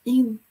kicked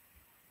in.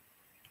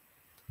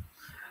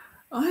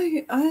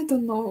 I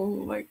don't know,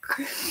 like,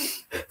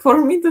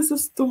 for me this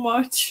is too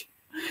much.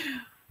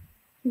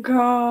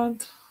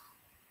 God.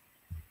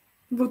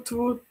 What,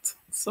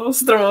 so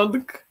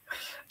strong.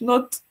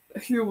 Not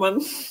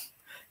human.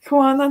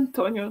 Juan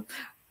Antonio.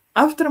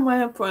 After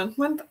my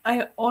appointment,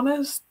 I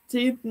honestly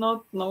did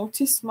not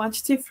notice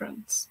much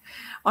difference.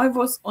 I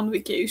was on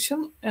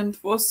vacation and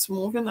was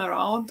moving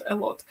around a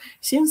lot.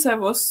 Since I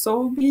was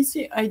so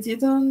busy, I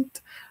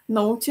didn't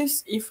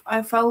notice if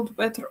I felt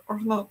better or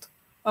not.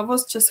 I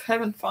was just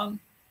having fun.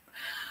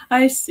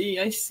 I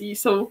see.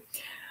 So,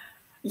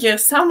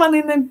 yes, someone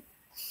in a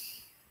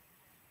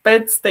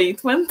bad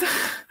statement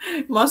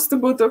must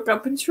go to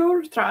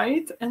acupuncture, try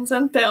it, and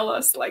then tell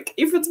us, like,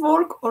 if it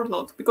works or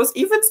not. Because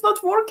if it's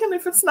not working,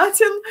 if it's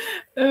nothing,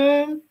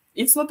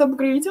 it's not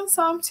upgrading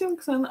something,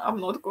 then I'm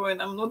not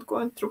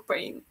going through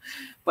pain.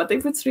 But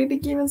if it's really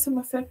giving some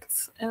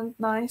effects and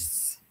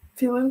nice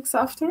feelings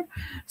after,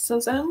 so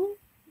then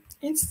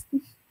it's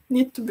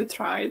need to be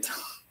tried.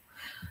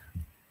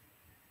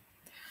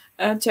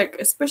 Check,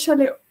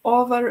 especially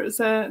over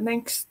the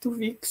next 2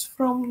 weeks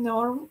from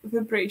nerve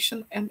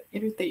vibration and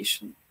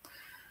irritation.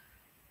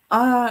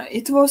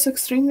 It was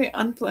extremely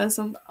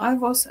unpleasant. I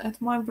was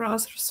at my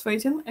brother's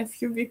wedding a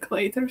few weeks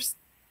later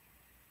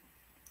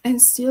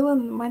and still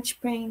in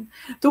much pain.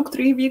 Took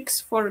 3 weeks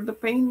for the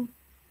pain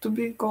to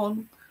be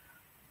gone.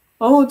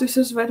 Oh, this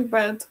is very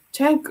bad.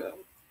 Check.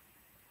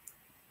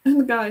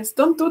 And guys,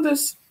 don't do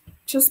this.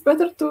 Just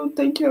better to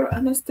take your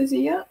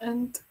anesthesia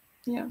and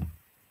yeah.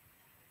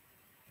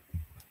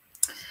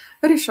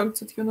 Very shocked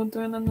that you're not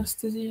doing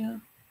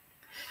anesthesia.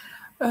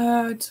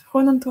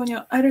 Juan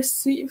Antonio, I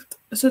received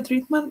the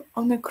treatment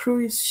on a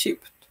cruise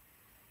ship.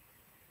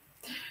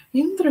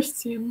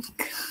 Interesting.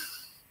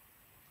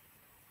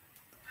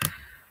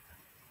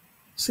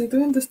 So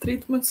doing these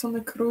treatments on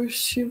the cruise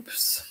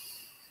ships.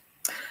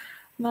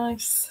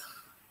 Nice.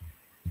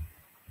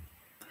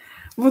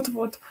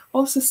 What?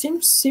 Also,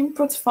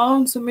 Simpot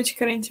found the Magic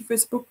Currency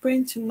Facebook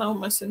page and now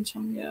Messenger.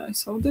 Yeah, I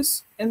saw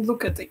this. And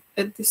look at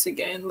this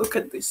again. Look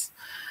at this.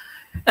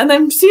 And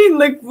I'm seeing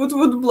like what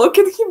would block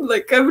at him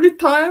like every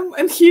time,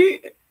 and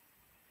he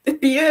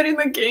appearing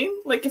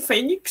again like a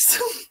phoenix,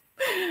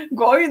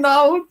 going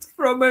out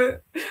from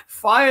a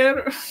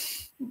fire,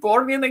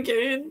 born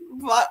again.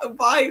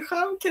 Why?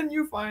 How can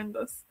you find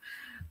us?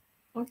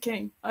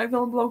 Okay, I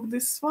will block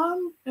this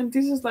one, and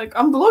this is like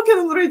I'm blocking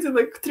already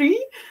like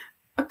 3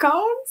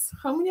 accounts.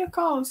 How many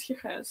accounts he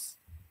has?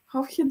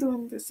 How he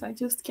doing this? I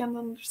just can't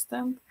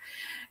understand.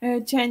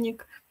 Janik,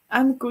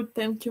 I'm good,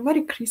 thank you.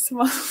 Merry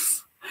Christmas.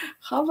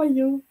 How are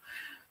you?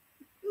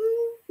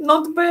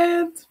 Not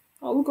bad.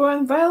 All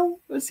going well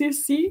with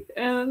CC,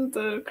 and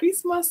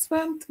Christmas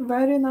went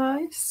very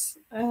nice.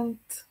 And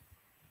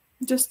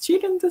just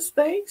chilling these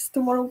days.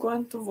 Tomorrow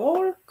going to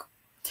work.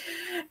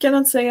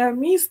 Cannot say I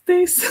missed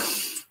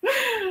this.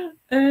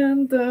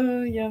 And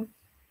yeah.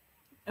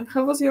 And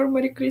how was your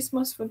Merry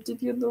Christmas? What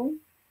did you do?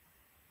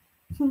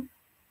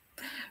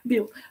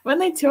 Bill,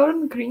 when I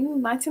turn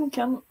green, nothing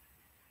can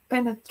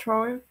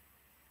penetrate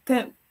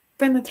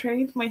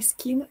my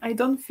skin. I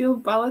don't feel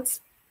bullets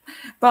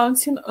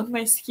bouncing on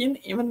my skin.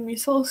 Even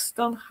missiles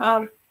don't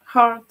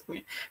hurt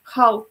me.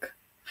 Hulk.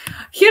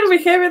 Here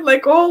we have it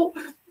like all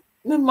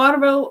the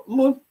Marvel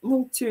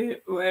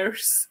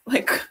multiverse.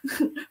 Like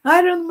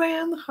Iron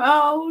Man,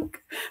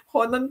 Hulk,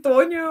 Juan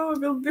Antonio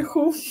will be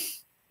who?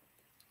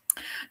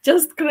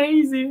 Just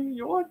crazy.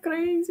 You are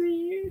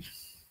crazy.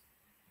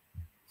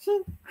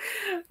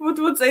 What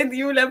would say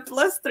Yulia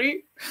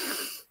 +3?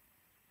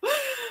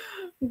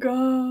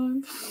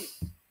 God.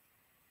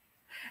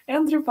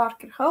 Andrew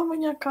Parker, how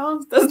many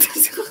accounts does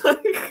this guy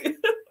have?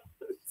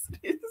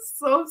 It's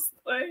so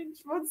strange.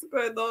 What's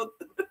going on?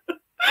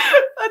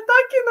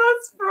 Attacking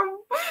us from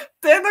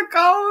 10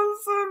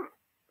 accounts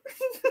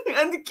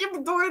and keep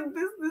doing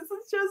this. This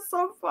is just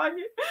so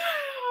funny.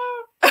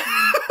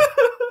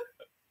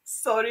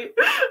 Sorry.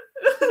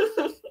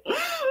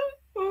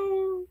 I'm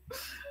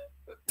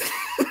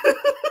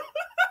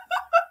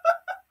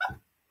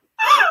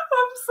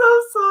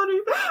so sorry.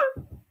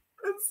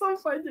 It's so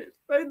funny.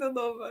 I don't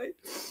know why.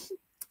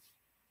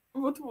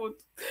 What?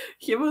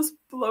 He was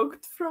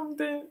blocked from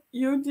the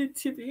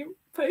UDTV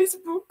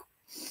Facebook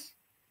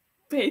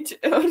page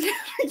earlier,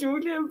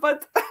 Julia,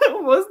 but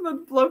was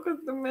not blocked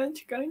on the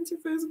Match County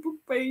Facebook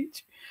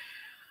page.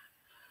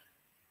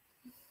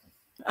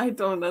 I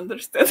don't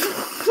understand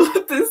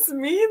what this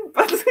means,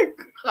 but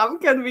how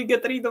can we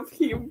get rid of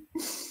him?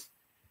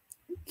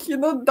 He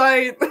not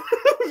died.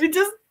 We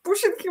just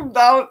pushing him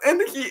down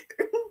and he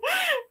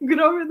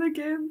growing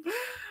again.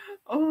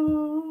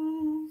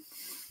 Oh,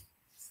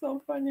 so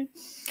funny.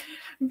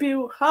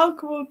 Bill,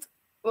 Hulk would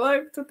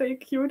like to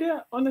take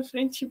Julia on a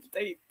friendship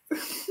date.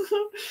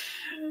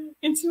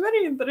 It's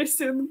very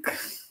interesting.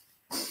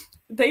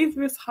 Date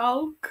with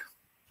Hulk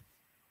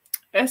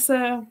as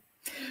a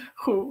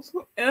who?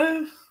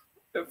 I'm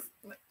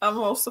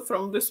also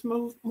from this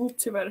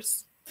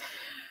multiverse.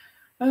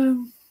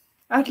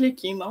 Harley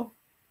Quinn,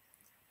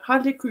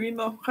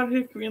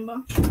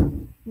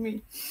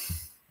 me.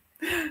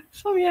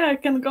 So yeah, I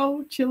can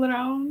go chill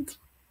around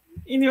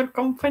in your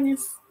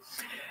companies.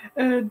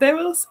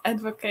 Devil's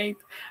Advocate.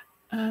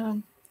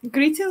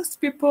 Greetings,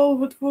 people.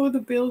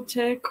 Woodwood, Bill,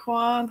 Jack,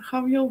 Juan.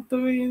 How you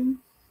doing?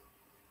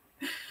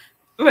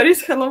 Where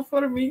is hello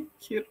for me?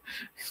 Here.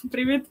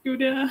 Привет,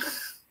 Юlia.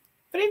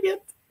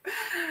 Привет.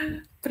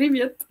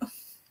 Привет.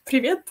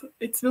 Привет.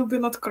 It will be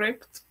not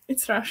correct.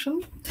 It's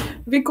Russian.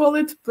 We call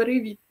it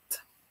Привет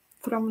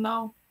from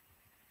now.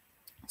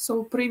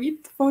 So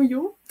Привет for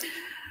you.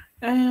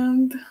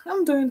 And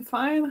I'm doing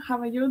fine. How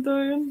are you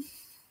doing?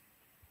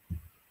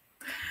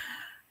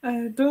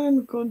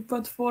 Doing good,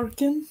 but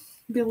working.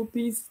 Bill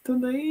busy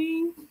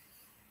today.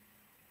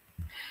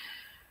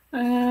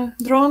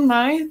 Drone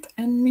night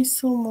and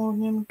missile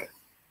morning.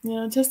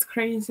 Yeah, just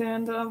crazy.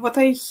 And what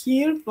I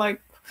hear,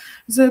 like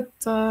that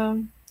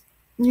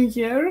New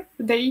Year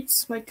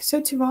dates, like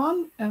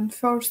 31 and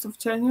 1st of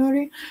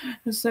January,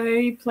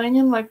 they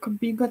planning like a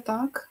big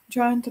attack,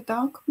 giant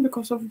attack,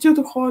 because of due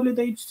to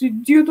holidays,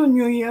 due to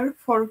New Year,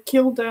 for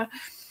kill the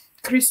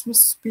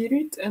Christmas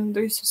spirit. And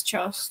this is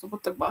just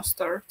what the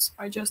bastards.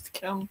 I just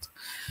can't.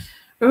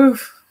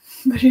 Oof,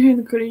 very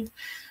angry.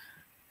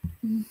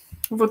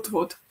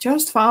 What?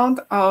 Just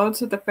found out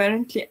that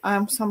apparently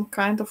I'm some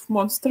kind of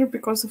monster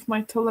because of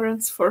my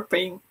tolerance for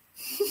pain.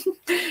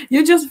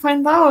 You just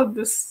find out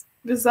this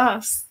with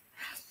us.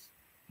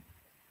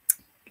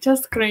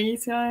 Just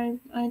crazy. I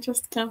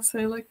just can't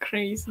say like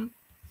crazy.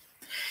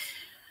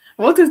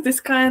 What is this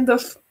kind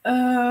of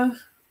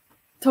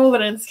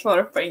tolerance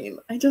for pain?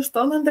 I just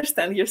don't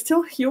understand. You're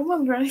still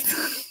human, right?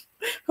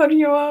 Or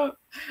you're a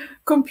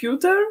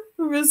computer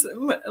with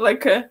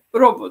like a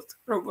robot,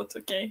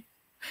 okay?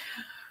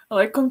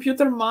 Like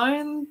computer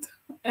mind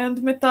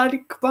and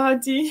metallic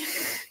body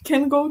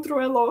can go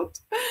through a lot.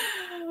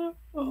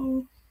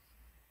 Oh.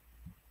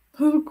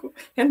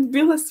 And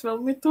Bill as well,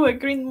 me too, a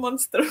green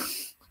monster.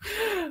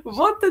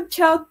 What a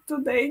chat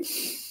today.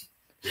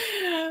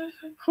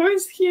 Who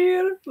is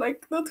here?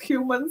 Like, not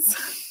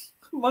humans,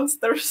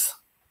 monsters.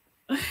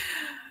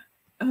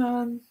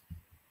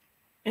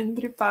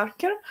 Andrew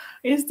Parker,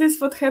 is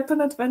this what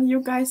happened when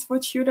you guys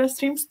watch Yuria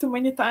streams too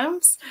many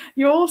times?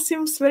 You all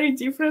seems very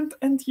different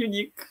and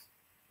unique.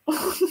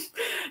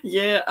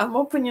 Yeah, I'm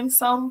opening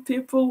some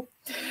people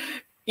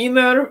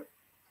inner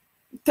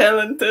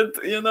talented,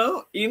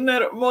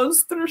 inner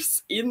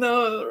monsters,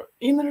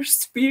 inner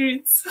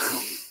spirits.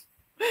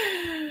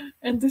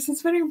 And this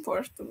is very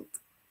important.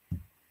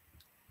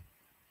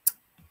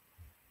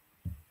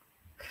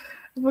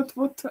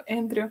 What,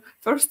 Andrew?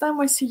 First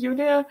time I see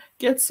Yulia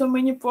get so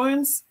many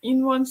points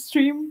in one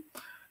stream.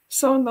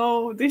 So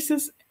no, this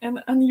is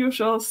an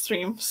unusual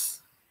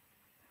streams.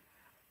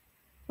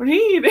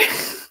 Really?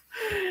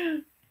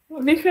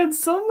 We had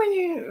so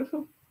many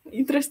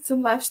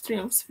interesting live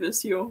streams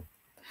with you.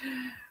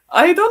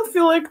 I don't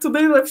feel like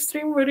today live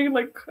stream very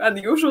like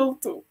unusual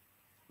to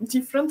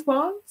different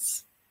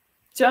ones.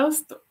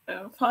 Just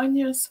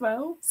funny as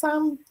well.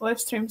 Some live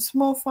streams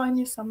more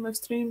funny, some live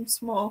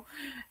streams more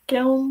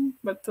calm,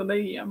 but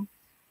today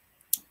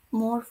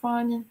more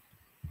funny.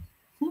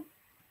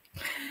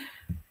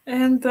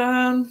 And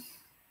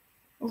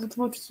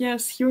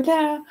yes,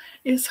 Yulia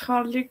is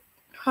Harley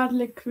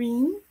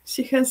Quinn.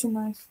 She has a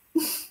knife.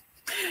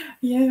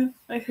 Yeah,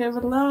 I have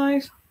a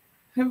knife.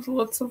 I have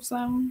lots of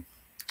them.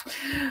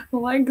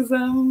 Like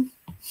them.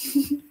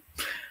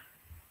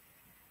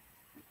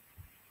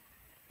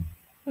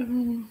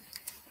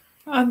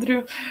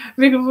 Andrew,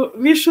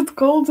 we should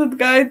call that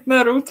guy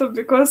Naruto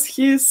because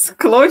his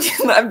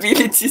cloning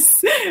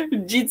abilities,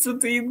 Jitsu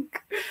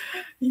Twink.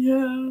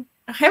 Yeah,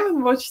 I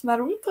haven't watched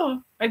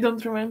Naruto. I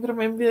don't remember.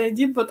 Maybe I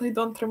did, but I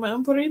don't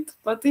remember it.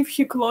 But if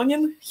he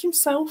cloning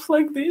himself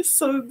like this,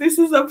 so this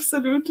is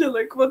absolutely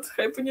like what's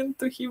happening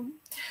to him.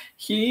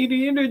 He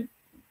really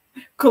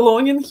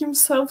cloning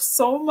himself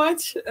so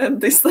much,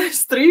 and this live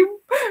stream.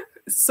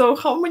 So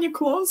how many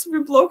clones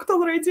we blocked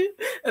already?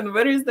 And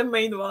where is the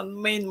main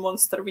one, main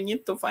monster? We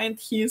need to find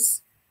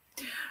his,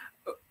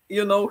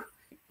 you know,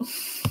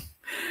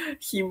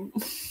 him.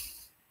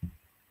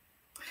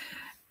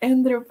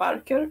 Andrew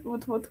Parker.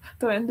 What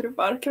to Andrew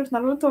Parker?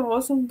 Naruto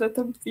wasn't that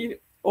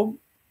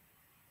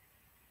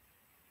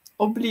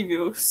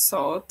oblivious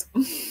thought.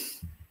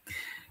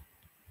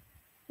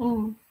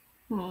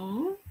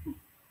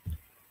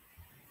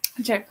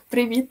 Jack,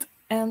 привет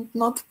and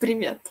not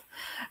привет.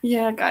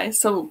 Yeah, guys,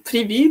 so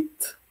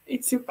привет,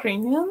 it's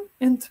Ukrainian,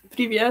 and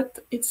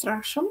привет, it's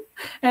Russian.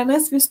 And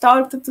as we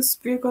started to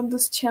speak on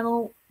this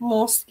channel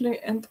mostly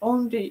and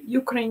only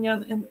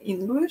Ukrainian and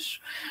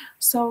English,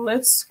 so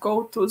let's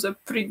go to the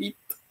привет.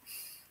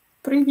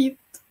 Привет.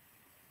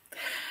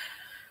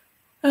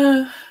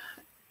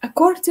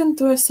 According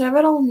to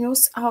several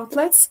news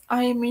outlets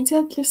I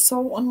immediately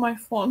saw on my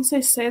phone,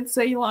 they said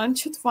they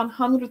launched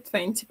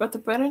 120, but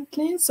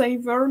apparently they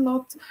were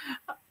not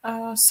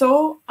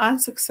so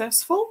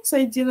unsuccessful.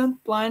 They didn't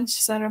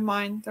launch the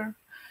reminder.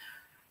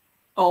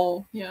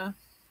 Oh, yeah.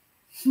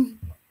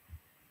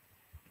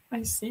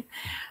 I see.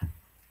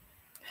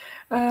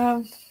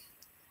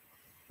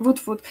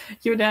 Wood.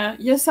 Yulia,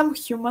 yes, I'm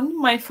human.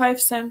 My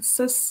 5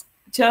 senses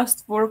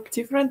just work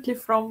differently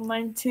from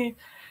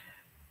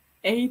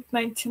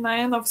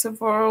 99 of the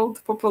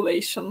world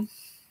population.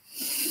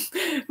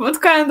 What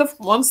kind of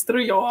monster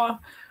you are?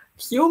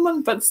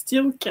 Human, but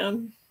still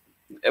can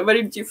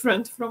very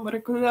different from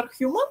regular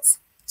humans.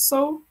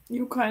 So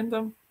you kind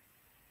of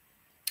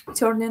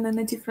turn in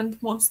any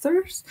different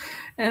monsters.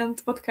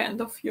 And what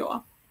kind of you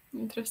are?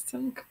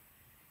 Interesting.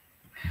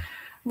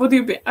 Would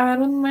you be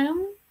Iron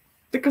Man?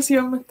 Because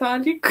you're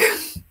metallic.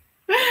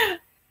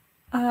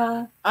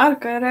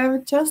 Ark, I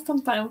arrived just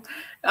on time.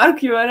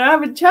 Ark, you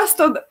arrived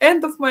just on the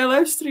end of my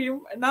live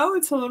stream. Now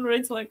it's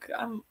already like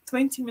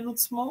 20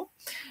 minutes more.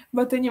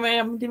 But anyway,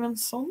 I'm leaving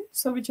soon.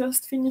 So we're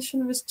just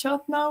finishing with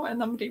chat now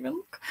and I'm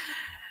leaving.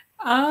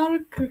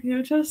 Ark,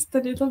 you're just a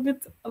little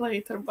bit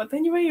later. But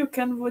anyway, you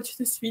can watch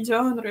this video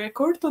on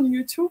record on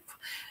YouTube.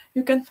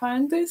 You can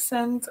find this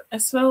and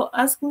as well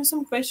ask me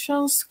some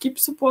questions, keep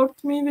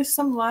support me with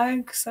some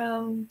likes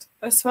and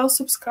as well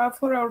subscribe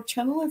for our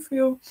channel if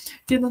you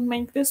didn't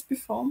make this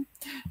before.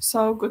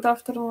 So good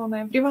afternoon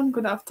everyone,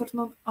 good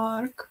afternoon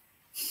Ark.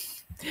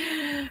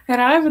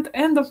 Arrive at the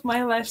end of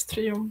my live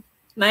stream.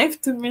 Nice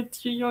to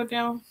meet you,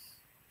 Yulia.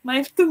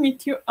 Nice to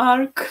meet you,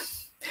 Ark.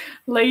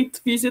 Late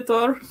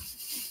visitor.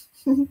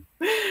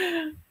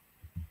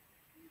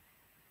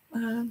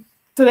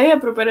 Today I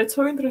prepared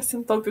so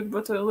interesting topic,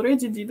 but I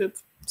already did it,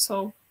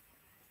 so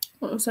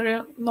there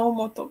are no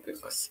more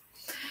topics.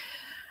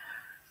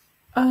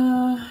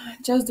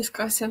 Just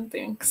discussing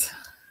things.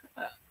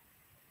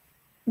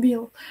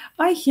 Bill,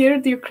 I hear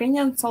the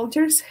Ukrainian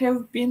soldiers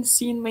have been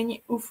seeing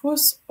many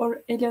UFOs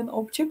or alien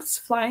objects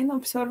flying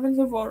observing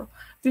the war.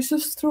 This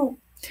is true.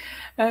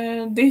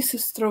 This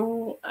is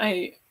true.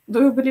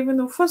 Do you believe in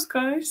UFOs,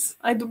 guys?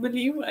 I do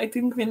believe. I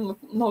think we're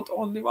not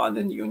only one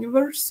in the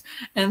universe,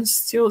 and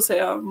still they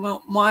are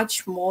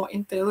much more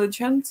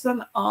intelligent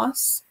than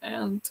us,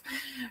 and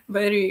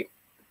very,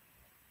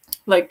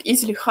 like,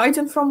 easily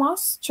hiding from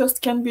us.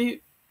 Just can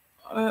be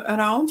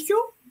around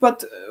you,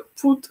 but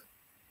put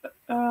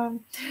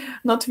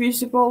not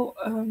visible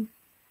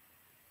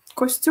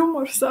costume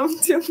or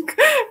something,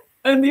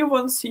 and you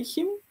won't see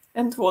him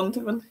and won't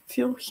even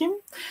feel him.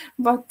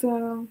 But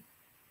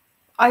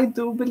I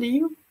do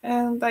believe,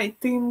 and I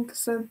think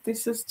that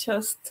this is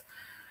just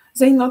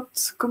they're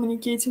not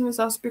communicating with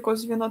us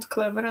because we're not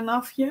clever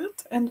enough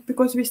yet, and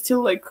because we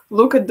still like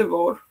look at the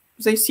war.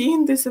 They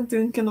seeing this and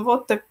thinking,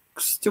 what the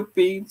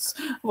stupids,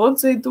 what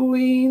they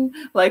doing,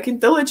 like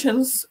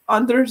intelligence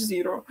under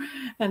 0.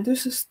 And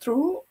this is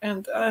true,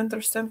 and I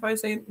understand why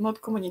they're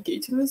not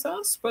communicating with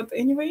us. But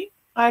anyway,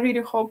 I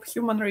really hope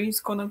human race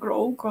gonna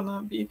grow,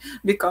 gonna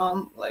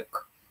become like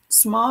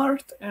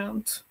smart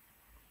and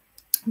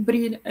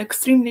be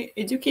extremely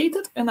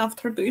educated, and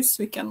after this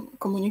we can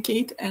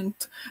communicate and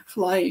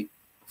fly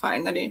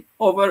finally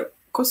over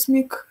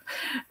cosmic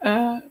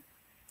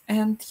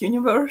and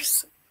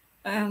universe,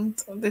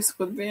 and this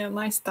would be a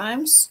nice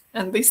times.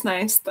 And these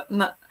times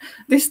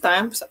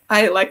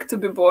I like to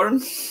be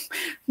born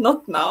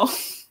not now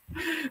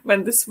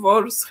when this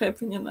war is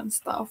happening and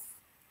stuff.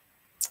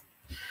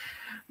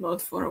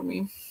 Not for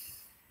me.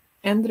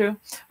 Andrew,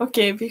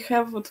 okay, we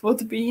have what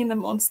would be in a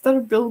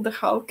monster, build the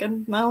Hulk,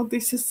 and now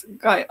this is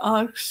guy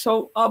Ark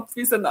show up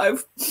with a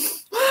knife.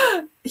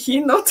 He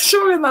not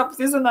showing up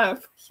with a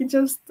knife. He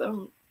just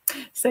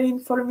saying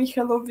for me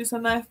hello with a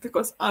knife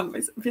because I'm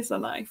with a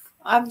knife.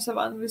 I'm the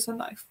one with a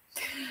knife.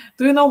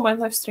 Do you know my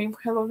live stream?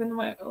 Hello in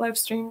my live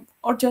stream,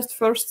 or just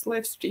first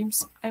live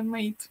streams I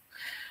made.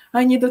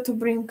 I needed to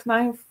bring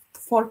knife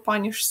for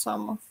punish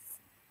some of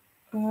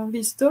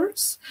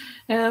visitors,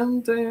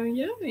 and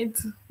yeah, it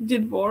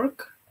did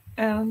work.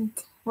 And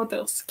what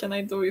else can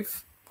I do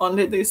if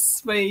only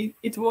this way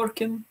it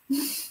working?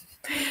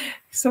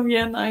 So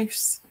yeah,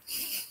 knives.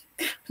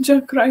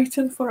 Jack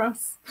writing for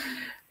us.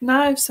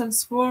 Knives and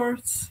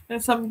swords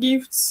and some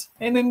gifts.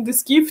 And in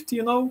this gift,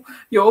 you know,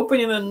 you open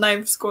it and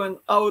knives going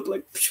out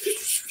like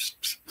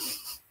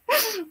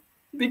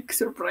big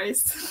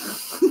surprise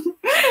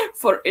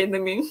for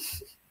enemy.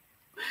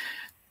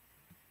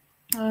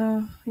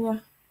 Yeah.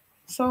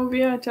 So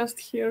we are just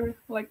here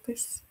like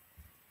this.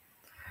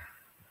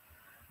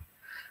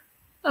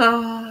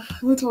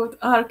 What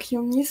arc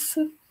you miss?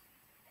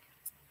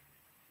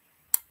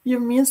 You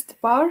missed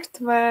part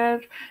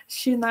where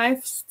she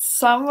knives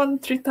someone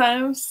 3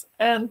 times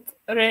and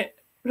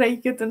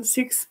rake it in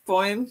 6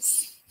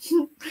 points.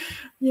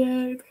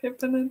 Yeah, it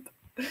happened.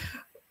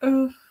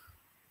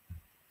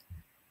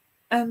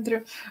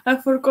 Andrew, I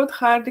forgot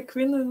Harley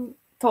Quinn and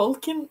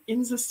Tolkien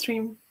in the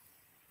stream.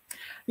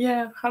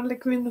 Yeah, Harley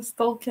Quinn is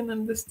Tolkien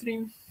in the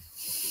stream.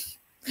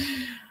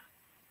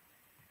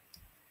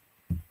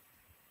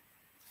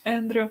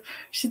 Andrew,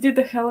 she did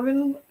the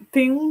Halloween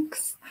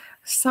things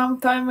some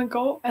time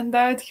ago and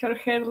dyed her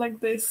hair like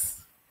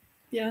this.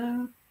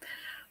 Yeah.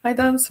 I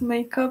done some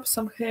makeup,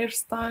 some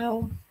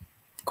hairstyle,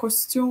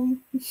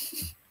 costume,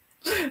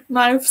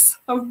 knives.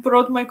 I've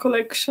brought my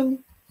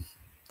collection.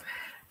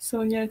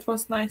 So yeah, it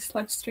was nice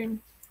live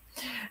stream.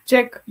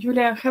 Jack,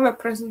 Julia, I have a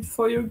present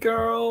for you,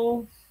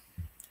 girl.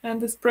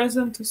 And this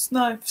present is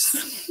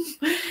knives.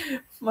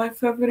 My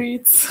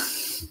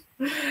favorites.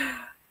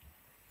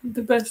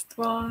 The best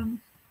one.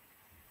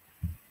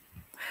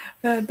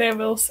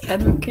 Devil's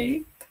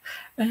Advocate.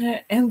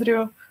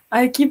 Andrew,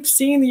 I keep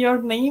seeing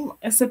your name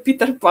as a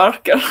Peter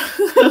Parker.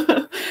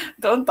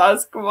 Don't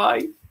ask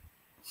why.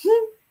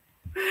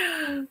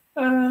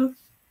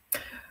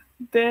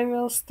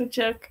 Devil's to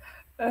check.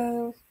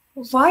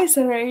 Why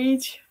the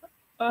rage?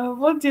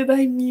 What did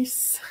I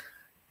miss?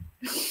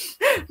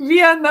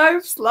 We are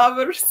knives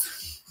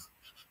lovers.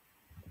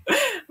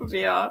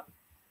 We are.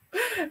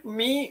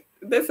 Me,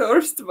 the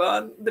first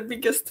one, the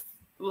biggest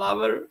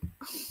lover.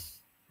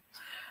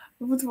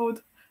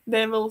 Woodwood,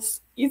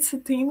 Devils, it's a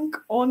thing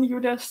on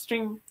Julia's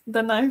stream.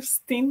 The knives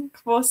thing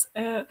was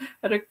a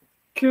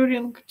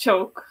recurring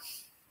joke.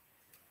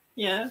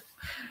 Yeah.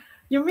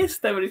 You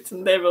missed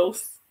everything,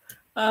 Devils.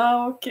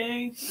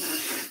 Okay.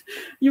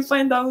 You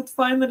find out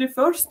finally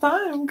first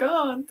time,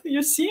 God.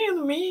 You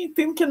seeing me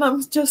thinking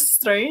I'm just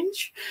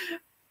strange,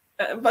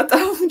 but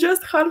I'm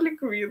just Harley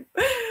Quinn.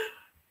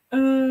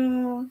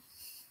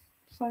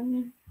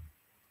 Funny.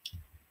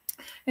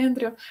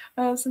 Andrew,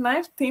 the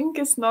knife thing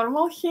is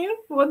normal here.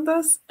 What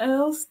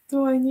else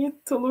do I need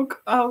to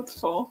look out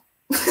for?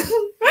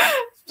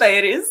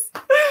 Fairies.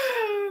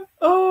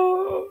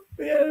 Oh,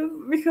 yes,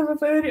 we have a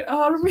fairy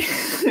army.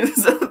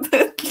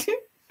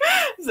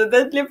 The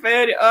deadly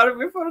fairy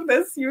army for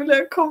this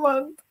Julia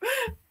command.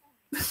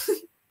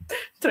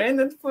 Train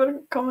it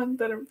for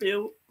Commander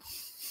Bill.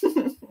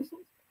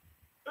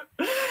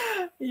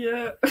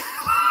 Yeah.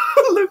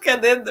 Look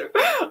at Andrew.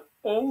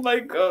 Oh my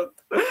god.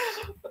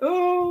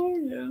 Oh,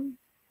 yeah.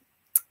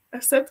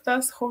 Accept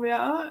us who we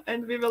are,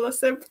 and we will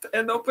accept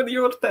and open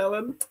your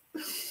talent.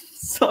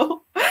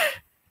 So,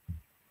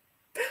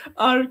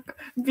 Ark,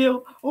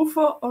 Bill,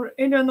 UFO, or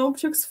alien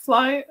objects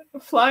flying?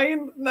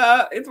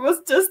 Nah, it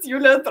was just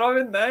Julia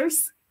throwing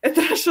knives at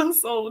Russian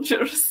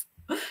soldiers.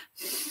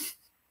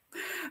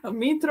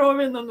 Me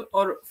throwing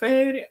or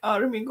fairy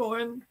army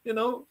going, you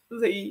know,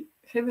 they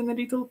having a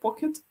little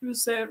pocket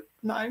with their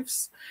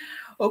knives,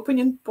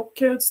 opening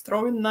pockets,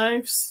 throwing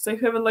knives. They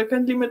have like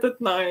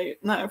unlimited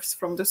knives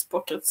from these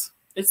pockets.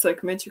 It's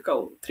like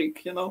magical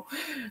trick, you know,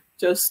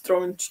 just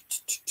throwing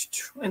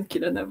and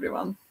killing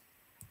everyone.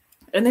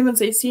 And even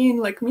they see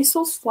like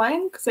missiles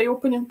flying, they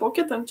open in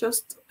pocket and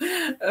just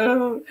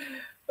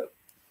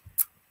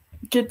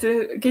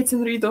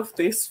getting rid of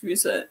this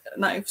with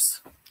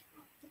knives.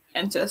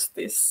 And just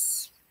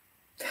this.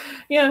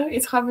 Yeah,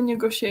 it's how we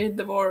negotiate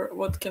the war.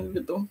 What can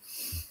we do?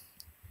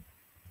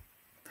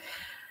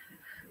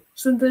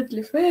 The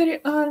deadly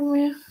fairy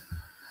army.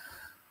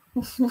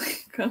 Oh my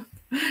god.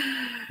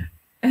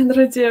 And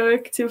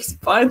radioactive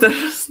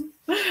spiders.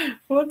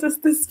 What is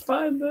this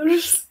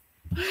spiders?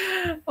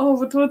 Oh,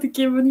 but what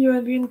giving you a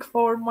link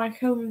for my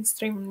Halloween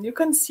stream? You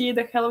can see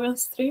the Halloween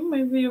stream.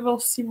 Maybe you will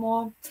see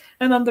more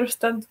and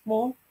understand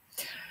more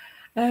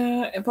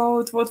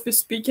about what we're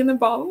speaking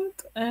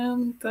about.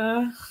 And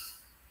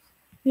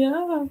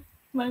yeah,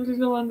 maybe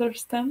we'll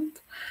understand.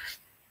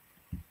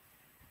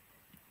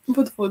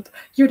 Wood.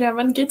 Julia,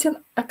 when getting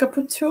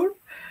acupuncture,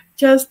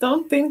 just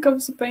don't think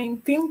of the pain.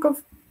 Think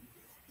of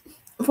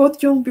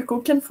what you'll be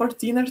cooking for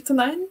dinner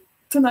tonight,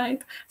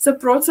 the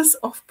process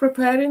of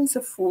preparing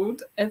the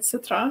food,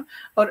 etc.,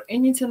 or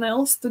anything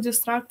else to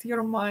distract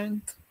your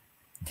mind.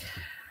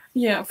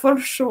 Yeah, for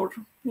sure.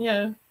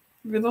 Yeah,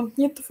 we don't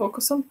need to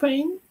focus on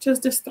pain,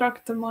 just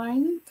distract the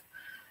mind,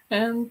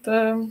 and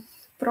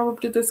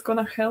probably that's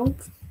gonna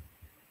help.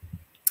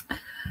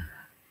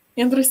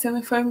 Interesting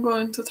if I'm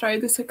going to try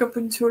this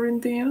acupuncture in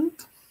the end.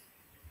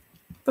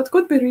 But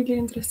could be really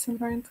interesting,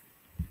 right?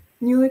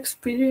 New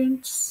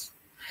experience.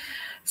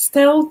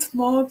 Stealth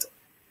mode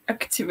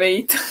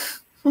activate.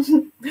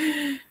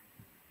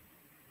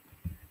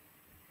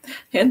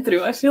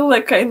 Andrew, I feel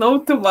like I know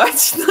too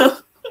much now.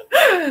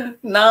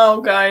 Now,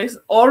 guys,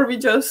 or we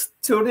just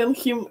turning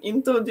him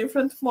into a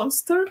different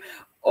monster,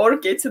 or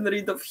getting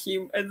rid of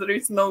him, and there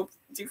is no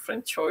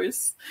different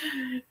choice.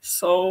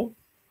 So,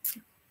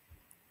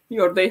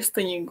 your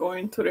destiny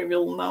going to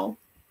reveal now,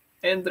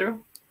 Andrew.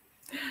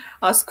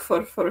 Ask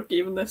for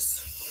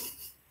forgiveness.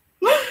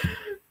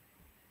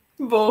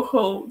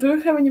 Boho, do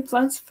you have any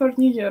plans for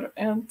New Year?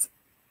 And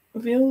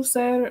will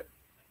there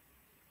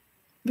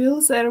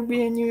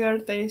be a New Year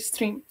Day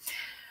stream?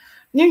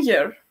 New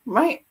Year,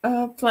 my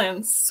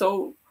plans.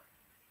 So,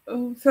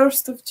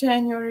 1st of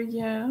January,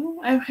 yeah,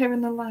 I'm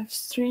having a live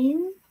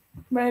stream.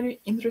 Very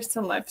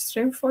interesting live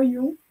stream for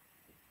you.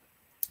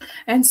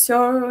 And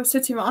so,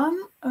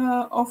 31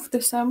 of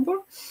December,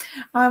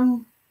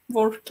 I'm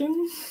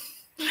working.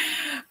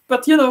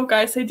 But you know,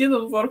 guys, I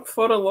didn't work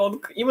for a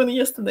long. Even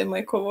yesterday,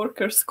 my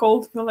coworkers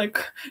called me like,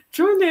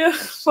 "Julia,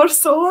 for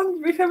so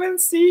long we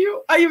haven't seen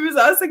you. Are you with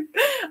us?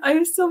 Are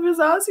you still with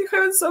us? You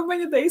having so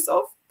many days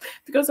off?"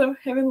 Because I'm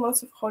having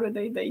lots of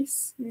holiday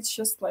days which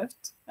just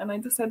left, and I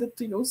decided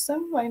to use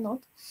them. Why not?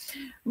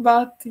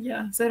 But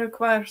yeah, they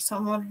require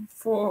someone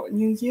for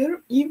New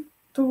Year Eve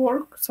to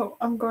work, so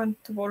I'm going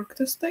to work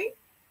this day.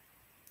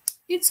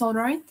 It's all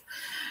right.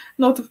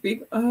 Not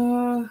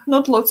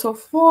lots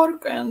of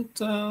work and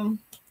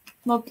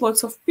not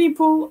lots of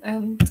people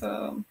and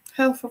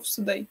half of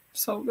the day,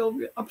 so we'll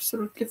be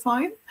absolutely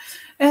fine.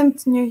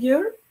 And New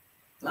Year,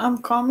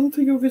 I'm coming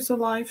to you with a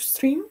live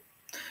stream,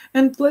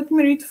 and let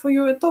me read for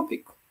you a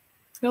topic.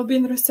 It'll be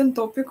an interesting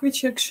topic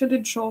which actually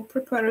Joe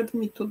prepared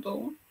me to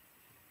do,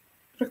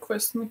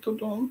 request me to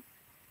do.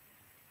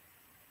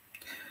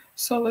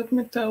 So let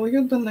me tell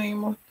you the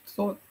name of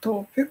the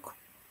topic.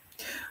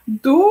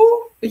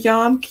 Do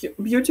young,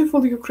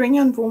 beautiful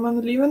Ukrainian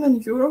women living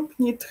in Europe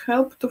need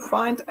help to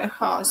find a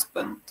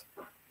husband?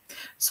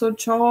 So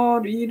Joe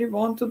really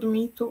wanted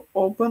me to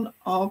open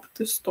up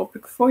this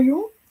topic for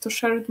you, to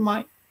share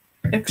my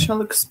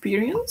actual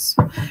experience,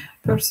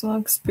 personal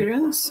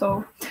experience.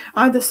 So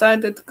I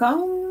decided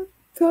come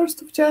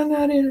 1st of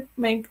January,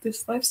 make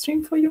this live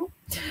stream for you.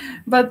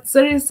 But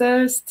there is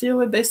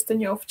still a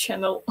destiny of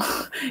channel.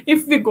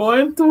 If we're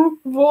going to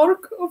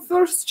work on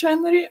 1st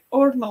January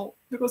or no.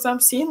 Because I'm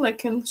seeing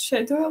like in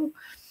schedule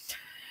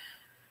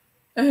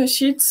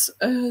sheets,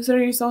 there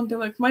is only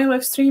like my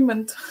live stream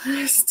and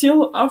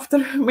still after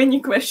many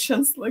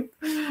questions. Like,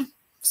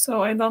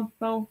 so I don't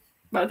know.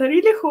 But I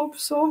really hope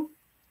so.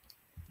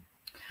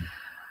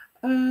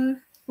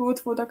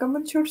 Wood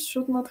amateurs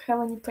should not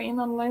have any pain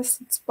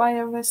unless it's by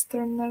a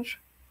Westerner.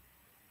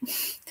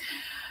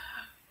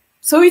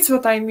 So it's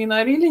what I mean.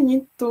 I really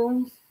need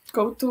to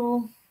go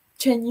to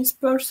Chinese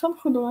person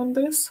who doing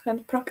this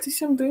and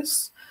practicing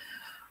this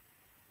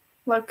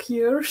like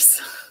years.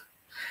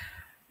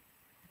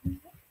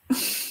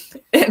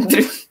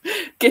 Andrew,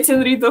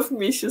 getting rid of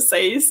me, she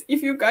says.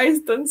 If you guys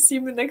don't see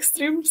me next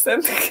stream,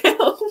 send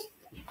help.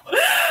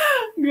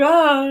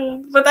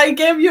 God, but I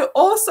gave you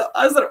also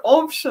other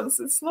options.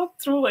 It's not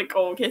true, like,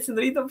 oh, getting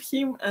rid of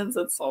him and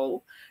that's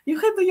all. You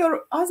had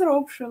your other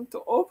option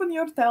to open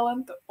your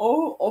talent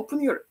or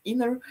open your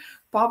inner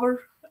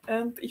power,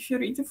 and if you're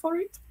ready for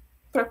it,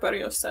 prepare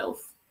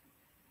yourself.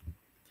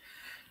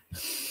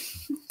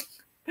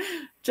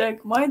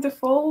 Jack, my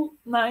default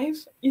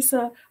knife is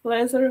a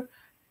laser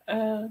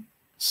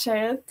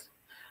shed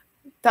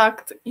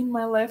tucked in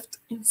my left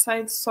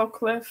inside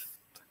sock left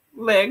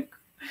leg.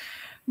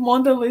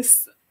 Model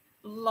is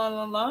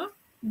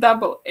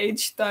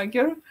double-edged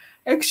dagger.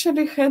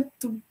 Actually had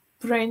to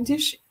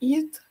brandish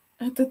it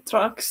at a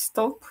truck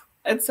stop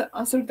at the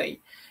other day.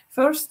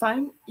 First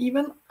time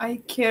even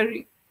I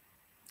carry.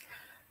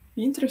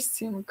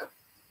 Interesting.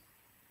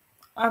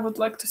 I would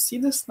like to see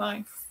this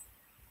knife.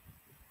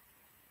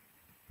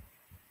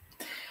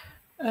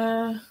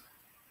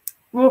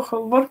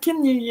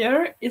 Working New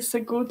Year is a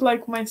good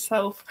like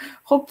myself.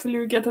 Hopefully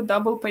you get a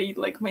double paid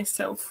like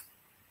myself.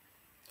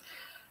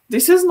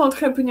 This is not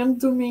happening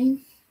to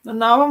me.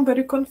 Now I'm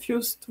very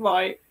confused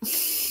why.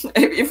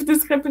 If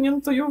this is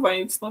happening to you, why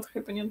it's not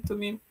happening to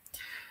me?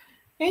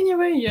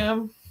 Anyway,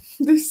 yeah.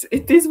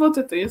 It is what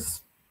it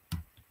is.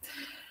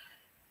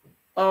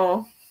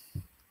 Oh.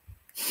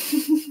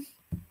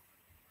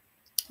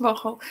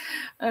 Wow.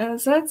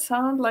 That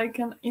sounds like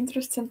an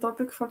interesting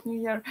topic for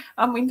New Year.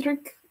 I'm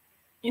intrigued.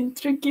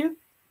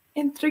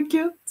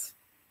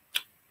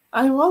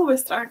 I'm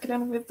always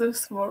struggling with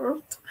this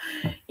word.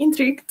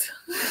 Intrigued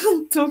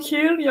to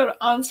hear your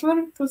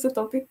answer to the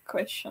topic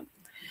question.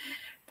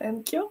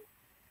 Thank you.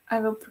 I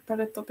will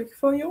prepare a topic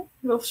for you.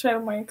 Will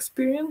share my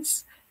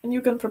experience, and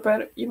you can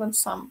prepare even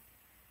some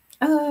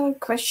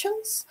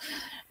questions,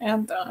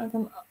 and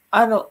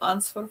I will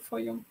answer for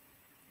you.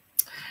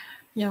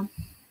 Yeah.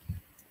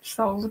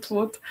 So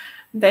what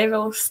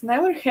devils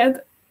never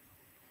had.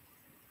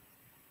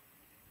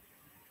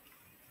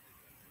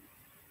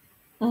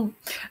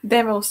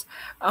 Devils.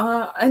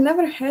 I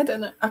never had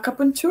an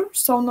acupuncture,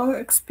 so no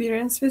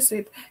experience with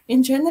it.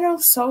 In general,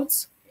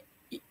 thoughts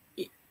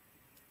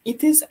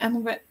it is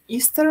an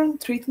Eastern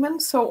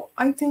treatment, so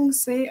I think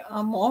they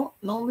are more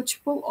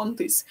knowledgeable on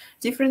this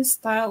different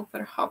style,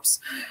 perhaps.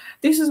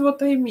 This is what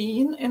I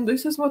mean, and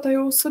this is what I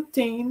also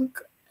think.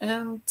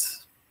 And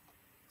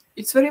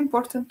it's very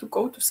important to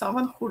go to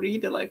someone who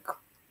really like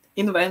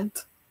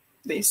invent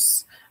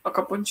this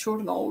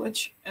acupuncture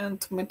knowledge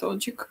and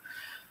methodology.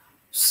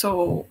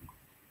 So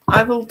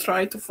I will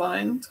try to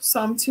find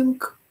something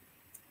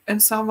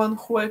and someone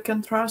who I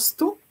can trust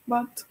too,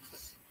 but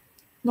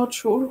not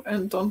sure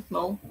and don't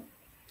know.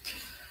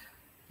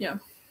 Yeah.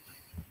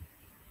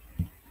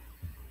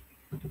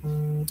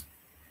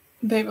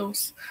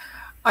 Devils.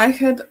 I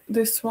had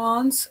this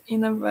once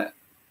in a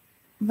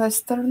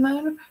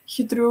Westerner.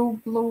 He drew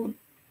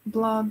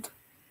blood.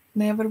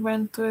 Never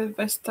went to a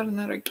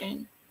Westerner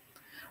again.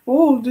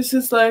 Oh, this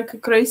is like a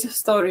crazy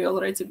story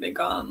already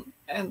begun.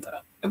 And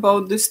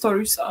about these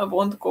stories, I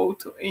won't go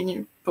to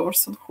any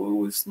person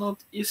who is not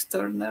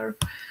Easterner.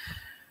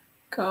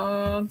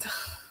 God.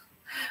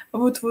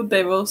 Wood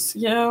Devils.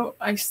 Yeah,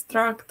 I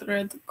struck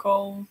red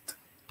gold.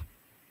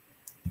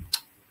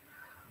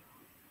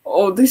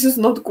 Oh, this is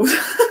not good.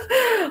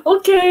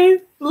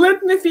 Okay,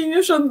 let me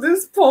finish on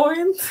this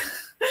point.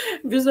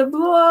 With the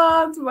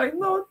blood, why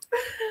not?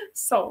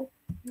 So,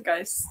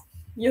 guys,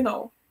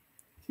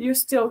 you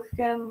still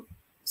can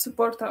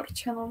support our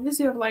channel with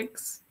your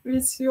likes,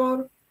 with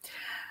your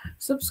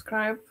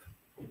subscribe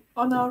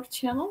on our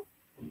channel.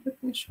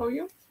 Let me show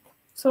you.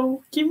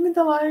 So give me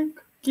the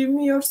like, give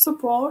me your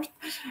support,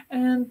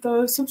 and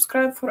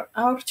subscribe for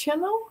our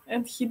channel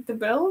and hit the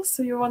bell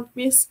so you won't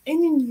miss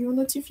any new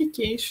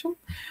notification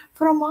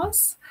from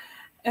us.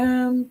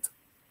 And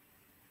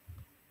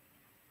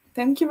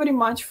thank you very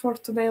much for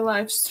today's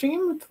live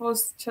stream. It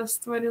was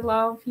just very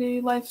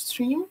lovely live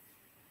stream.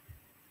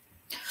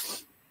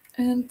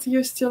 And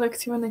you're still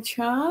active in the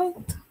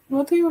chat.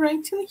 What are you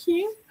writing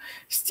here?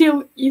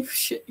 Still,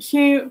 if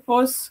he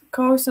was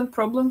causing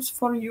problems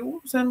for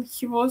you, then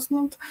he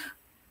wasn't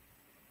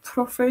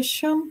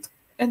proficient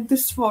at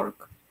this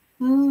work.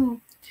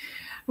 Wood.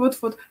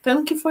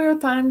 Thank you for your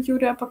time,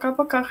 Yuria.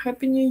 Пока-пока.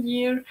 Happy New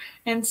Year,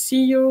 and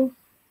see you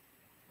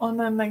on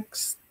the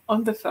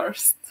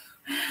 1st.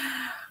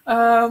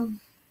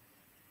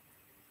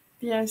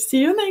 Yeah, see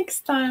you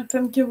next time.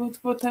 Thank you,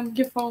 Wood. Thank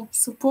you for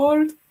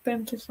support.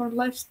 Thank you for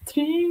live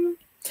stream.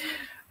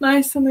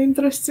 Nice and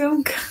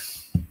interesting.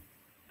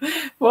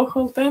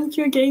 Wohol, thank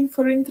you again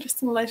for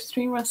interesting live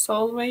stream as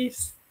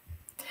always.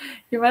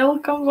 You're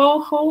welcome,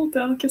 Wohol.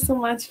 Thank you so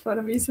much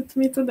for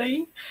visiting me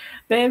today.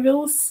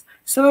 Devils.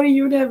 Sorry,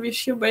 Yulia.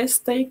 Wish you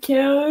best. Take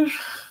care.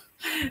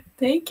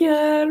 Take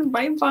care.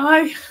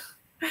 Bye-bye.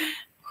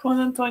 Juan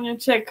Antonio,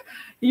 check.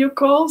 You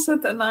calls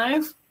it a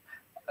knife.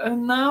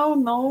 Now,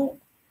 no.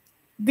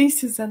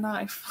 This is a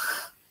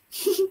knife.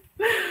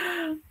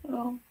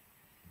 Oh.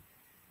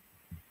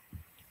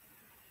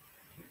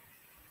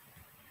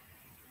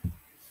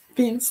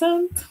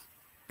 Vincent,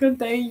 good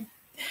day.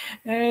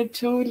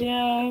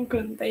 Julia,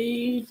 good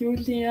day.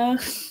 Julia,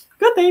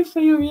 good day for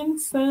you,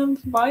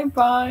 Vincent.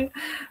 Bye-bye.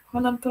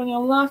 Juan Antonio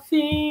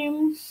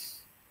laughing.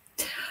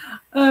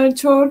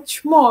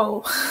 George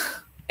Moll.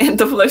 End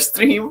of live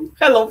stream.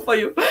 Hello for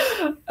you.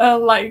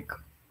 Like.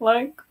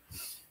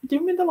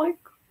 Give me the like.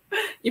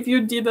 If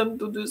you didn't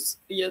do this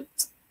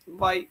yet,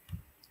 bye.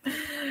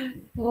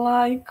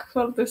 Like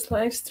for this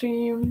live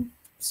stream.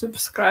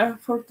 Subscribe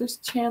for this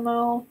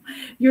channel.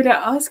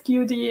 Yulia, ask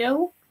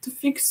UDL to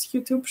fix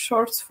YouTube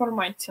shorts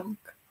formatting.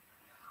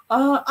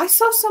 I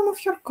saw some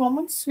of your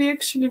comments. We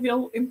actually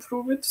will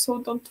improve it, so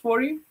don't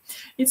worry.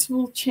 It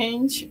will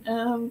change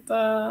and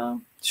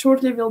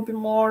surely will be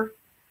more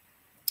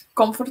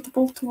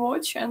comfortable to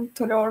watch and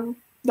to learn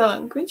the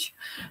language.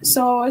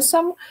 So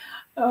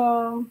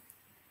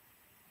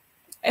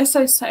as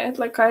I said,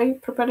 like I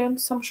prepared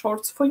some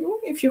shorts for you.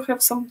 If you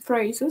have some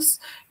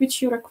phrases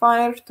which you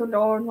require to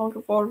learn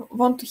or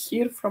want to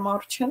hear from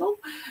our channel,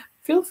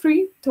 feel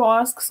free to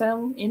ask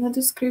them in a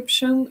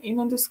description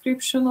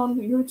on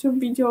YouTube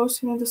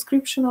videos, in a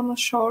description on the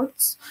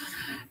shorts.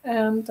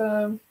 And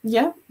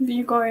yeah,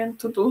 we're going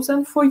to do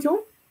them for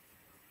you.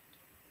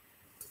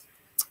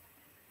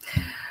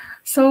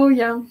 So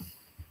yeah.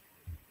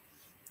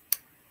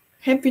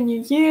 Happy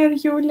New Year,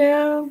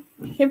 Julia.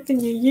 Happy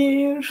New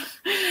Year.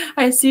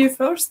 I see you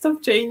 1st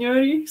of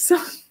January,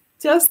 so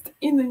just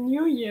in the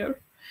new year,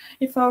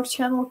 if our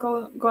channel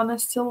gonna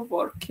still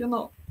work,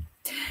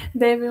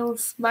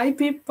 Devils, bye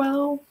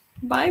people,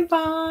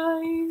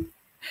 bye-bye.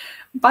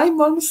 Bye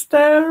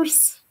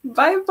monsters,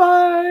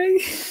 bye-bye.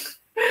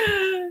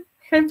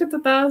 Happy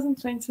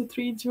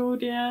 2023,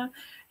 Julia.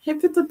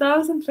 Happy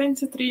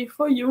 2023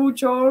 for you,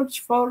 George,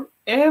 for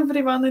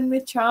everyone in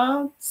the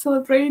chat.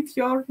 Celebrate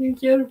your new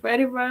year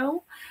very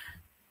well.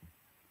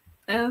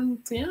 And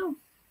yeah,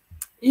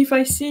 if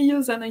I see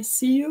you, then I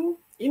see you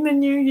in the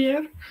new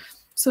year.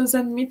 So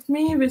then meet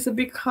me with a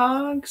big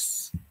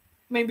hugs,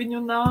 maybe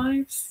new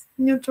knives,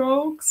 new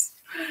jokes.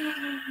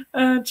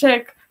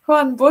 Check.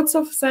 Juan, both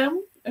of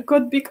them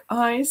got big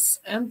eyes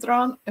and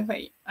ran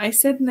away. I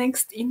said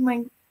next in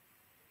my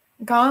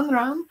gun,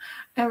 run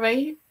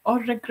away or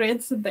regret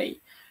the day.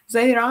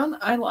 They ran,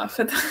 I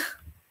laughed.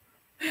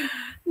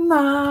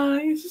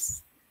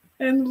 Nice.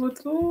 And what?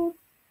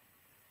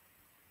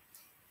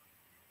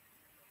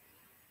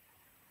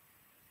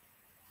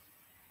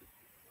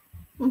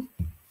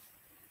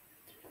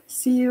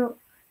 See you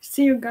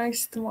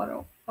guys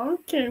tomorrow.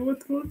 Okay,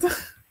 what?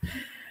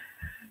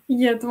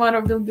 Yeah,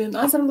 tomorrow will be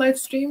another live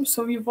stream,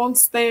 so we won't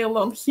stay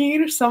alone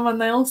here.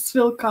 Someone else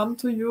will come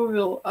to you,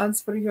 will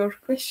answer your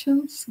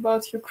questions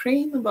about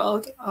Ukraine,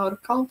 about our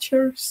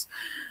cultures.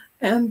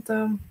 And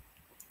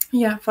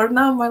yeah, for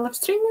now my live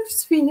stream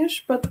is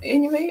finished, but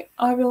anyway,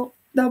 I will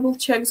double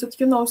check that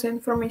you know the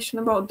information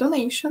about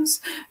donations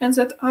and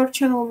that our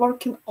channel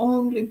working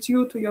only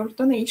due to your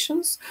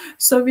donations.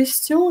 So we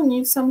still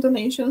need some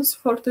donations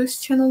for this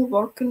channel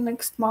working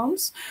next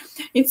month.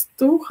 It's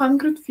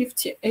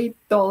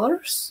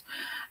 $258.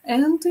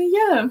 And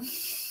yeah,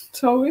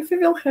 so if you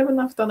will have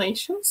enough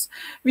donations,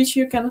 which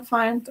you can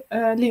find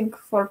a link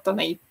for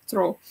donate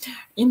through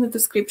in the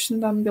description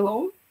down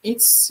below.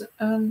 It's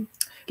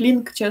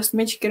link just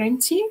match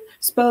guarantee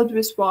spelled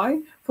with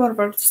y/donate.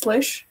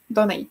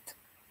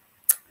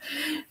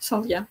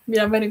 So yeah, we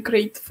are very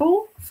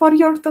grateful for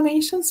your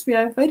donations. We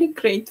are very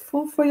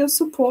grateful for your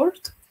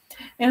support.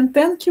 And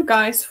thank you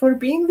guys for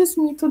being with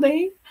me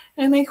today.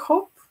 And I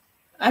hope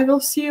I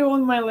will see you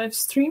on my live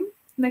stream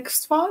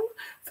next one,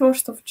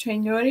 1st of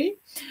January.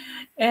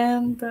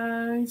 And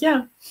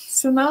yeah,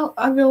 so now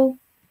I will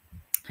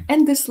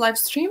end this live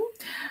stream.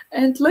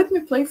 And let me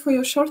play for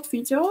you a short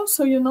video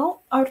so you know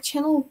our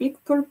channel big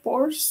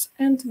purpose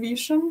and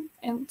vision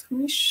and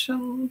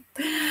mission.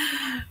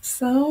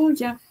 So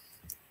yeah.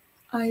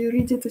 Are you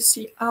ready to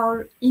see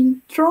our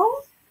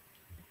intro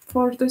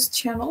for this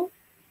channel?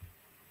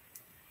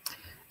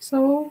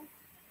 So,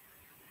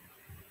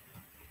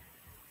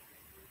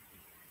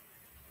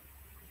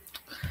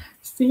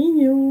 see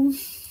you.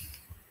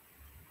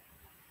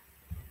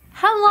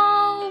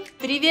 Hello,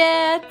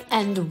 привет,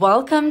 and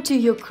welcome to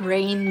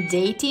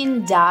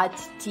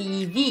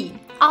UkraineDating.tv.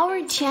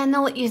 Our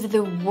channel is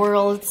the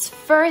world's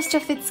first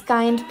of its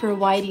kind,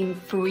 providing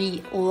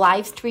free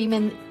live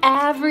streaming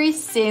every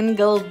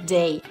single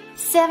day,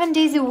 7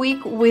 days a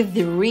week with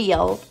the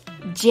real,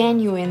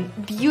 genuine,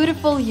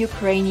 beautiful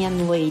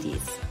Ukrainian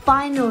ladies.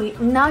 Finally,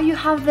 now you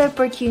have the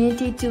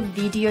opportunity to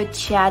video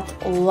chat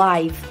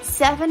live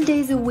 7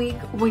 days a week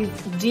with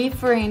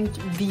different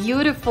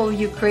beautiful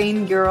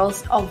Ukrainian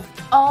girls of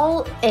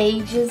all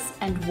ages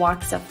and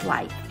walks of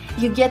life.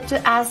 You get to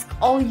ask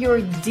all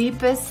your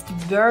deepest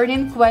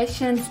burning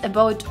questions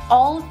about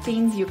all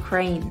things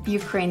Ukraine,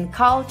 Ukraine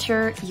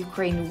culture,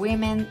 Ukraine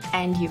women,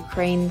 and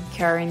Ukraine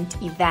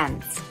current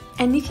events.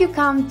 And if you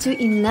come to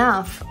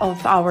enough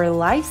of our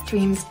live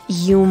streams,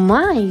 you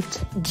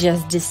might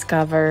just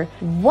discover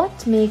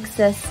what makes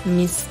us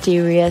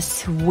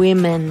mysterious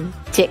women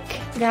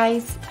tick.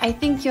 Guys, I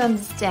think you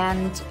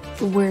understand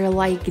we're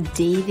like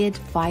David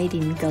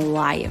fighting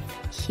Goliath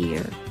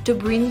here to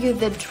bring you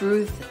the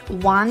truth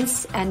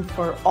once and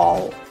for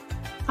all.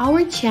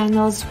 Our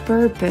channel's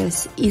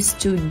purpose is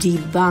to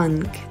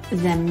debunk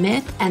the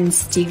myth and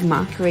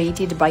stigma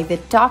created by the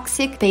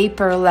toxic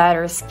paper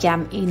letter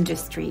scam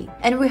industry.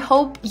 And we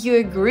hope you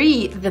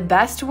agree the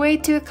best way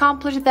to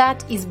accomplish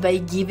that is by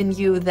giving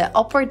you the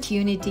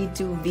opportunity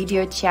to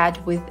video chat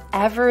with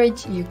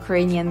average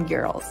Ukrainian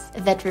girls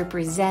that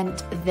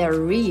represent the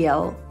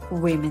real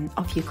women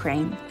of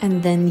Ukraine.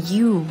 And then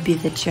you be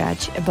the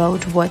judge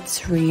about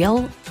what's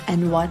real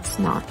and what's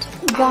not.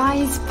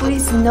 Guys,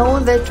 please know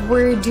that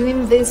we're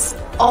doing this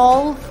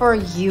all for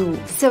you.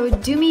 So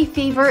do me a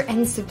favor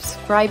and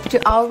subscribe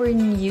to our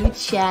new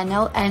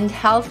channel and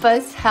help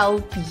us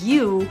help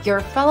you,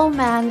 your fellow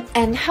man,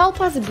 and help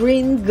us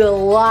bring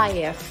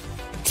Goliath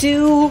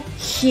to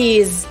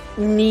his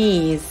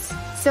knees.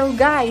 So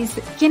guys,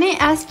 can I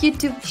ask you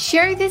to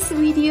share this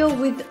video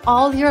with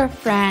all your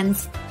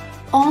friends?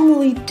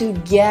 Only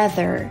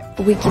together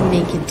we can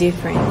make a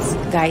difference,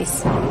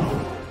 guys.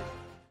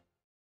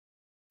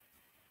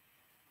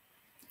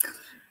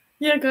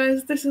 Yeah,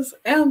 guys, this is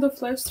end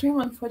of live stream.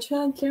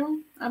 Unfortunately,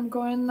 I'm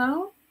going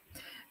now.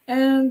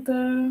 And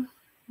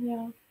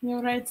yeah,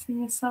 you're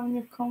writing me some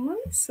new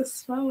comments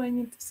as well. I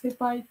need to say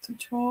bye to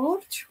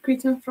George.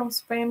 Greeting from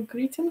Spain.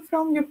 Greeting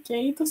from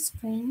UK to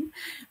Spain.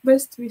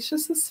 Best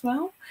wishes as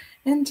well.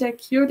 And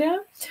Jack, Julia,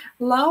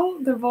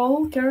 love the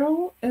wall,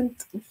 girl, and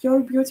you're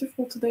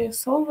beautiful today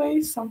as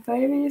always. Some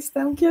fairies.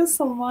 Thank you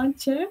so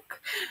much, Jack.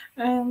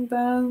 And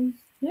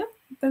yeah,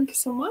 thank you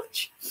so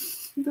much.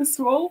 This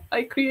wall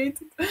I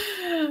created.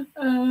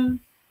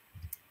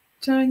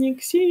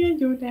 Janik, see you,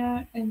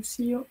 Julia, and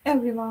see you,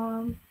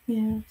 everyone.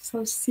 Yeah,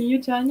 so see you,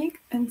 Janik,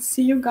 and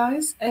see you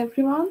guys,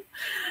 everyone.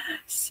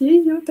 See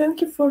you.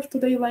 Thank you for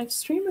today's live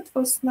stream. It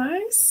was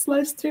nice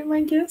live stream,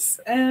 I guess,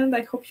 and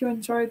I hope you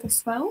enjoyed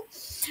as well.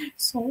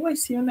 So I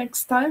see you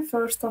next time,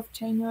 1st of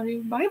January.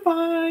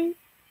 Bye-bye.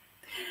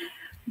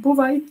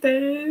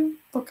 Бувайте.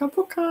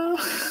 Пока-пока.